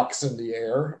chicken hawks in the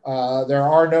air. There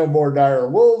are no more dire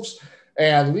wolves.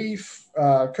 And Leaf,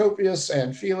 Copious,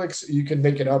 and Felix, you can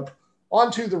make it up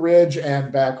onto the ridge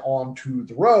and back onto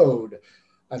the road.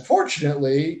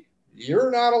 Unfortunately,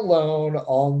 you're not alone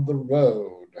on the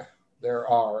road. There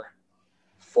are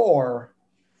 4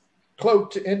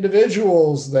 cloaked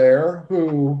individuals there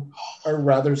who are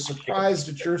rather surprised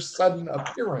at your sudden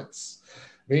appearance.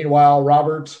 Meanwhile,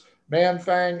 Robert,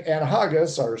 Manfang, and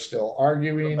Haggis are still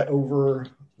arguing over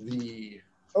the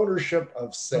ownership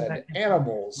of said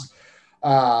animals.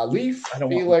 Leaf,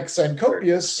 Felix, and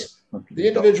Copious, the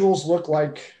individuals look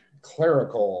like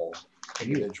clerical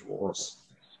individuals.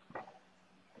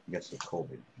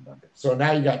 So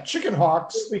now you got chicken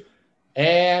hawks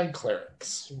and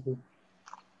clerics.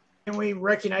 Can we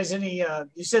recognize any?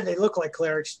 You said they look like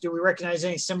clerics. Do we recognize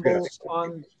any symbols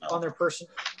on their person?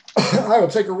 I will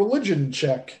take a religion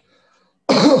check.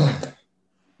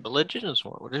 Religion is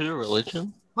what? What is a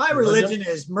religion? My religion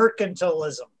is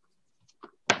mercantilism.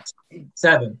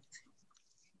 7.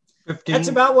 15. That's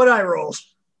about what I rolled.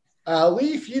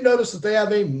 Leaf, you notice that they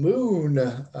have a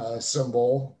moon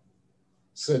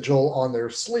sigil on their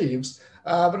sleeves,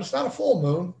 but it's not a full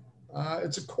moon.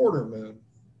 It's a quarter moon,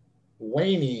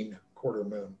 waning quarter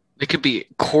moon. It could be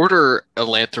quarter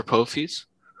Elanthropophes.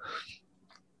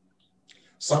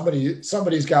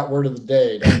 Somebody's got word of the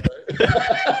day, don't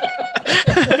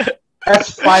they?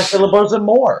 That's 5 syllables and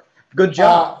more. Good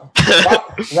job.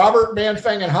 Robert,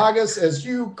 Manfang, and Haggis, as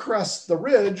you crest the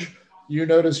ridge, you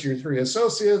notice your 3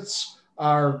 associates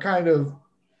are kind of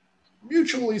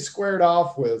mutually squared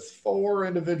off with 4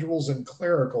 individuals in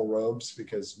clerical robes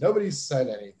because nobody said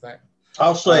anything.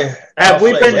 I'll say. Have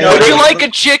we been Would you like a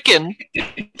chicken?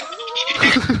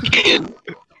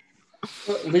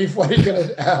 Leaf, what are you going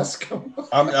to ask them?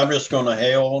 I'm just going to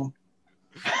hail them.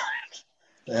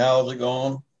 How's it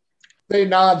going? They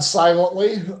nod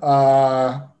silently.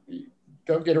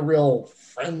 Don't get a real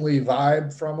friendly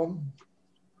vibe from them.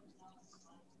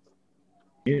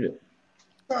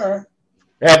 All right.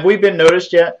 Have we been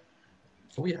noticed yet?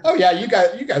 Oh yeah, you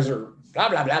guys are blah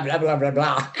blah blah blah blah blah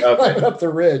blah Okay. up the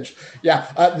ridge.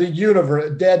 Yeah, the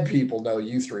universe, dead people know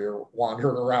you 3 are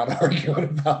wandering around arguing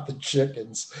about the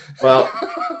chickens. Well,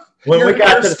 when we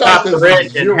got to the top of the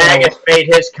ridge and Haggis made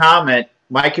his comment,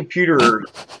 my computer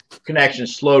connection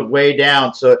slowed way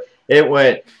down, so it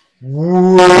went,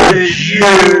 "Would you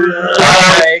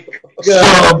like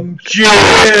some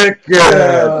chicken?"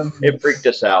 It freaked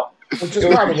us out. Which is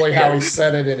probably how he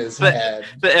said it in his head.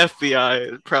 The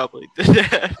FBI probably did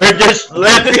that. I just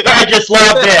loved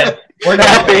it. We're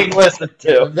not being listened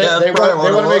to. They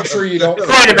want to make sure you don't. Wait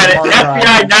a minute,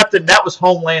 FBI, nothing. That was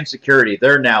Homeland Security.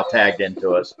 They're now tagged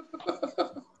into us.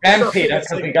 And Peter,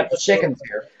 because we got the chickens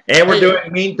here. And we're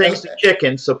doing mean things to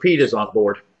chickens, so Pete is on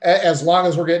board. As long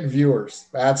as we're getting viewers,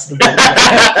 that's the.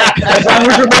 As long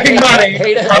as we're making money.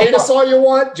 Hate us all you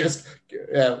want. Just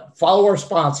follow our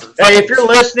sponsors. Hey, if you're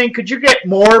listening, could you get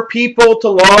more people to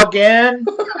log in?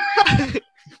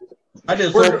 I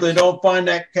just hope they don't find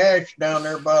that cash down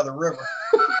there by the river.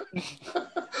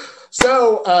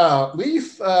 So,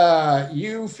 Leaf,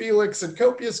 you, Felix, and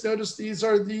Copius notice these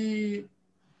are the,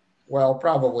 well,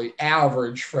 probably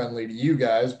average friendly to you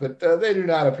guys, but they do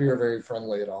not appear very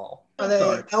friendly at all. Are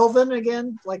they elven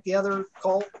again, like the other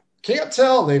cult? Can't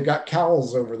tell. They've got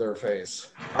cowls over their face.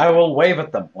 I will wave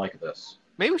at them like this.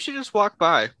 Maybe we should just walk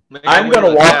by. Maybe I'm going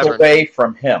to walk away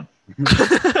from him.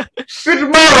 Good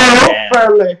morrow,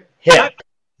 fairly. Him.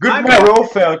 Good morrow,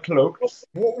 fair cloak.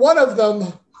 One of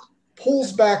them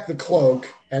pulls back the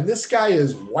cloak, and this guy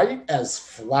is white as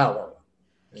flour.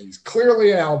 He's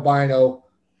clearly an albino,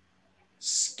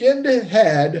 skinned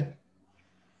head,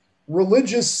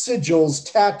 religious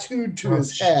sigils tattooed to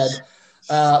his head.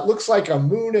 Looks like a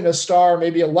moon and a star,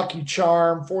 maybe a lucky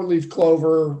charm, 4-leaf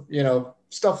clover,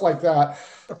 stuff like that.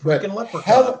 But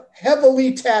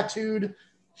heavily tattooed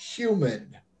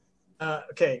human.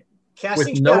 Okay.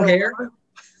 Casting with no shadow hair? armor.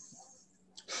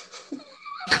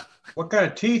 What kind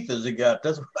of teeth has he got?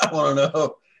 That's what I want to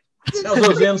know. How's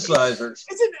those incisors?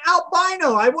 It's an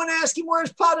albino. I want to ask him where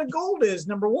his pot of gold is,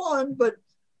 number one, but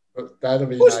That'd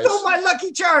be who nice. stole my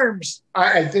lucky charms?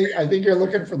 I think you're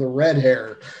looking for the red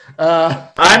hair.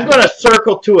 I'm going to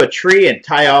circle to a tree and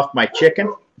tie off my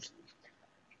chicken,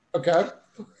 Okay.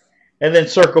 and then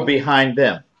circle behind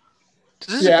them.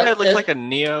 Does this Yeah, guy look like a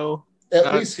neo?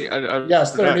 At least,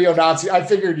 yes, they're neo-Nazi. I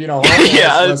figured,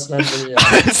 Yeah, listening,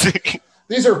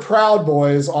 these are Proud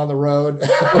Boys on the road. All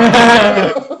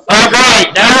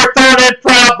right, now we're throwing in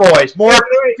Proud Boys. More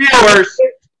viewers.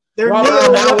 They're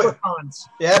Robert, neo leprechauns.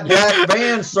 Yeah, Jack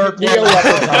Van circling. Neo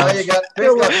leprechauns. Now you got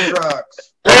pickup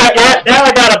trucks. Now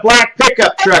I got a black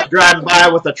pickup truck driving by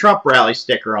with a Trump rally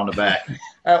sticker on the back.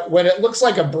 When it looks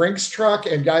like a Brinks truck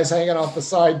and guys hanging off the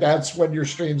side, that's when your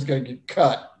stream's going to get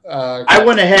cut. I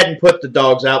went ahead and put the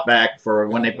dogs out back for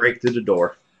when they break through the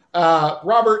door.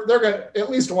 Robert, they're going to, at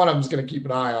least one of them's going to keep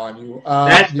an eye on you.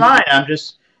 That's fine. I'm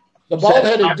just The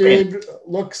bald-headed dude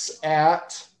looks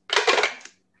at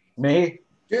Me?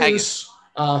 Goose,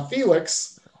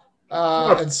 Felix,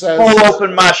 and says, pull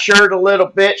open my shirt a little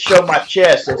bit, show my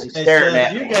chest as he's It staring says,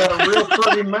 at you me. got a real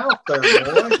pretty mouth there,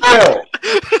 boy.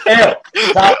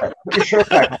 Stop it. Put your shirt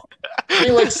back on.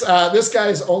 Felix, this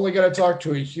guy's only going to talk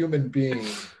to a human being.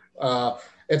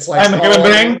 It's like I'm a human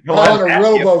being? calling a Ask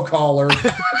you. robocaller.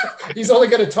 He's only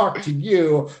going to talk to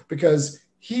you because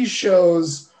he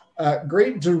shows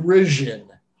great derision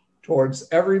towards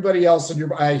everybody else in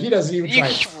your. He doesn't even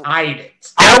try to hide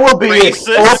it. I will be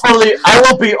Racist.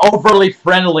 overly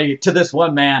friendly to this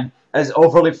one man as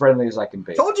overly friendly as I can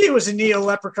be. Told you it was a Neo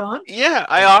Leprechaun. Yeah,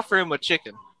 I offer him a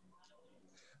chicken.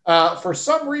 For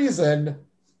some reason,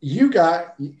 you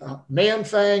got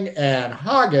Manfang and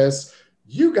Haggis.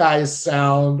 You guys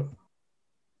sound.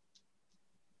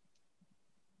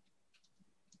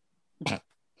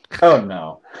 Oh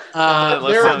no!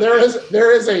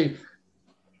 There is a.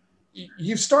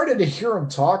 You've started to hear them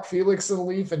talk, Felix and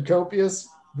Leaf and Copious,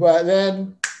 but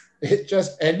then it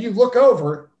just and you look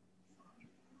over.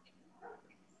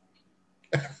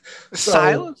 So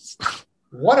Silence.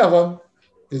 One of them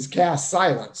is cast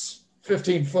silence,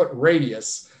 15-foot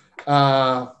radius.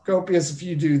 Copious, if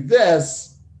you do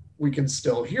this, we can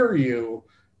still hear you.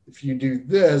 If you do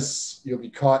this, you'll be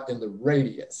caught in the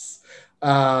radius.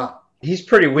 He's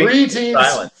pretty weak. Greetings,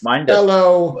 Silence. Mine doesn't.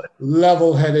 fellow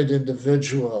level-headed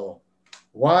individual.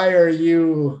 Why are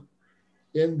you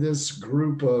in this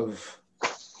group of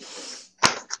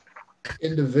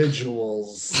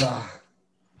individuals?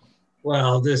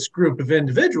 Well, this group of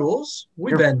individuals,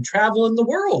 we've been traveling the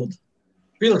world.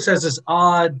 Felix has this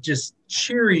odd, just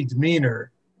cheery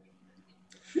demeanor.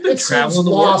 You've been It seems traveling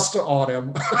the lost on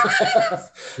him.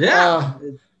 Yeah.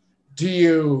 Do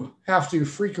you have to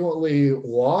frequently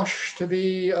wash to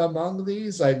be among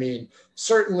these? I mean,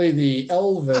 certainly the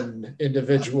elven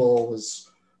individual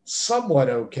was somewhat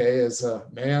okay as a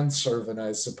manservant,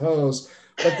 I suppose.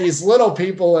 But these little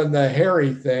people in the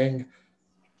hairy thing,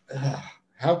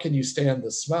 how can you stand the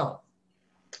smell?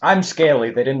 I'm scaly.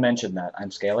 They didn't mention that.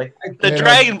 I'm scaly. The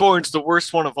Dragonborn's the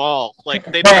worst one of all. Like,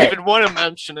 they don't even want to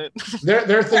mention it.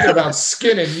 They're thinking about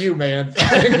skinning you, man.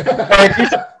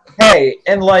 Hey,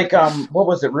 and like, what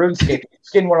was it? RuneScape.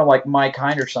 Skin one of like my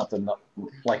kind or something.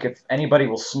 Like, if anybody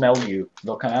will smell you,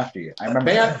 they'll come after you. I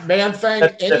remember.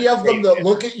 Manfang, any of them that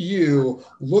look at you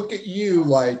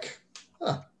like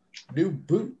new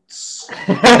boots.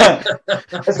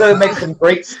 So it makes some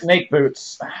great snake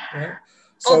boots. Right?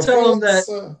 I'll tell them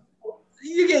that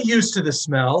you get used to the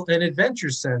smell and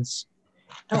adventure sense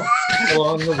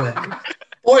along the way.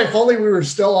 Boy, if only we were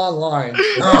still online.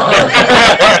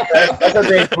 That's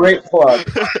a great plug.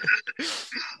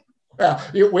 Yeah,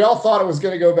 we all thought it was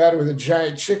going to go bad with the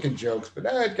giant chicken jokes, but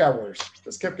it got worse.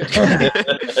 Just kept getting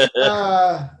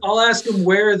better. I'll ask them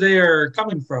where they are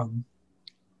coming from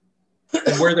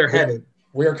and where they're headed.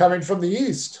 We are coming from the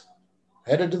east,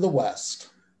 headed to the west.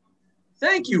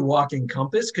 Thank you, Walking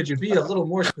Compass. Could you be a little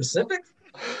more specific?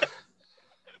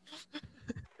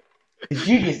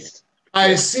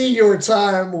 I see your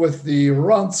time with the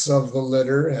runts of the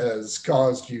litter has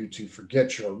caused you to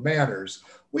forget your manners.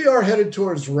 We are headed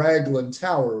towards Raglan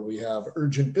Tower. We have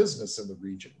urgent business in the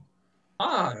region.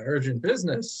 Ah, urgent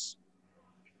business.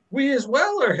 We as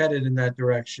well are headed in that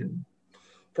direction.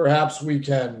 Perhaps we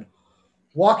can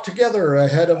walk together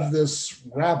ahead of this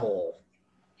rabble.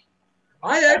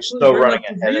 I actually Still run running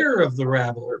up the ahead of- rear of the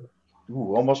rabble.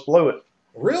 Ooh, almost blew it.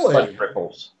 Really? Fudge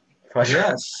ripples.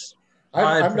 Yes.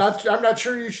 I'm not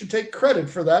sure you should take credit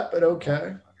for that, but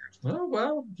okay. Oh,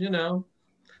 well, you know,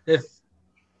 if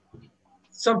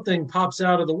something pops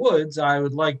out of the woods, I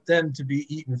would like them to be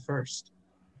eaten first.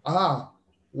 Ah,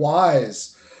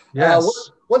 wise.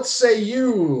 Yes. What say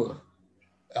you,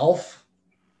 elf?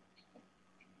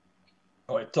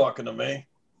 Are you talking to me?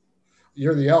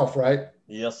 You're the elf, right?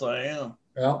 Yes, I am.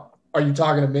 Yeah. Are you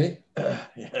talking to me? Yeah,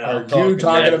 Are you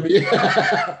talking to me?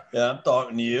 Yeah, I'm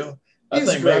talking to you. I He's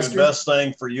think maybe dressed the best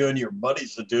thing for you and your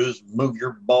buddies to do is move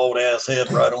your bald ass head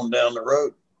right on down the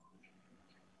road.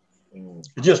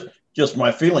 Just my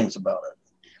feelings about it.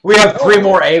 We have 3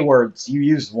 more A words. You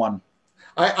used one.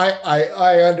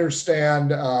 I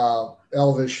understand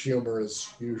elvish humor is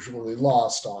usually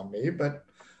lost on me, but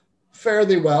fare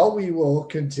thee well. We will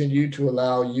continue to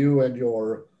allow you and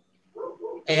your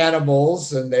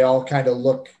animals, and they all kind of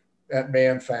look at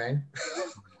Manfang,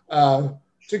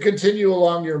 to continue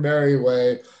along your merry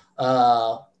way.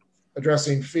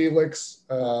 Addressing Felix,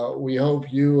 we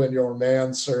hope you and your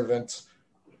manservant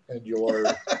and your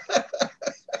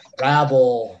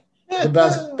rabble the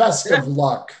best of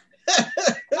luck.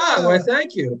 Why,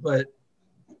 thank you. But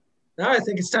now I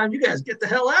think it's time you guys get the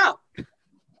hell out.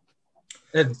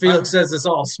 And Felix says this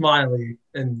all smiley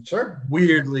and Sure.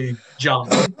 weirdly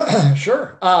jolly.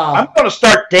 Sure. I'm going to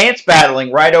start dance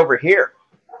battling right over here.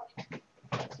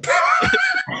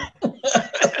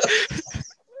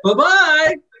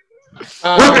 Bye-bye.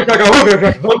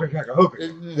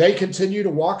 They continue to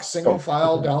walk single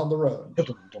file down the road.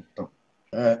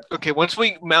 Okay, once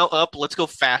we mount up, let's go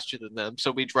faster than them,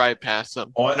 so we drive past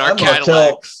them. Oh, in our I'm gonna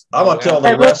Cadillacs. tell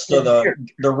the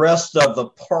rest of the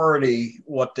party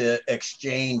what the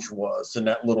exchange was in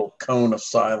that little cone of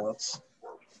silence.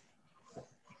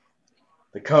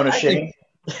 The cone of shitting.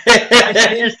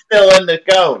 You're still in the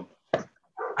cone.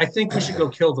 I think we should go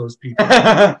kill those people.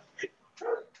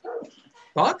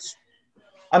 Thoughts?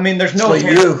 I mean, there's no. So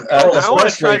you, I want to try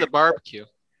especially, the barbecue.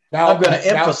 Now I'm going to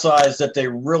emphasize that they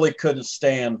really couldn't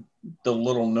stand the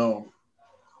little gnome.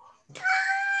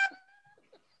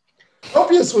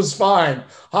 Copius was fine.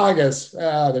 Haggis,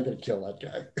 they're going to kill that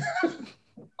guy.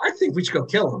 I think we should go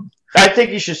kill him. I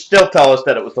think you should still tell us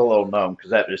that it was the little gnome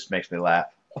because that just makes me laugh.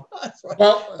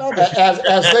 Well,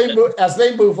 as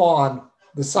they move on,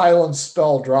 the silence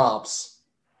spell drops,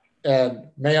 and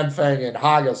Manfang and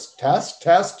Haggis test.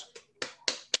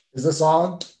 Is this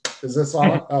on? Is this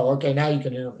on? Oh, okay. Now you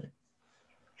can hear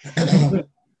me.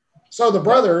 So the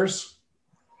brothers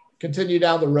continue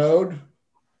down the road.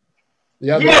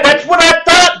 The other, Yeah, that's what I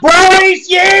thought, boys.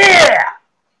 Yeah.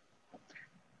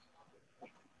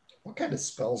 what kind of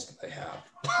spells do they have?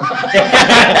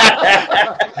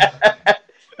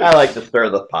 I like to stir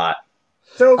the pot.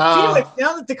 So Felix,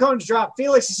 now that the cone's dropped,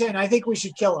 Felix is saying, I think we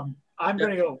should kill him. I'm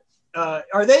going to go.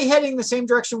 Are they heading the same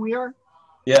direction we are?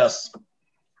 Yes.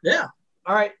 Yeah.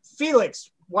 All right, Felix,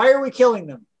 why are we killing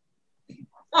them?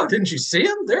 Oh, didn't you see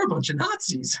them? They're a bunch of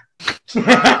Nazis.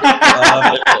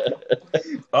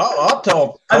 I'll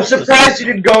tell. I'm surprised you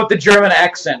didn't go with the German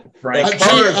accent, Frank.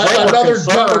 Another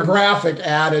demographic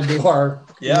added to our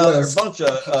Yeah, they're a list. bunch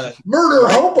of. Murder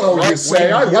hobo, you right-wing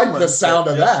say? I like the humans sound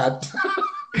of that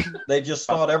that. They just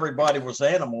thought everybody was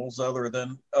animals, other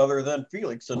than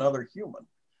Felix, another human.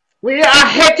 We are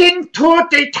heading to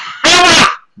the tower.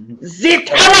 The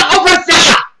tower over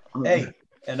there. Hey,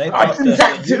 and they thought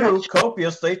that you,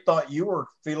 Copius, they thought you were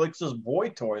Felix's boy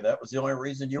toy. That was the only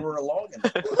reason you were along in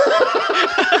it.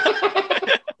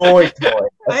 Boy toy.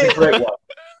 That's a great one.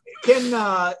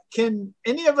 Can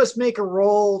any of us make a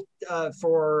roll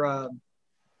for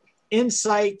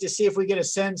insight to see if we get a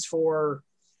sense for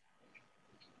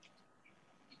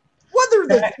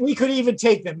whether we could even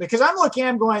take them? Because I'm looking,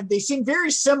 I'm going, they seem very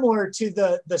similar to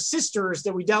the sisters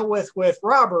that we dealt with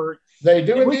Robert. They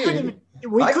do We indeed.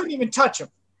 couldn't even touch them.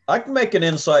 I can make an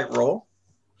insight roll.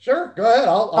 Sure, go ahead.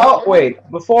 Oh, wait.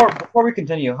 Before we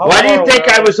continue, how Why do you far think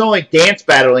away- I was only dance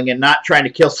battling and not trying to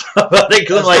kill somebody?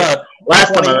 Because like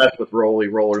last time I messed with roly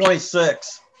rollers.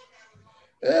 26.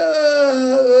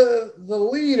 The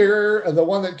leader, the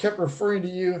one that kept referring to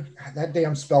you, that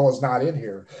damn spell is not in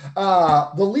here.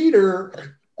 The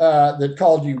leader that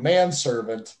called you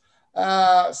manservant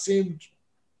seemed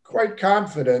quite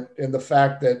confident in the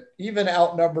fact that even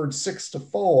outnumbered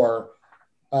 6-4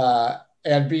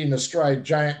 and being astride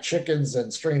giant chickens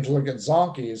and strange looking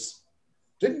zonkies,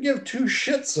 didn't give two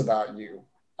shits about you.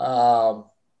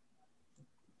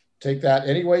 Take that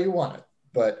any way you want it.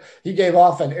 But he gave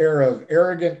off an air of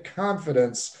arrogant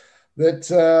confidence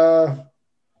that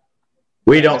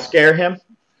We don't scare him.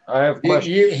 I have a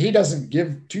question. he doesn't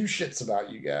give two shits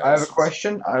about you guys. I have a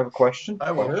question.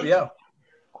 I will. Yeah.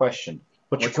 Question.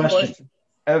 What's your question?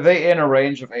 Are they in a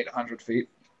range of 800 feet?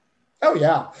 Oh,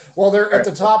 yeah. Well, they're at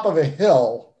the top of a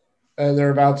hill, and they're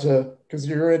about to, because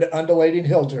you're in undulating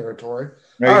hill territory. Are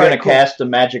you All going right, to cool. cast a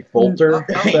magic bolter?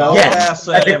 I'll Yes. pass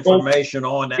that Magic bolt. information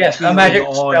on. That Yes, a feeling magic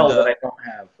on spell to that I don't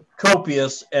have.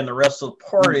 Copius and the rest of the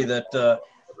party that the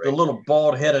little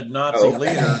bald-headed Nazi Oh.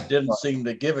 leader didn't seem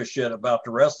to give a shit about the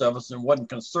rest of us and wasn't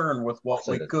concerned with what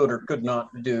we could or could not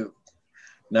do.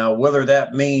 Now, whether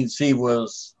that means he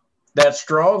was that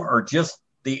strong or just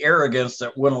the arrogance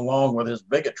that went along with his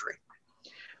bigotry.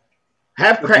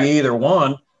 Have Could crap. be either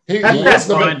one. He Have has crap.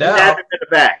 the, find Stab out. him in the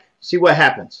back. See what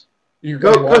happens. you're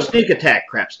Go gonna want- sneak attack,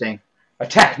 crap stain.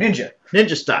 Attack ninja.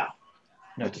 Ninja style.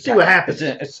 No, it's See what happens.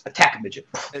 It's attack midget.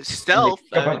 Stealth.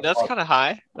 Come I mean, on. that's kind of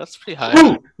high. That's pretty high.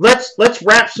 Ooh, let's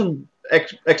wrap some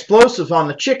explosives on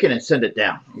the chicken and send it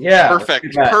down. Yeah. Perfect.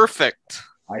 let's do that. Perfect.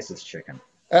 ISIS chicken.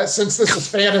 Since this is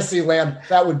fantasy land,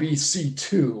 that would be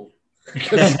C2.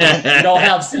 Because you don't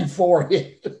have C4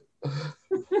 yet.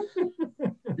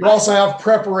 You also have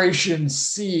preparation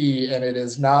C, and it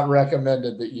is not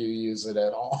recommended that you use it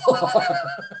at all.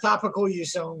 Topical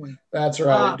use only. That's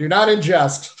right. Do not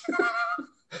ingest.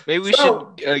 Maybe we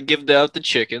So- should give out the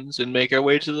chickens and make our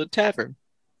way to the tavern.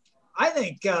 I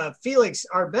think Felix,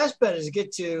 our best bet is to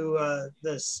get to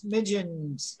the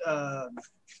Smidgen's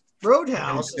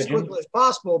Roadhouse as quickly as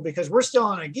possible because we're still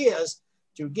on Aegeas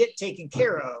to get taken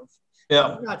care of.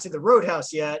 Yeah. We're not to the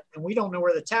Roadhouse yet, and we don't know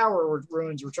where the tower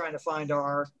ruins we're trying to find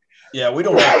are. Yeah, we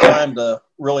don't have time to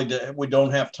really. We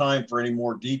don't have time for any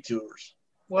more detours.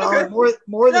 Well, Okay.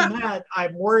 more than that,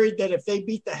 I'm worried that if they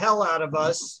beat the hell out of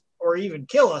us or even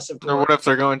kill us, of Or course. what if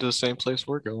they're going to the same place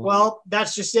we're going? Well,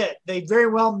 that's just it. They very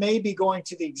well may be going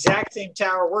to the exact same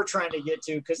tower we're trying to get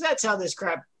to because that's how this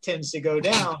crap tends to go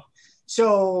down.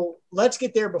 So let's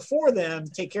get there before them,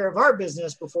 take care of our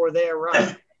business before they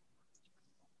arrive.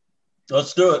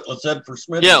 Let's do it. Let's head for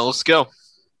Smidgen. Yeah, let's go.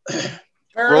 Fair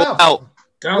Roll enough. out.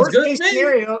 Sounds Worst good case to me.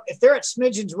 scenario, if they're at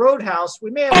Smidgen's Roadhouse,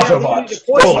 we may have the opportunity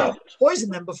to poison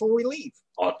them before we leave.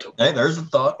 Hey, there's a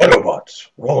thought. Autobots,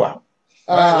 roll out.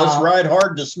 All right, let's ride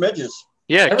hard to Smidges.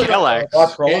 Yeah, Everybody- Cadillac.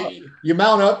 Autobots, roll out. You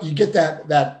mount up, you get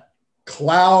that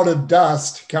cloud of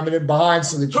dust coming in behind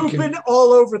so that you Pooping can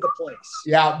all over the place.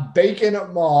 bacon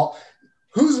them all.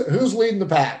 Who's leading the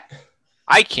pack?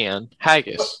 I can.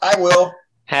 Haggis. I will.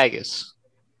 Haggis.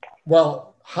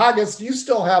 Well, Haggis, you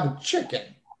still have a chicken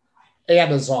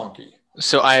and a zonkey.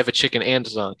 So I have a chicken and a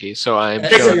zonkey. So I'm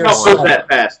Hey, going you're Don't so- move that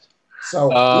fast. So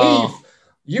Oh. Leaf,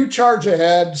 you charge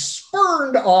ahead,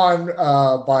 spurned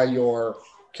on by your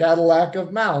Cadillac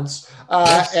of mounts,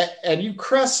 and you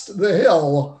crest the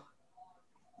hill,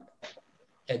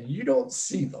 and you don't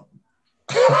see them.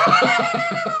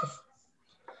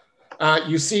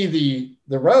 You see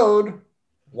the road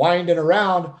winding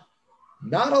around.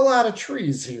 Not a lot of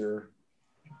trees here.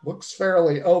 Looks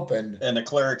fairly open. And the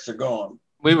clerics are gone.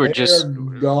 We were They're just.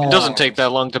 gone. It doesn't take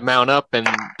that long to mount up, and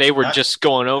they were just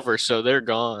going over, so they're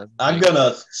gone. I'm going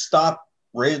to stop,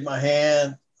 raise my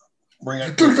hand, bring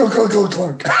it. Clunk, clunk, clunk, clunk,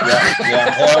 clunk. Yeah,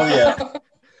 hell yeah.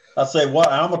 I say,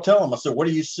 what? I'm going to tell them. I said, what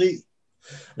do you see?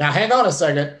 Now, hang on a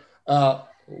second.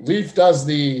 Leaf does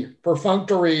the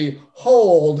perfunctory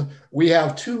hold. We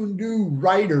have 2 new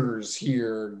writers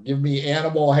here. Give me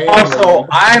animal handling. Also,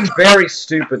 I'm very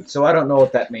stupid, so I don't know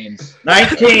what that means.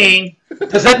 19.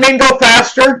 Does that mean go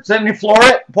faster? Does that mean floor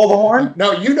it? Pull the horn?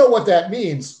 No, you know what that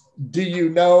means. Do you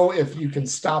know if you can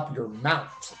stop your mount?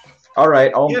 All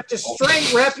right. You have to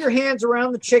wrap your hands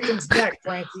around the chicken's neck,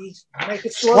 Frankie. Make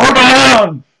it slow. Slow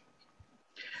down.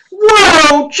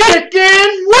 Whoa,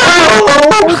 chicken!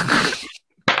 Whoa!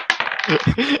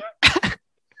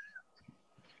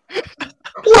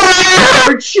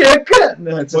 Whoa, chicken!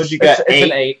 No, it's, What'd you got, it's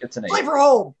an 8? 8. It's an 8. Flavor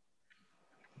home.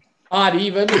 Odd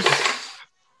even.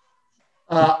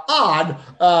 Odd.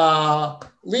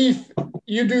 Leaf,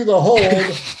 you do the hold.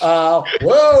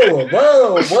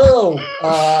 Whoa.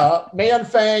 Man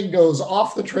Fang goes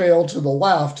off the trail to the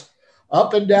left,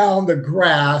 up and down the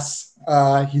grass.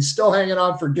 He's still hanging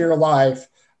on for dear life,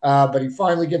 but he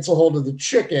finally gets a hold of the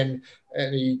chicken,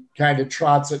 and he kind of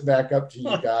trots it back up to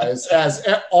you guys. As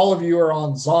all of you are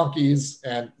on zonkies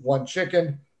and 1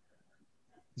 chicken.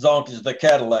 Zonk is the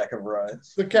Cadillac of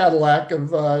rides. The Cadillac of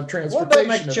transportation. What that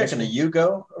make of this chicken? A one.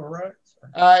 Yugo of rides?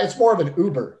 It's more of an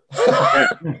Uber.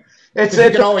 It's You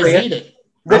can always eat it.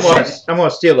 I'm gonna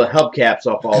steal the hubcaps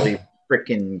off all these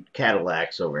freaking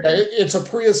Cadillacs over here. It's a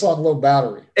Prius on low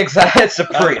battery. Exactly. It's a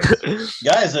Prius.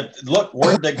 Guys, look,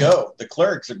 where'd they go? The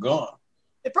clerics are gone.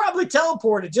 They probably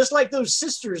teleported, just like those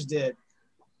sisters did.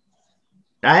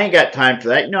 I ain't got time for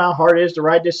that. You know how hard it is to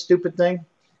ride this stupid thing?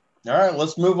 All right,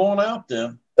 let's move on out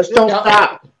then. Let's don't Yeah.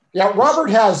 stop. Yeah, Robert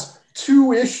has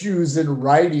 2 issues in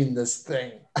writing this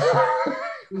thing.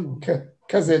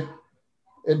 Because it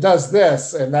does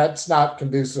this, and that's not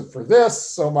conducive for this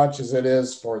so much as it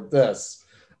is for this.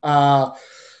 Well,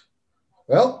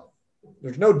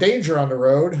 there's no danger on the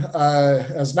road.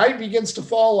 As night begins to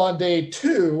fall on day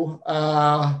 2,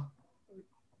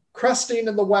 cresting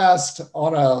in the west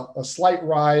on a slight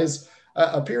rise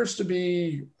appears to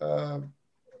be.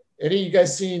 Any of you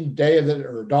guys seen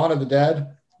Dawn of the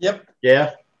Dead? Yep.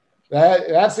 Yeah.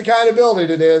 That's the kind of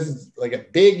building it is. It's like a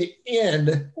big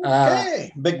inn.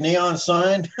 Okay. Big neon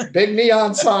sign. Big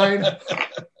neon sign,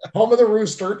 home of the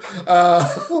rooster.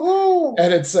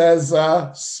 And it says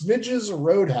Smidge's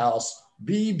Roadhouse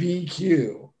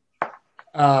BBQ.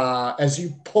 As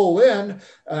you pull in,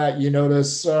 you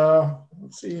notice,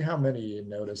 let's see how many you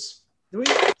notice. Do we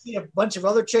see a bunch of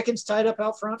other chickens tied up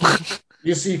out front?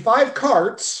 You see 5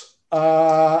 carts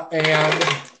and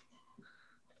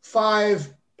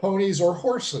 5 ponies or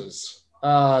horses.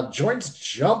 Joints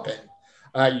jumping.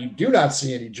 You do not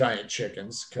see any giant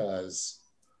chickens because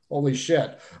holy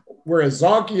shit. Whereas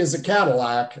Zonky is a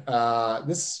Cadillac,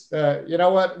 you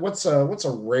know what? What's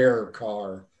a rare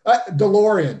car?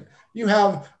 DeLorean. You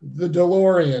have the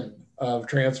DeLorean of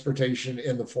transportation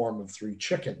in the form of 3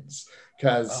 chickens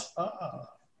because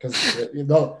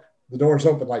the doors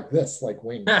open like this, like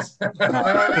wings.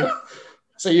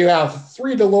 So you have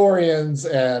 3 DeLoreans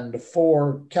and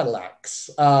 4 Cadillacs.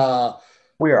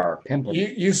 We are pimping.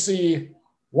 You see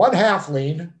 1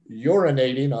 halfling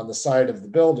urinating on the side of the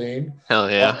building. Hell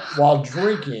yeah. While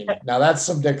drinking. Now that's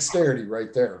some dexterity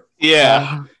right there.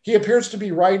 Yeah. He appears to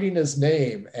be writing his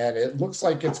name, and it looks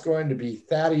like it's going to be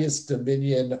Thaddeus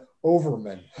Dominion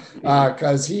Overman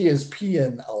because he is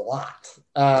peeing a lot.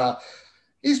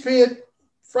 He's peeing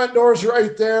Front door's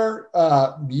right there.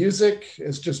 Music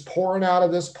is just pouring out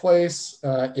of this place.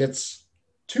 It's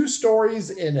 2 stories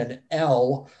in an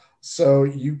L, so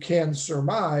you can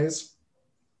surmise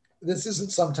this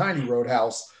isn't some tiny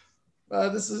roadhouse.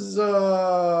 This is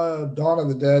Dawn of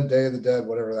the Dead, Day of the Dead,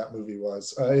 whatever that movie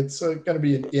was. It's going to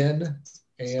be an inn,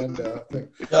 and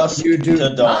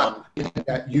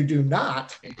you do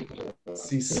not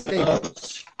see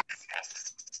stables.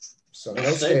 So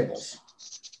no stables.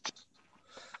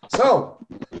 So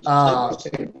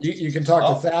you can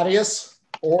talk to Thaddeus,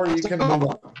 or you can move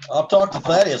on. I'll talk to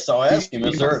Thaddeus. I'll ask him,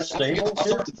 is there a stable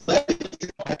here?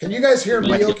 Can you guys hear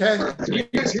me okay?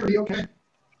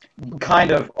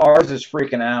 Kind of. Ours is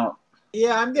freaking out.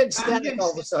 Yeah, I'm getting static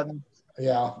all of a sudden.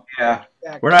 Yeah. Yeah.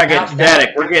 We're not getting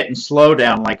static. We're getting slow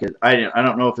down. Like I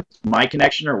don't know if it's my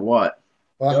connection or what.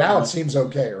 Well, now it seems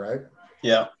okay, right?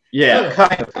 Yeah. Yeah,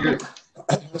 kind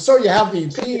of. So you have the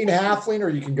peeing halfling, or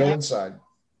you can go inside.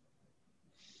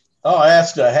 Oh, I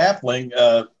asked a halfling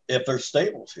if there's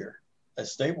stables here.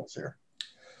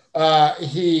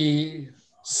 He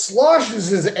sloshes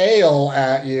his ale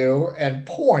at you and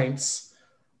points.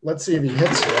 Let's see if he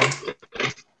hits you.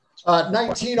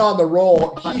 19 on the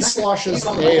roll. He sloshes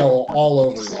ale all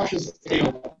over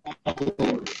you.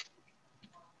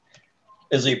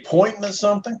 Is he pointing at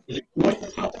something?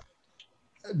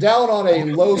 Down on a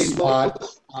low spot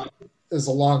is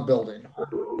a long building.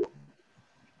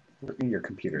 Your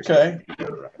computer's Okay.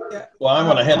 Well, I'm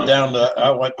going to head down to.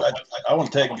 I want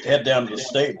to head down to the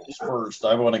stables first.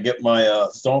 I want to get my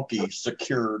donkey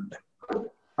secured.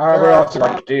 I would also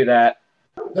like to do that.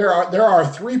 There are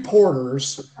 3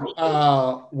 porters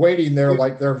waiting there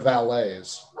like they're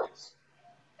valets.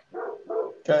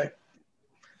 Okay.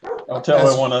 I'll tell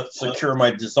I want to secure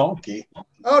my donkey.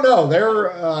 Oh no,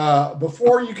 they're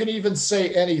before you can even say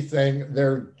anything,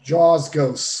 their jaws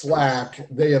go slack.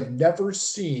 They have never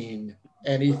seen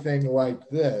anything like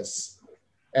this.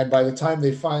 And by the time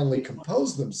they finally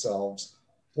compose themselves,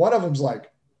 one of them's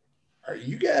like, "Are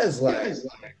you guys like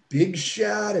big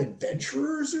shot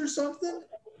adventurers or something?"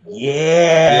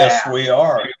 Yeah. Yes, we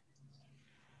are.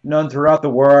 Known throughout the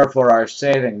world for our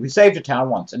saving. We saved a town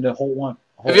once, and the whole one.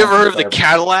 Have you ever heard of the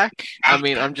Cadillac? I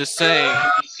mean, I'm just saying.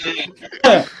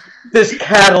 This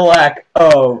Cadillac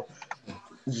of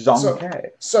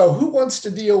Zonkei. So who wants to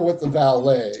deal with the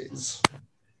valets?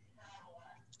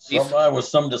 Somebody with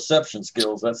some deception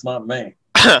skills. That's not me.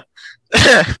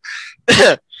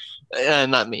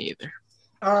 Not me either.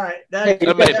 All right. Maybe.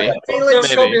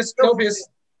 Felix,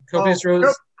 Copious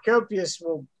Rose. Copious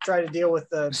will try to deal with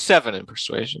the 7 in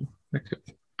persuasion.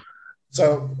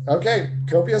 So, okay,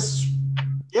 Copious.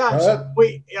 Yeah, so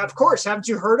of course, haven't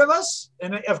you heard of us?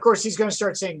 And of course, he's going to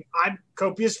start saying, "I'm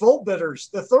Copious Voltbitters,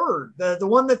 the third, the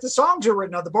one that the songs are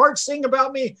written on. The bards sing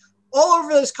about me all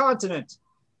over this continent.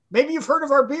 Maybe you've heard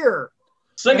of our beer.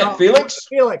 Sing it, Felix.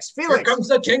 Felix. Here comes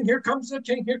the king. Here comes the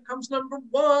king. Here comes number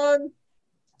 1.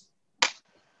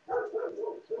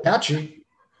 Catchy.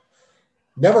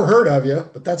 Never heard of you,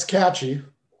 but that's catchy.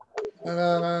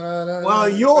 Well,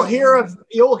 you'll hear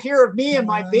of me and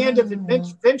my band of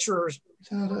adventurers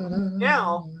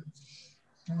now.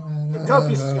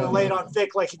 Copious is going to lay it on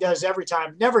thick like he does every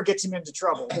time. Never gets him into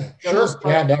trouble. Sure.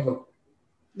 Yeah, never.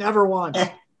 Never once.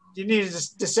 Do you need a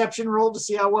deception roll to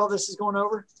see how well this is going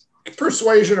over?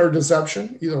 Persuasion or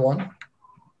deception, either one.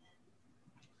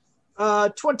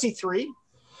 23.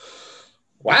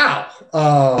 Wow.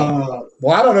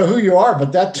 Well, I don't know who you are,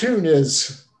 but that tune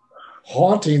is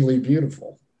hauntingly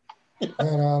beautiful.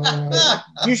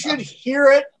 You should hear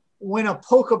it when a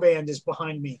polka band is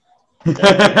behind me.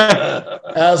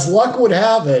 As luck would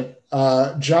have it,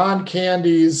 John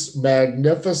Candy's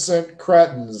Magnificent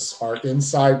Cretins are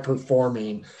inside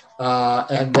performing,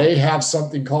 and they have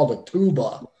something called a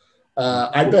tuba.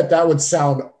 I bet that would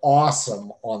sound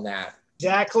awesome on that.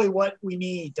 Exactly what we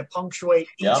need to punctuate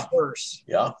each verse.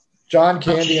 Yeah. John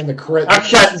Candy and the Cretins. I'm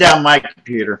shutting down my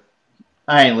computer.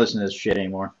 I ain't listening to this shit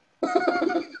anymore.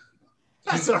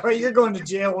 That's all right. You're going to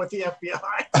jail with the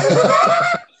FBI.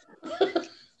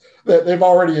 They've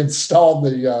already installed the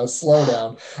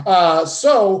slowdown.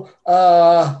 So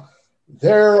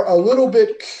they're a little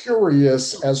bit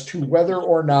curious as to whether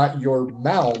or not your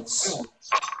mounts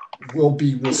will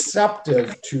be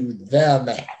receptive to them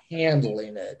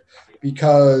handling it,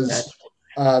 because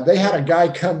they had a guy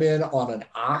come in on an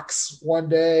ox one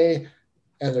day,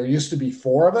 and there used to be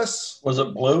 4 of us. Was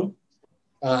it blue?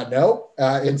 No,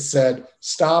 it said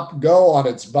stop go on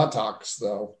its buttocks,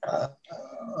 though.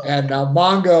 And now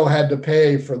Mongo had to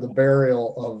pay for the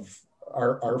burial of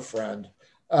our friend.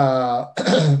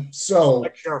 So,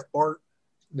 like Sheriff Bart.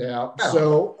 yeah.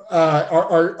 So,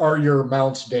 are your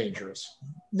mounts dangerous?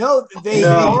 No, they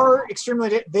are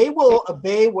extremely. They will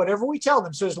obey whatever we tell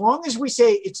them. So as long as we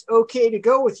say it's okay to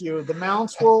go with you, the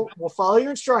mounts will follow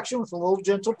your instruction with a little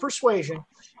gentle persuasion.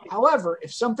 However,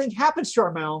 if something happens to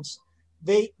our mounts,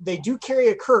 they do carry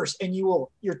a curse, and your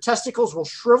testicles will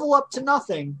shrivel up to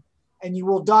nothing, and you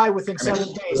will die within 7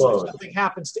 days if something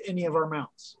happens to any of our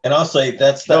mounts. And I'll say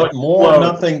that's more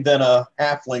nothing than a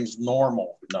halfling's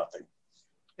normal nothing.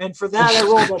 And for that, I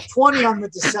rolled a 20 on the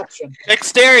deception.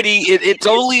 Dexterity, it's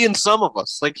only in some of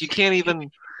us. Like, you can't even...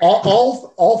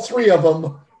 All three of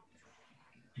them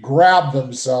grab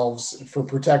themselves for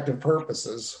protective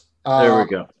purposes. There we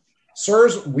go.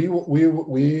 Sirs, we will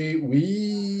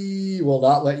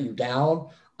not let you down,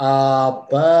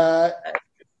 but...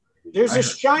 There's a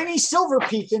shiny silver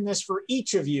piece in this for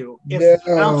each of you. If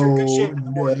mounts are good shape.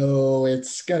 No,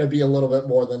 it's going to be a little bit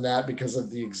more than that because of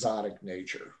the exotic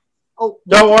nature. Oh,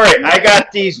 don't worry. I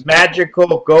got these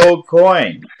magical gold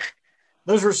coins.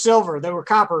 Those were silver. They were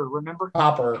copper. Remember?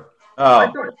 Copper.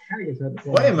 Oh.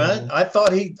 Wait a minute. I thought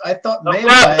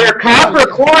they're copper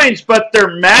coins, but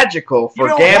they're magical for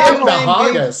gambling. The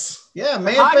Haggis. Yeah,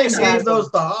 Man-Thing gave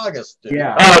those to Haggis. Dude.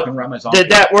 Yeah.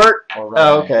 Did that work?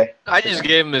 Oh, okay. I just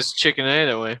gave him his chicken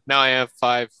anyway. Now I have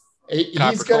 5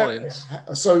 copper coins.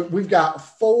 So we've got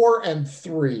 4 and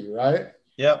 3, right?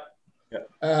 Yep.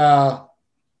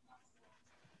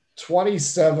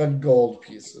 27 gold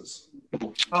pieces.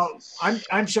 Oh,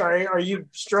 I'm sorry. Are you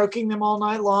stroking them all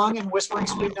night long and whispering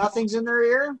sweet nothings in their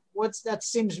ear? That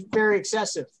seems very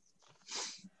excessive.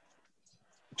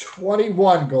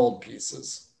 21 gold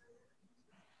pieces.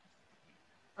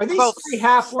 Are these 3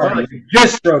 half-lines?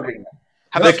 Just stroking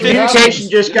them. The communication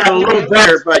just got a little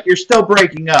better, but you're still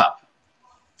breaking up.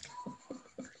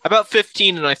 How about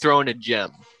 15 and I throw in a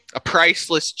gem? A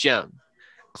priceless gem.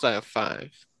 Because I have 5.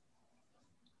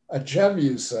 A gem,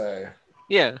 you say?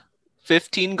 Yeah.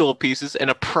 15 gold pieces and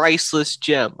a priceless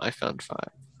gem. I found 5.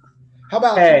 How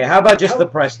about the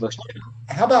priceless gem?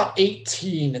 How about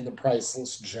 18 in the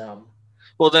priceless gem?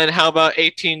 Well, then how about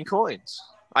 18 coins?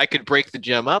 I could break the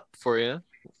gem up for you.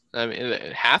 I mean,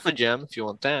 half a gem if you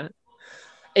want that.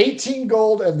 18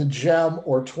 gold and the gem,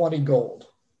 or 20 gold?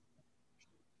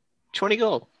 20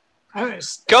 gold.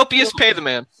 Copious pay the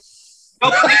man.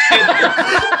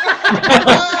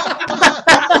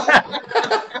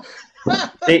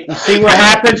 You see what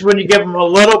happens when you give him a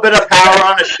little bit of power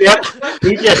on a ship?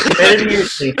 He just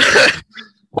immediately.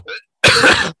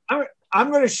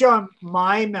 I'm going to show him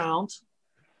my mount.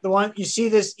 The one you see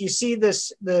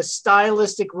the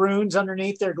stylistic runes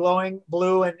underneath. They're glowing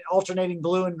blue and alternating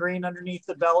blue and green underneath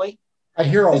the belly. I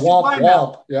hear a womp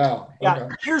womp. Yeah. Yeah.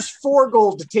 Okay. Here's 4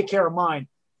 gold to take care of mine.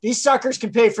 These suckers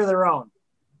can pay for their own.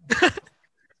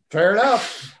 Fair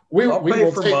enough. I'll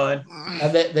pay for mine.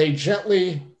 And they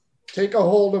gently take a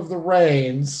hold of the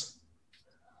reins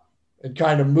and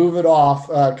kind of move it off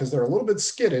because they're a little bit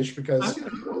skittish. Because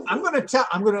I'm going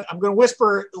to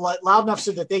whisper loud enough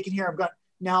so that they can hear. I'm going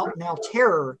now.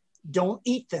 Terror, don't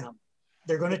eat them.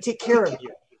 They're going to take care of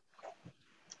you.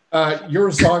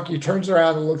 Your Zonky turns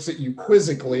around and looks at you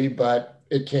quizzically, but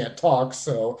it can't talk.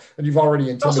 So, and you've already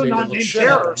intimidated the shit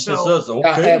out of it. So. It says,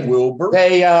 "Okay, Wilbur."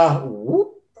 They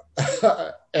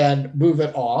and move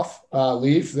it off.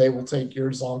 Leaf, they will take your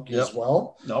Zonky as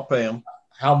well. I'll pay them.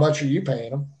 How much are you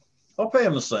paying them? I'll pay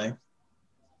them the same.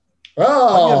 Oh,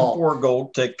 I'll give them 4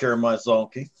 gold. Take care of my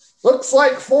Zonky. Looks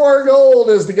like 4 gold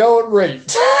is the going rate.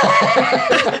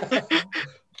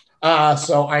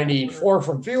 So I need 4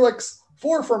 from Felix,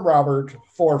 4 from Robert,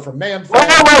 4 from Man-Thing.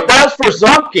 Oh, that's for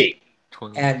Zonky.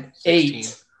 And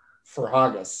 8 for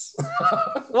Haggis.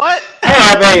 What? I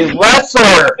have a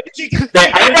lesser.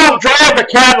 I don't drive a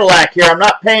Cadillac here. I'm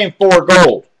not paying 4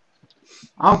 gold.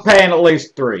 I'm paying at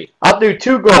least 3. I'll do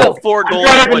 2 gold. 4 gold.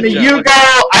 I'm driving the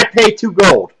Yugo. I pay 2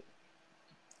 gold.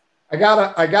 I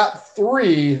got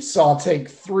 3, so I'll take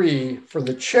 3 for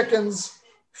the chickens,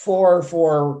 4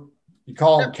 for, you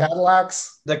call them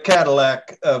Cadillacs? The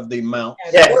Cadillac of the mount.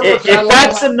 Yeah, if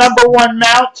that's the number 1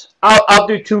 mount, I'll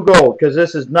do 2 gold because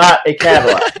this is not a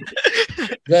Cadillac.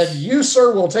 Then you,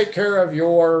 sir, will take care of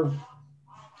your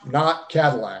not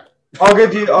Cadillac. I'll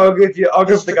give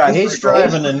the guy. He's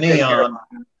driving a Neon.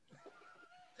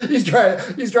 He's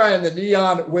driving the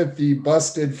Neon with the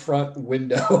busted front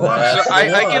window. So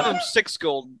I give him 6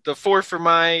 gold. The 4 for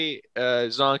my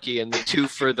Zonky and the 2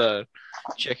 for the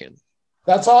chicken.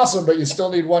 That's awesome, but you still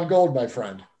need 1 gold, my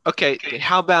friend. Okay,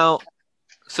 how about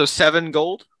 7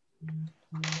 gold?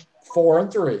 4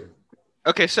 and 3.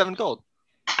 Okay, 7 gold.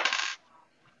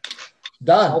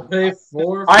 Done. I'll pay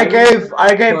 4. I gave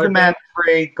the man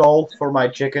 3 gold for my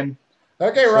chicken.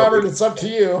 Okay, Robert, it's up to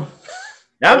you.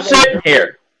 Now I'm sitting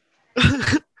here.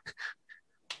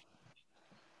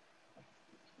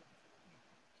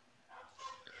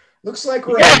 Looks like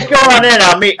You we're guys go on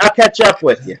in. I'll catch up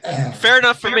with you. Fair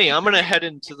enough for me. I'm gonna head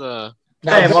into the.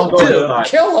 Now, Hey, I'm going to the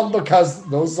kill them because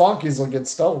those zonkies will get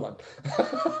stolen.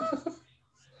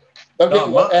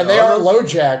 And they aren't low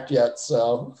jacked yet,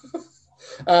 so.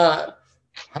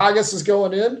 Haggis is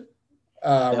going in.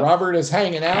 Robert is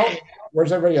hanging out.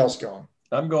 Where's everybody else going?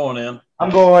 I'm going in. I'm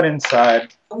going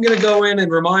inside. I'm going to go in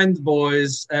and remind the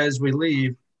boys as we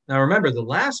leave. Now, remember, the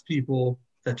last people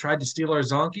that tried to steal our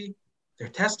zonkey, their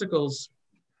testicles,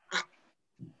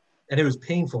 and it was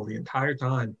painful the entire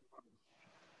time.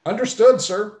 Understood,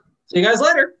 sir. See you guys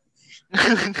later.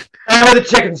 With the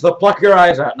chickens, they'll pluck your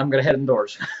eyes out, and I'm going to head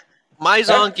indoors. My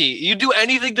zonkey. You do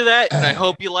anything to that, and I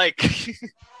hope you like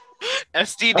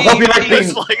STD. I hope you like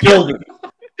being killed.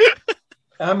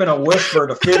 I'm going to whisper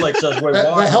to Felix as we walk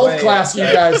The health away. class you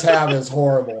guys have is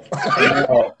horrible.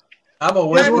 I'm a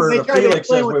whisper they to try to Felix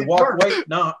explain as what we they walk are. away.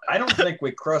 No, I don't think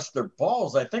we crushed their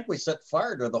balls. I think we set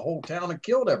fire to the whole town and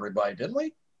killed everybody, didn't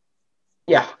we?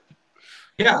 Yeah.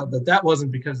 Yeah, but that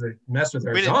wasn't because they messed with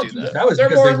our We didn't do zonkey. that. That was They're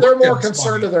because more they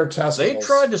concerned with their testicles. They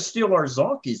tried to steal our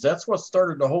zonkies. That's what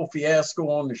started the whole fiasco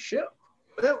on the ship.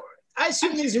 I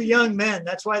assume these are young men.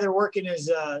 That's why they're working as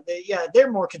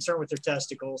they're more concerned with their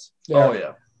testicles. Oh,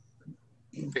 yeah.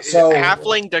 So-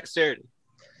 halfling dexterity.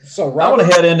 So I want Robert,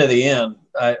 to head into the inn.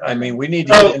 I mean, we need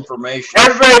to get information.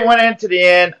 Everybody went into the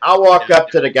inn. I'll walk up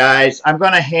to the guys. I'm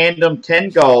going to hand them 10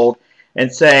 gold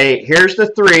and say, here's the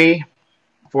 3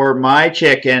 for my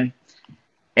chicken,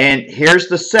 and here's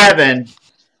the 7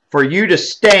 for you to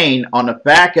stain on the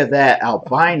back of that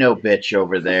albino bitch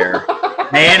over there.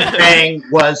 Man Fang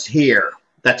was here.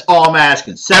 That's all I'm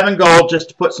asking. 7 gold just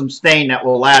to put some stain that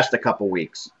will last a couple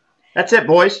weeks. That's it,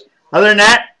 boys. Other than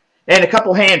that, and a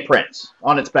couple handprints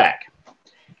on its back.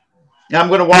 Now I'm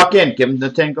going to walk in, give them the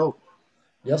 10 gold.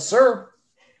 yes, sir.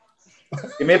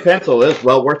 Give me a pencil. It's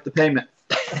well worth the payment.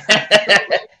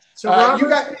 So Robert, You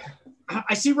got.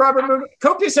 I see Robert moving.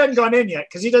 Copius hadn't gone in yet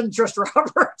because he doesn't trust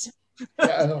Robert.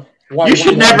 You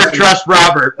should never trust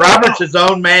Robert. Robert's his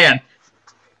own man.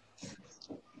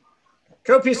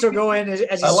 Copius will go in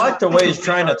as I like the way he's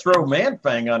trying to throw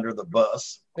Man-Fang under the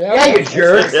bus. Yeah, you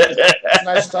jerk. It's a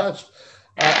nice touch.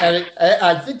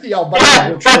 I think the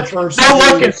albino which refers Don't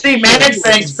to- look and see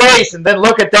Man-Fang's face and then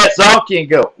look at that zonkey and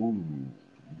go,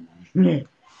 ooh.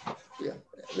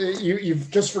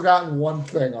 You've just forgotten one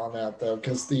thing on that though,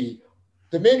 because the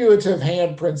diminutive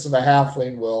handprints of a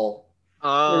halfling will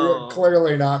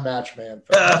clearly not match man.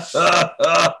 But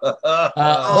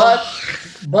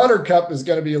Buttercup is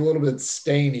going to be a little bit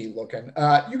stainy looking.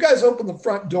 You guys open the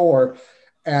front door,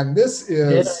 and this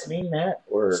is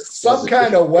some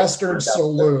kind of Western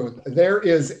saloon. There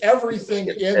is everything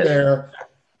in there.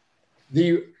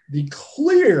 The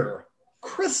clear,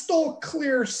 crystal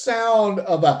clear sound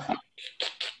of a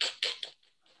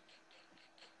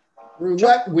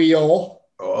roulette wheel.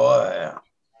 Oh, yeah.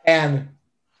 And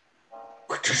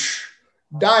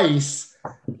dice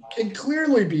can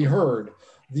clearly be heard.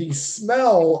 The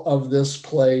smell of this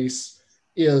place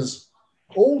is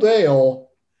old ale,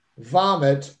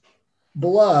 vomit,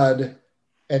 blood,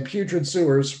 and putrid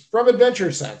sewers from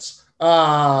Adventure Sense.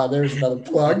 There's another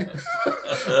plug.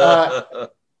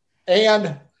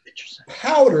 And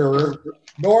powder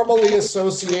normally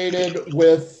associated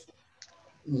with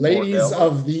ladies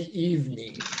of the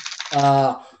evening.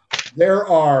 There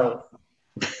are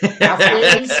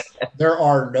halflings, there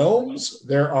are gnomes,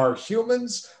 there are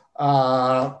humans. You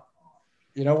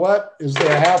know what? Is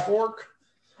there a half orc?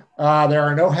 There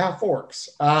are no half orcs.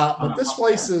 But this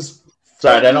place is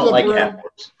Sorry, I don't like half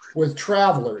orcs. With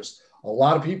travelers. A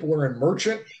lot of people are in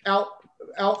merchant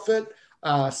outfit.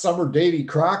 Some are Davy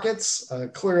Crockett's,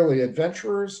 clearly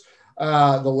adventurers.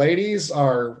 The ladies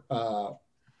are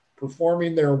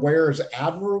performing their wares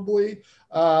admirably.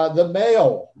 The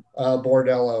male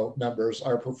bordello members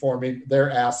are performing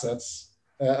their assets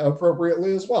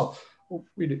appropriately as well.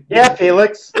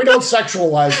 Felix. We don't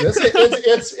sexualize this.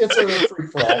 It's a free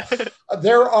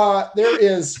for all. There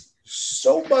is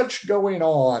so much going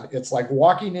on. It's like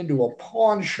walking into a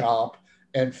pawn shop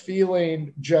and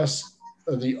feeling just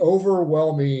the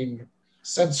overwhelming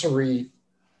sensory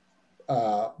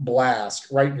blast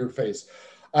right in your face.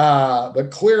 But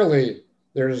clearly,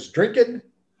 there's drinking,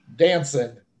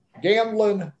 dancing,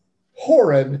 gambling,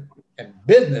 whoring, and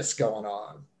business going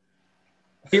on.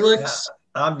 Felix.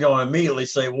 I'm going to immediately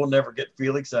say we'll never get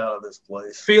Felix out of this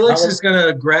place. Felix is going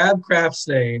to grab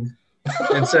Craftstain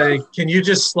and say, can you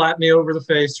just slap me over the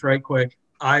face right quick?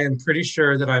 I am pretty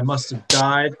sure that I must have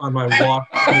died on my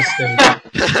walk to the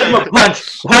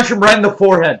stage. Punch him right in the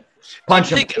forehead. Punch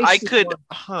him. I think I could,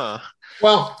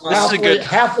 Well, This is a good-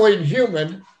 halfway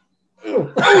human,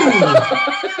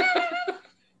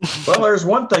 Well, there's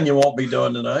one thing you won't be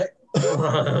doing tonight.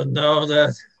 No,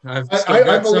 that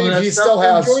I believe he still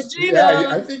has. Georgina. Yeah,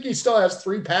 I think he still has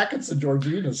 3 packets of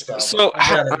Georgina stuff. So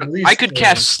I could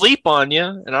cast sleep on you,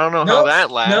 and I don't know how Nope,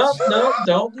 that lasts. No,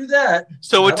 don't do that.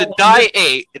 So it's a die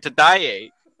 8. It's a die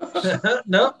 8.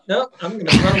 No, I'm going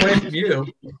to run away from you.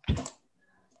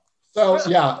 So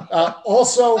yeah.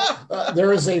 Also,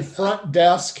 there is a front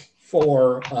desk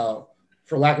for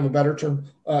lack of a better term,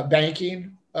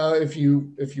 banking. If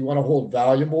you want to hold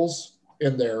valuables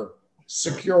in their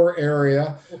secure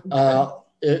area,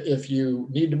 if you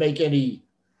need to make any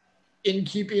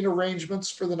innkeeping arrangements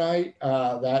for the night,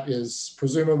 that is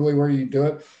presumably where you do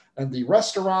it. And the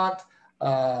restaurant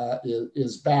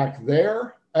is back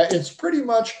there. It's pretty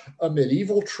much a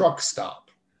medieval truck stop.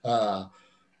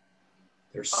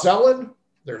 There's selling,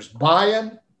 there's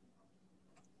buying,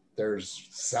 there's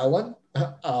selling,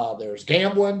 there's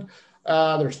gambling,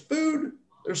 there's food,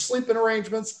 there's sleeping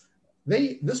arrangements.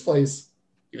 This place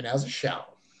even has a shower.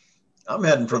 I'm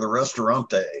heading for the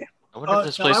restaurante. I wonder if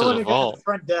this place I is want to go to involved. the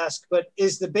front desk, but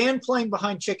is the band playing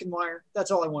behind chicken wire?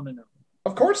 That's all I want to know.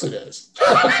 Of course it is.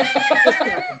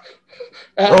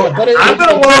 I'm going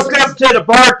to walk up to the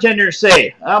bartender and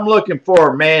say, I'm looking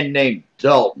for a man named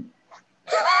Dalton.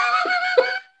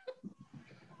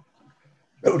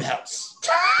 Roadhouse.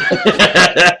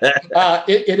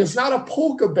 It is not a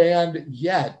polka band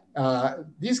yet.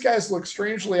 These guys look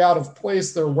strangely out of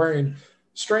place. They're wearing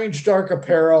strange dark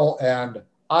apparel and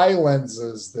eye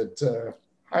lenses that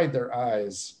hide their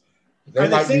eyes. They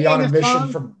might be on a mission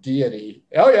from deity.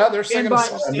 Oh yeah, they're singing a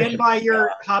song. Stand by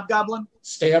your hobgoblin.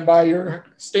 Stand by your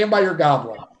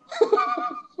goblin.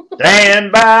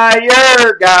 Stand by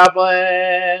your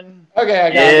goblin. Okay, I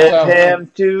Get got it.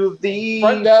 him to the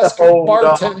Front desk, hold on.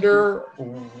 bartender,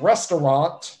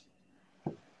 restaurant.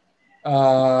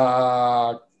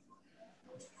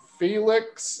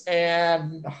 Felix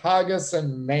and Haggis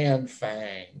and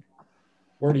Manfang.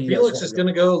 Where do you Felix is going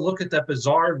to go look at that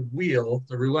bizarre wheel,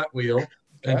 the roulette wheel,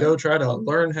 and go try to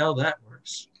learn how that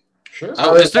works. Sure.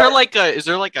 Oh, is there like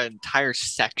an entire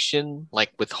section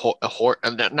like with a horse?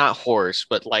 Not horse,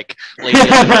 but like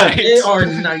They are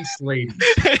nice ladies.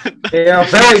 They are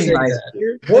very nice.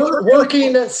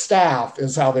 Working staff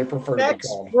is how they prefer to be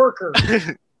called. Worker.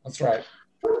 That's right.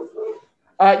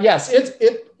 Yes,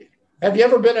 have you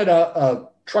ever been at a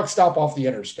truck stop off the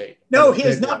interstate? No, he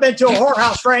has not been to a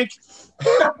whorehouse, Frank.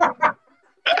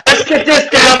 Let's get this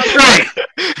down straight.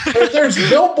 There's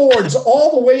billboards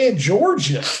all the way in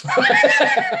Georgia.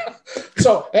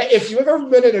 So if you've ever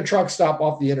been at a truck stop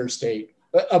off the interstate,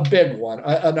 a big one,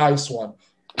 a nice one,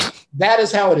 that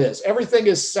is how it is. Everything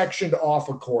is sectioned off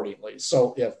accordingly.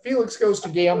 So if Felix goes to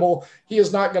gamble, he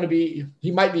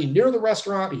might be near the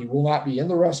restaurant. He will not be in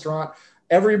the restaurant.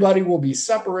 Everybody will be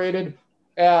separated.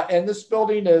 And this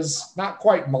building is not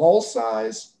quite mall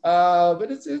size,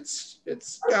 but it's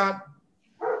got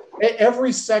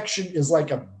every section is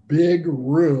like a big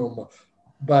room,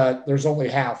 but there's only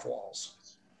half walls.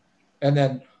 And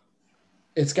then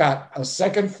it's got a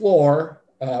second floor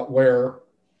where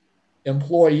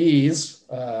employees,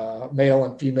 male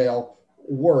and female,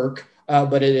 work,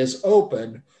 but it is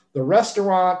open. The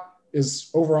restaurant is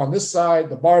over on this side.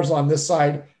 The bar's on this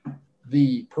side.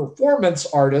 The performance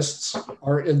artists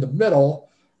are in the middle,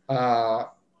 and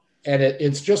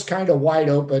it's just kind of wide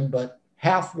open, but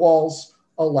half walls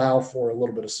allow for a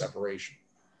little bit of separation.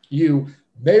 You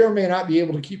may or may not be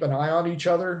able to keep an eye on each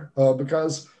other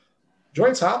because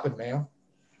joint's hopping, man.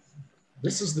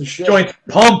 This is the shit. Joint's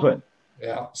pumping.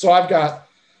 Yeah. So I've got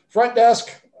front desk,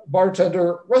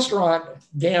 bartender, restaurant,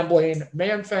 gambling,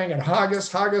 Manfang, and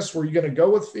Haggis. Haggis, were you going to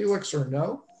go with Felix or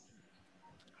no?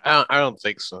 I don't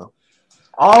think so.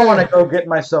 I want to go get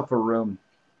myself a room.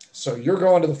 So you're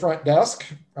going to the front desk.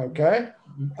 Okay.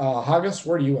 Haggis,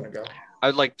 where do you want to go?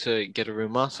 I'd like to get a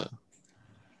room also.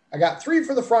 I got 3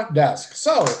 for the front desk.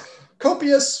 So,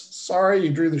 Copious, sorry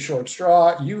you drew the short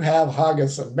straw. You have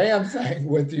Haggis and Manfang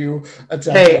with you.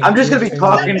 Hey, I'm just gonna be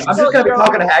talking. I'm just gonna be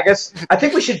talking to Haggis. I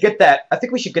think we should get that. I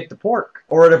think we should get the pork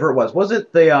or whatever it was. Was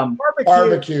it the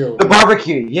barbecue? The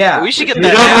barbecue. Yeah. We should get We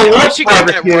that. don't know We what should get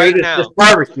that barbecue, right it's now. just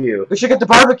barbecue. We should get the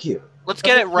barbecue. Let's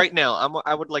get it right now.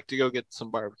 I would like to go get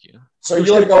some barbecue. So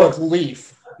you want to go with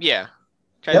Leaf? Yeah.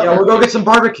 Yep. Yeah, we'll go get some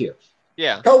barbecue.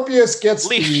 Yeah. Copious gets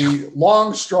the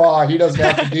long straw. He doesn't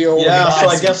have to deal with Yeah, the so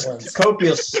I guess consequence.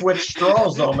 Copious switched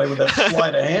straws on me with that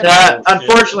sleight of hand.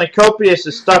 Unfortunately, Copious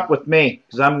is stuck with me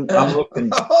because I'm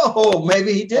looking. Oh,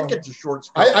 maybe he did get the short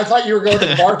straw. I thought you were going to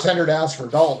the bartender to ask for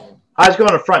Dalton. I was going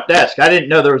to front desk. I didn't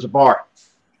know there was a bar.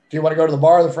 Do you want to go to the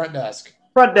bar or the front desk?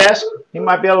 Front desk. He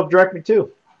might be able to direct me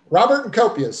too. Robert and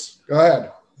Copious, go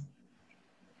ahead.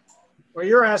 Well,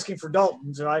 you're asking for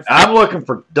Dalton, so I'm looking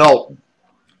for Dalton.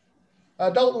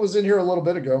 Dalton was in here a little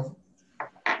bit ago.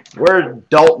 Where did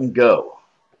Dalton go?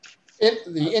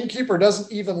 The innkeeper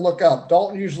doesn't even look up.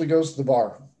 Dalton usually goes to the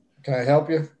bar. Can I help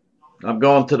you? I'm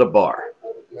going to the bar.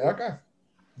 Okay.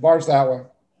 Bar's that way.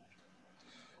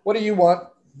 What do you want?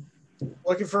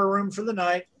 looking for a room for the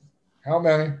night. How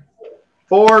many?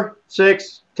 4,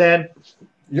 6, 10.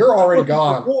 You're already Looking for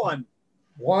gone. One.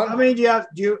 One? How many do you have?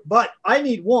 But I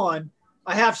need one.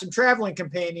 I have some traveling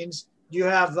companions. Do you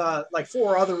have like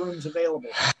 4 other rooms available?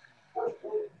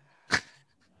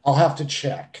 I'll have to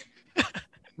check.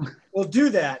 Well, do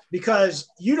that because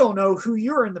you don't know who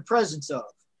you're in the presence of.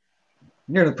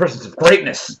 You're in the presence of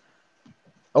greatness.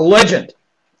 A legend.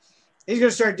 He's going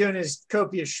to start doing his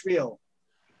copious spiel.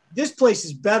 This place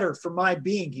is better for my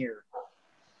being here.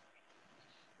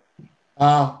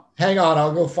 Hang on.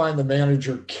 I'll go find the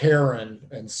manager, Karen,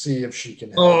 and see if she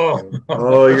can help you.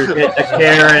 Oh, you're getting a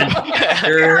Karen.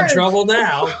 You're in trouble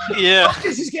now. Yeah.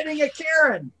 He's getting a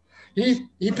Karen. He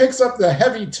picks up the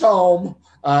heavy tome.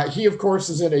 He, of course,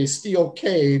 is in a steel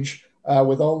cage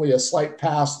with only a slight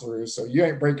pass-through, so you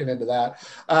ain't breaking into that.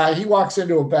 He walks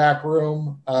into a back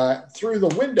room. Through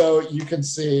the window, you can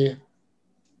see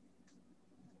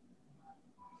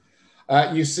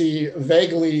you see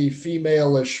vaguely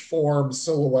female-ish form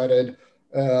silhouetted.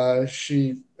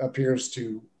 She appears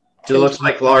to... She looks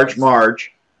like Large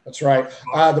Marge. That's right.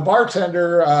 The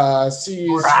bartender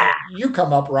sees you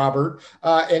come up, Robert,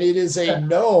 and it is a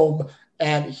gnome,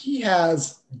 and he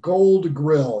has gold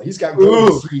grill. He's got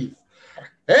gold teeth.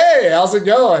 Hey, how's it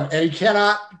going? And he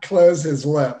cannot close his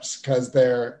lips because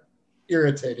they're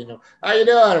irritating him. How you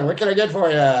doing? What can I get for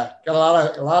you? Got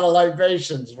a lot of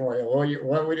libations for you.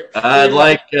 What we do? I'd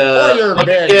like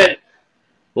let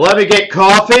me get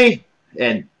coffee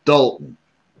and Dalton.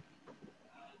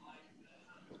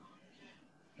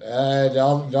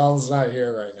 Dalton's not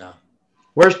here right now.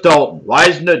 Where's Dalton? Why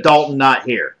isn't Dalton not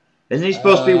here? Isn't he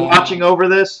supposed to be watching over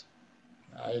this?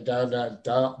 I don't know.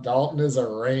 Dalton is a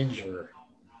ranger.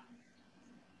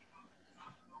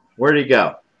 Where'd he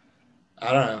go?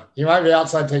 I don't know. He might be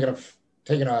outside taking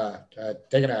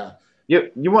a.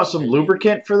 You want some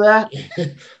lubricant for that?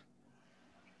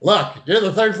 Look, you're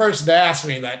the third person to ask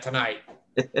me that tonight.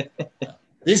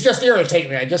 These just irritate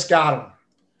me. I just got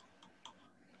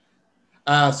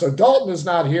them. So Dalton is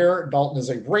not here. Dalton is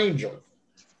a ranger.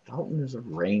 Dalton is a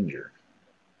ranger.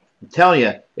 I'm telling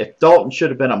you, if Dalton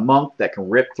should have been a monk that can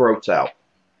rip throats out.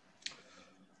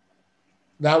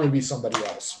 That would be somebody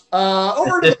else.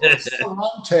 Over to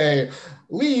Ferrante.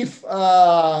 Leaf,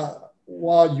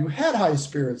 while you had high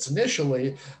spirits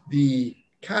initially, the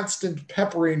constant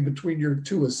peppering between your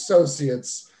two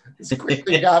associates has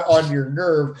quickly got on your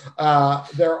nerve.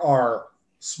 There are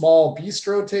small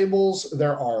bistro tables.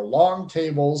 There are long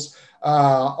tables.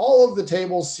 All of the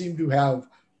tables seem to have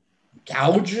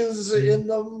gouges in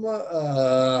them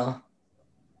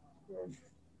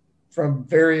from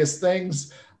various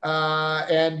things.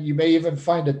 And you may even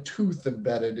find a tooth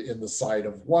embedded in the side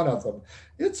of one of them.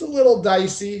 It's a little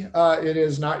dicey. It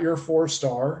is not your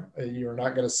 4-star. You're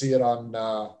not going to see it on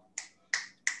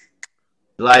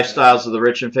Lifestyles of the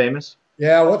Rich and Famous.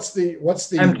 Yeah, what's the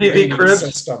MTV rating Cribs?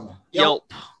 system?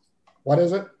 Yelp. What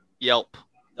is it? Yelp.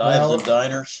 Dives and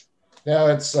diners. No,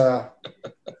 it's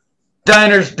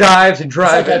Diners, dives, and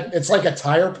drive-in. it's like a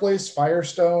tire place,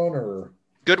 Firestone or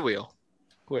Goodwill.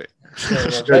 Wait.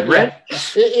 Good Red?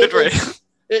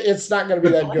 It's not going to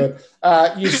be that good.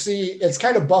 You see, it's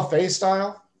kind of buffet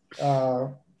style. We're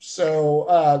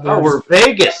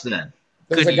Vegas then.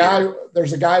 There's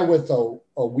a guy with a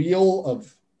wheel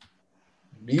of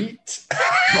meat,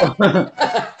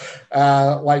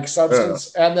 like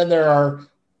substance, and then there are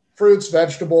fruits,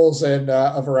 vegetables, and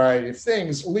a variety of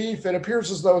things. Leaf, it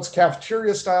appears as though it's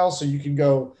cafeteria style, so you can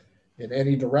go in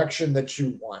any direction that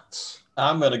you want.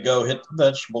 I'm going to go hit the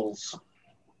vegetables.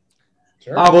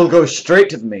 Sure. I will go straight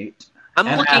to the meat. I'm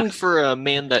And looking for a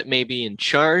man that may be in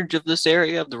charge of this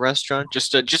area of the restaurant.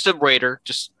 Just a waiter.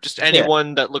 Just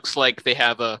anyone that looks like they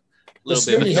have a The little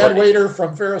bit of skinny head authority. waiter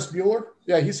from Ferris Bueller.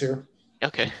 Yeah, he's here.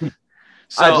 Okay.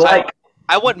 So I'd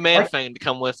I want Manfang to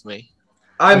come with me.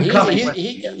 I'm coming.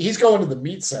 He's going to the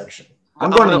meat section. I'm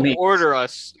going to the gonna meat. order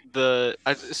us the.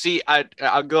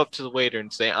 I'll go up to the waiter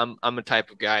and say I'm a type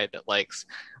of guy that likes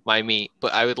my meat,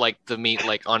 but I would like the meat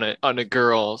like on a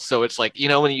girl. So it's like, you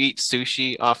know, when you eat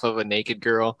sushi off of a naked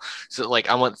girl. So like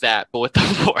I want that, but with the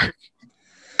pork.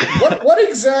 What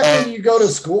exactly do you go to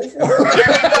school for?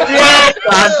 Yes,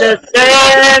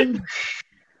 understand.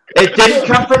 It didn't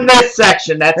come from this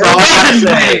section. That's all I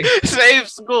say. Same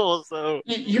school, so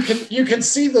You can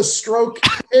see the stroke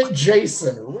hit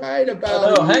Jason right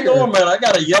about. Oh, hang on, man! I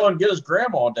gotta yell and get his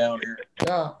grandma down here.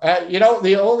 Yeah,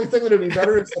 the only thing that would be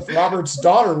better is if Robert's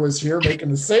daughter was here making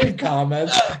the same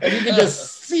comments, and you can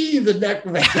just see the neck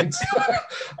veins.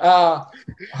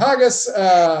 Haggis,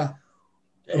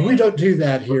 we don't do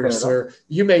that here, sir.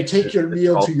 You may take your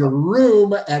meal to your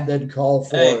room and then call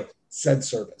for said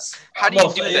service. How do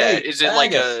you do that? Is it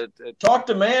like a talk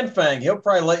to Manfang? He'll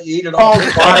probably let you eat it all.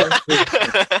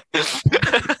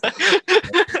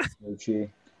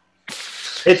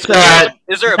 It's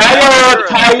is there a Nayo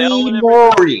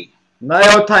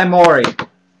Taimori.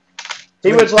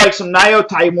 He was like some Nayo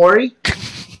Taimori.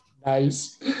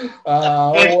 Nice.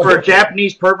 And for a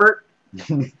Japanese pervert.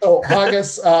 So,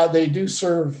 Haggis, they do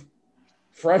serve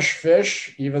fresh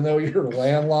fish, even though you're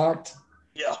landlocked.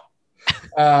 Yeah.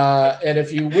 And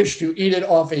if you wish to eat it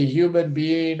off a human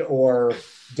being or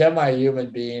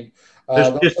demi-human being,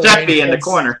 there's Giuseppe in the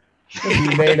corner. Can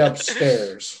be made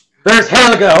upstairs. There's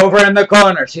Helga over in the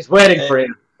corner. She's waiting for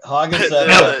you. Haggis,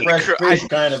 that fresh fish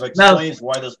kind of explains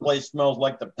why this place smells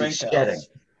like the pink house.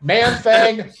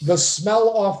 Manfang, the smell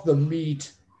off the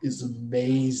meat is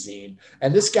amazing.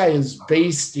 And this guy is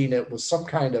basting it with some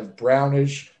kind of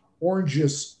brownish,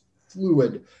 orangish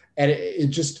fluid. And it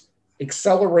just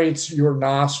accelerates your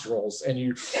nostrils. And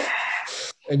you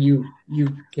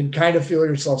can kind of feel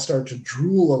yourself start to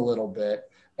drool a little bit.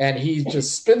 And he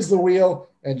just spins the wheel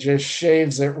and just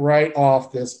shaves it right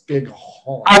off this big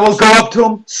haunch. I will go up to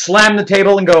him, slam the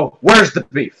table, and go, "Where's the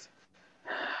beef?"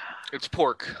 It's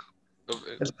pork.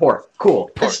 It's pork. Cool.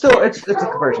 Pork. It's a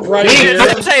conversion. Right here.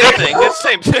 It's the same thing. It's the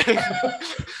same thing.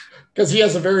 Because he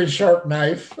has a very sharp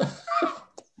knife.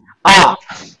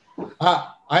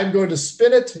 I'm going to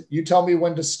spin it. You tell me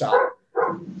when to stop.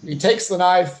 He takes the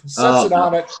knife, sets it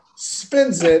on it,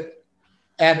 spins it,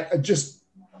 and just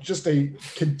a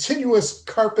continuous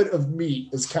carpet of meat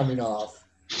is coming off.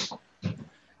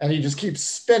 And he just keeps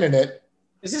spinning it.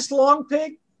 Is this Long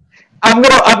Pig? I'm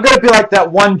gonna be like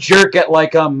that one jerk at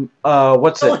like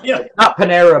what's it? Oh, yeah. Not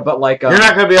Panera, but like you're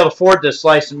not gonna be able to afford this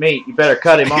slice of meat. You better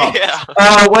cut him off.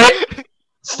 Yeah. Wait.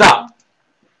 Stop.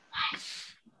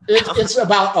 It's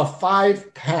about a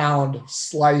 5-pound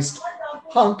sliced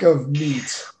hunk of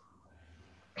meat.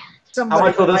 How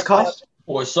much will this cost?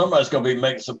 Boy, somebody's going to be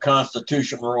making some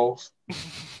Constitution rolls.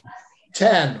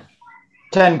 10.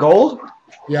 10 gold?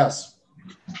 Yes.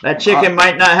 That chicken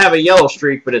might not have a yellow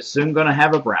streak, but it's soon going to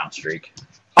have a brown streak.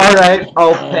 All right,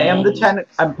 I'll pay him the 10.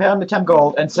 I'm paying him the 10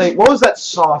 gold and say, what was that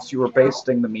sauce you were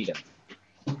basting the meat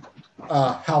in?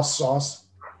 House sauce.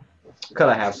 Could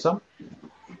I have some?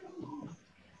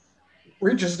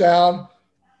 Reaches down,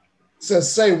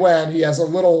 says, "Say when." He has a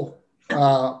little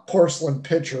porcelain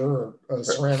pitcher or a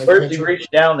ceramic Where'd pitcher. you reach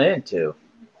down into?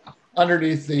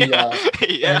 Underneath the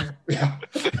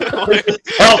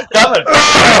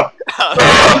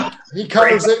He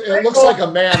covers it. It looks like a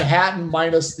Manhattan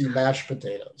minus the mashed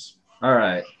potatoes. All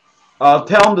right. I'll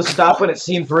tell him to stop when it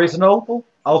seems reasonable.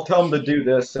 I'll tell him to do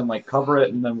this and like cover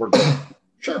it, and then we're good.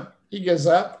 Sure. He gives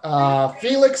up.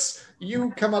 Felix,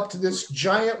 you come up to this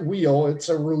giant wheel. It's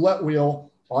a roulette wheel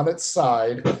on its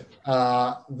side.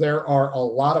 There are a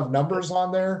lot of numbers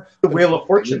on there. The Wheel of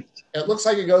Fortune. It looks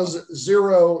like it goes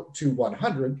 0 to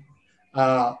 100.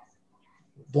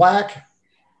 Black,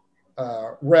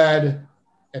 red,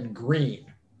 and green.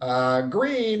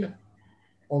 Green,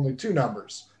 only 2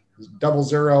 numbers.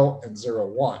 00 and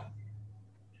 01.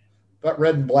 But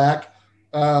red and black,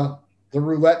 the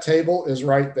roulette table is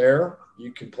right there.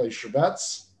 You can place your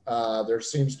bets. There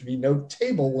seems to be no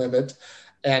table limit,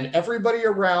 and everybody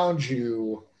around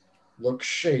you looks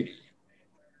shady.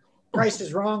 Price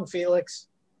is wrong, Felix.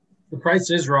 The price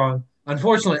is wrong.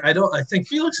 Unfortunately, I think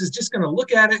Felix is just going to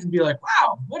look at it and be like,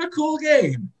 "Wow, what a cool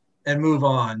game," and move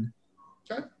on.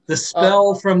 Okay. The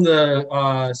spell from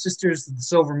the Sisters of the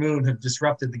Silver Moon have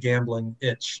disrupted the gambling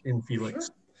itch in Felix.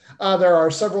 Sure. There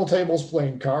are several tables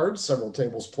playing cards, several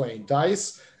tables playing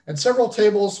dice, and several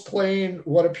tables playing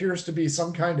what appears to be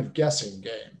some kind of guessing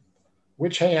game.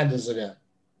 Which hand is it in?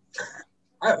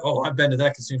 I've been to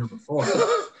that casino before.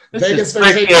 Vegas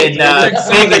vacation.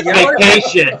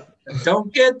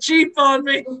 Don't get cheap on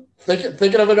me.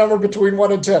 Thinking of a number between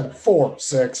 1 and 10. 4,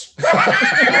 6.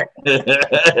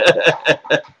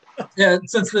 Yeah,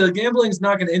 since the gambling's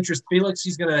not going to interest Felix,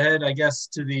 he's going to head, I guess,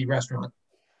 to the restaurant.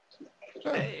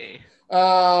 Hey.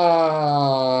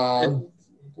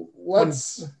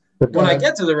 Let's. When I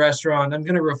get to the restaurant, I'm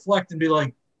going to reflect and be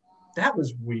like, "That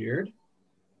was weird.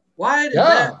 Why did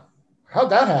that? How'd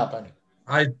that happen?"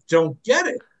 I don't get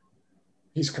it.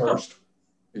 He's cursed.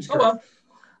 He's Oh cursed. well.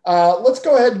 Let's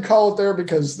go ahead and call it there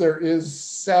because there is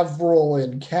several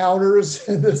encounters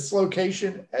in this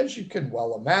location, as you can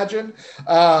well imagine.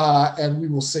 And we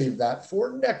will save that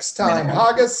for next time.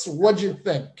 Haggis, what'd you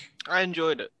think? I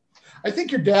enjoyed it. I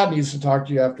think your dad needs to talk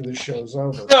to you after this show's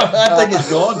over. I think he's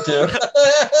going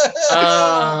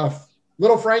to.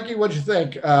 Little Frankie, what'd you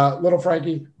think? Little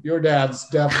Frankie, your dad's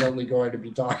definitely going to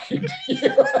be talking to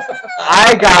you.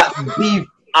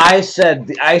 I said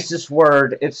the ISIS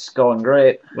word. It's going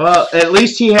great. Well, at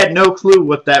least he had no clue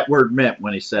what that word meant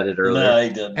when he said it earlier. No, he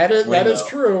didn't. That is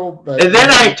true. But, and then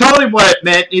I told him what it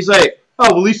meant. He's like, "Oh,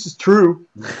 well, at least it's true."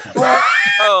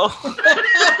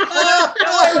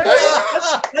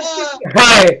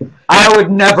 Hey, I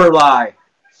would never lie.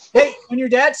 Hey, when your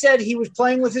dad said he was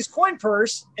playing with his coin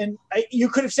purse, and you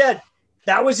could have said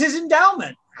that was his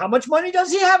endowment. How much money does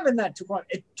he have in that coin?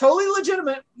 It's totally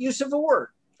legitimate use of the word.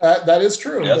 That is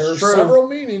true. That's There are true. several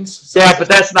meanings. Yeah, but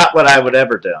that's not what I would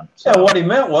ever do. Yeah, what he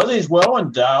meant was he's well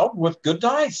endowed with good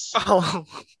dice. Oh,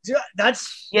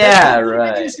 That's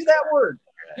Right. use of that word.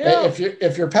 Yeah.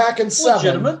 If you're packing 7,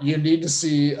 Legitimate. you need to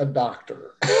see a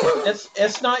doctor.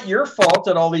 It's not your fault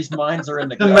that all these minds are in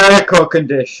the The gut. medical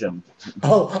condition.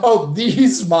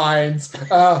 These minds.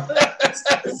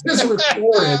 This is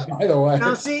recorded, by the way.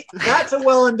 Now, see, that's a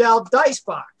well-endowed dice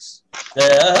box.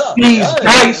 Yeah. These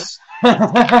dice.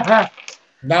 I'm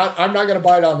not going to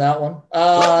bite on that one.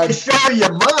 Let me show you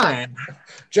mine.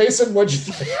 Jason, what'd you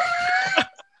think?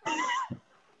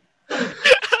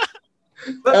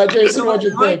 Jason, what'd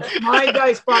you think? My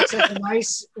dice box has a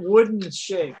nice wooden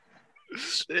shape.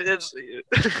 it's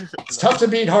It's tough to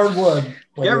beat hardwood.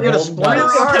 when You ever you're get a holding splinter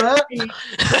dice. out of that?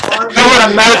 I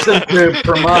want a medicine tube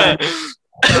for mine.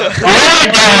 My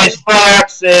dice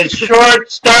box is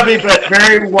short, stubby, but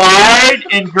very wide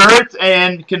in girth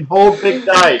and can hold big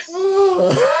dice.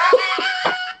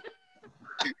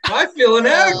 I feel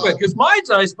inadequate because my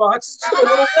dice box is just a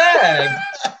little bag.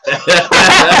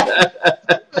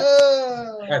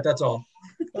 All right, that's all.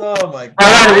 Oh my god.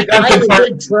 All right, are we I done have a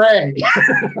comparing? big tray.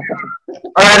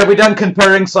 All right, are we done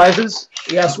comparing sizes?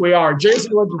 Yes, we are.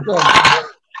 Jason, what'd you think?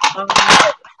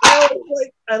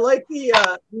 I like the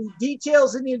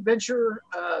details in the adventure,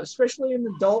 especially in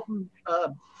the Dalton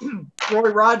Roy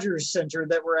Rogers Center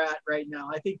that we're at right now.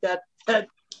 I think that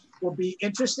will be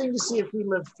interesting to see if we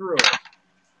live through it.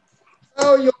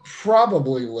 Oh, you'll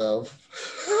probably live.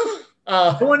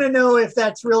 I want to know if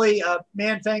that's really a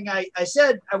man thing. I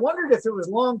said I wondered if it was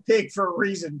Long Pig for a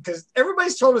reason because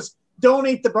everybody's told us don't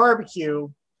eat the barbecue,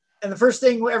 and the first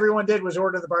thing everyone did was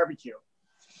order the barbecue.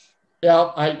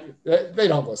 Yeah, they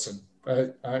don't listen.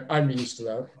 I'm used to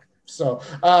that. So,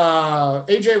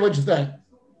 AJ, what'd you think?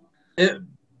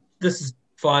 This is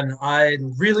fun. I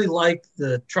really like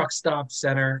the truck stop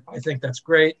center. I think that's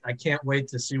great. I can't wait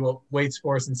to see what waits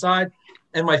for us inside.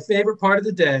 And my favorite part of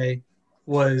the day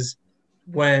was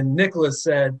when Nicholas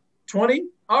said, 20?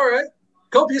 All right.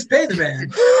 Copious pay the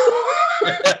man.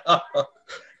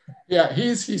 Yeah,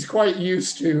 he's quite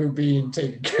used to being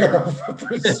taken care of.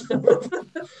 Frank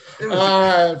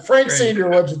Great. Senior,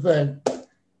 what'd you think?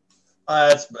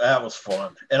 That was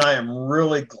fun. And I am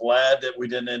really glad that we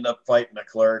didn't end up fighting the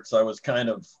clerks. I was kind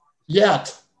of ruining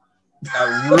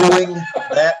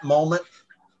that moment.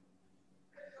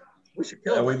 We should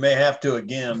kill Oh. And we may have to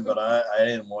again, but I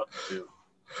didn't want to.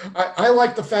 I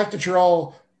like the fact that you're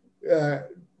all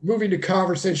moving to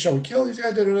conversation. Shall we kill these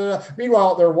guys? Da, da, da, da.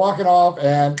 Meanwhile, they're walking off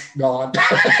and gone.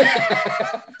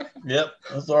 Yep,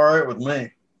 that's all right with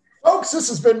me. Folks, this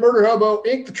has been Murder Hobo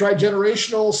Inc., the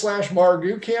Trigenerational /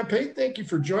 Margoo campaign. Thank you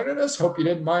for joining us. Hope you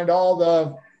didn't mind all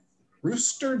the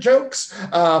rooster jokes.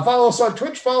 Follow us on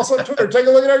Twitch, follow us on Twitter. Take a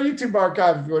look at our YouTube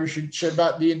archive if you want to shoot shit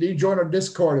about D&D. Join our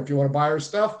Discord if you want to buy our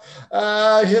stuff.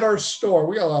 Hit our store.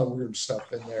 We got a lot of weird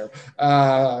stuff in there.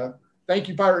 Thank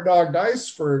you, Pirate Dog Dice,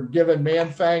 for giving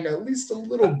Manfang at least a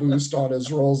little boost on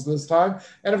his rolls this time.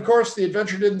 And of course, the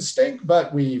adventure didn't stink,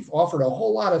 but we've offered a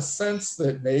whole lot of sense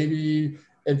that maybe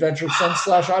Adventure Sense /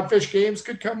 Oddfish Games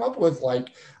could come up with, like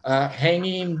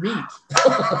hanging meat.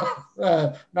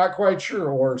 Not quite sure.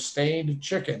 Or stained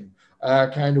chicken.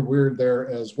 Kind of weird there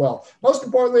as well. Most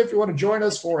importantly, if you want to join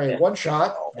us for a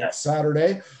one-shot next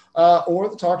Saturday or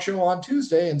the talk show on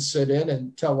Tuesday and sit in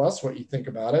and tell us what you think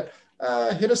about it,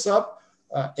 hit us up,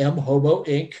 mhobo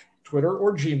Inc., Twitter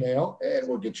or Gmail, and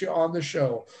we'll get you on the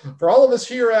show. For all of us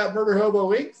here at Murder Hobo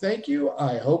Inc., thank you.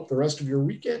 I hope the rest of your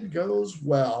weekend goes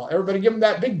well. Everybody give them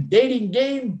that big dating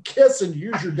game kiss and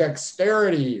use your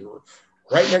dexterity.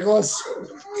 Right, Nicholas?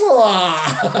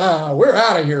 We're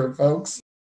out of here, folks.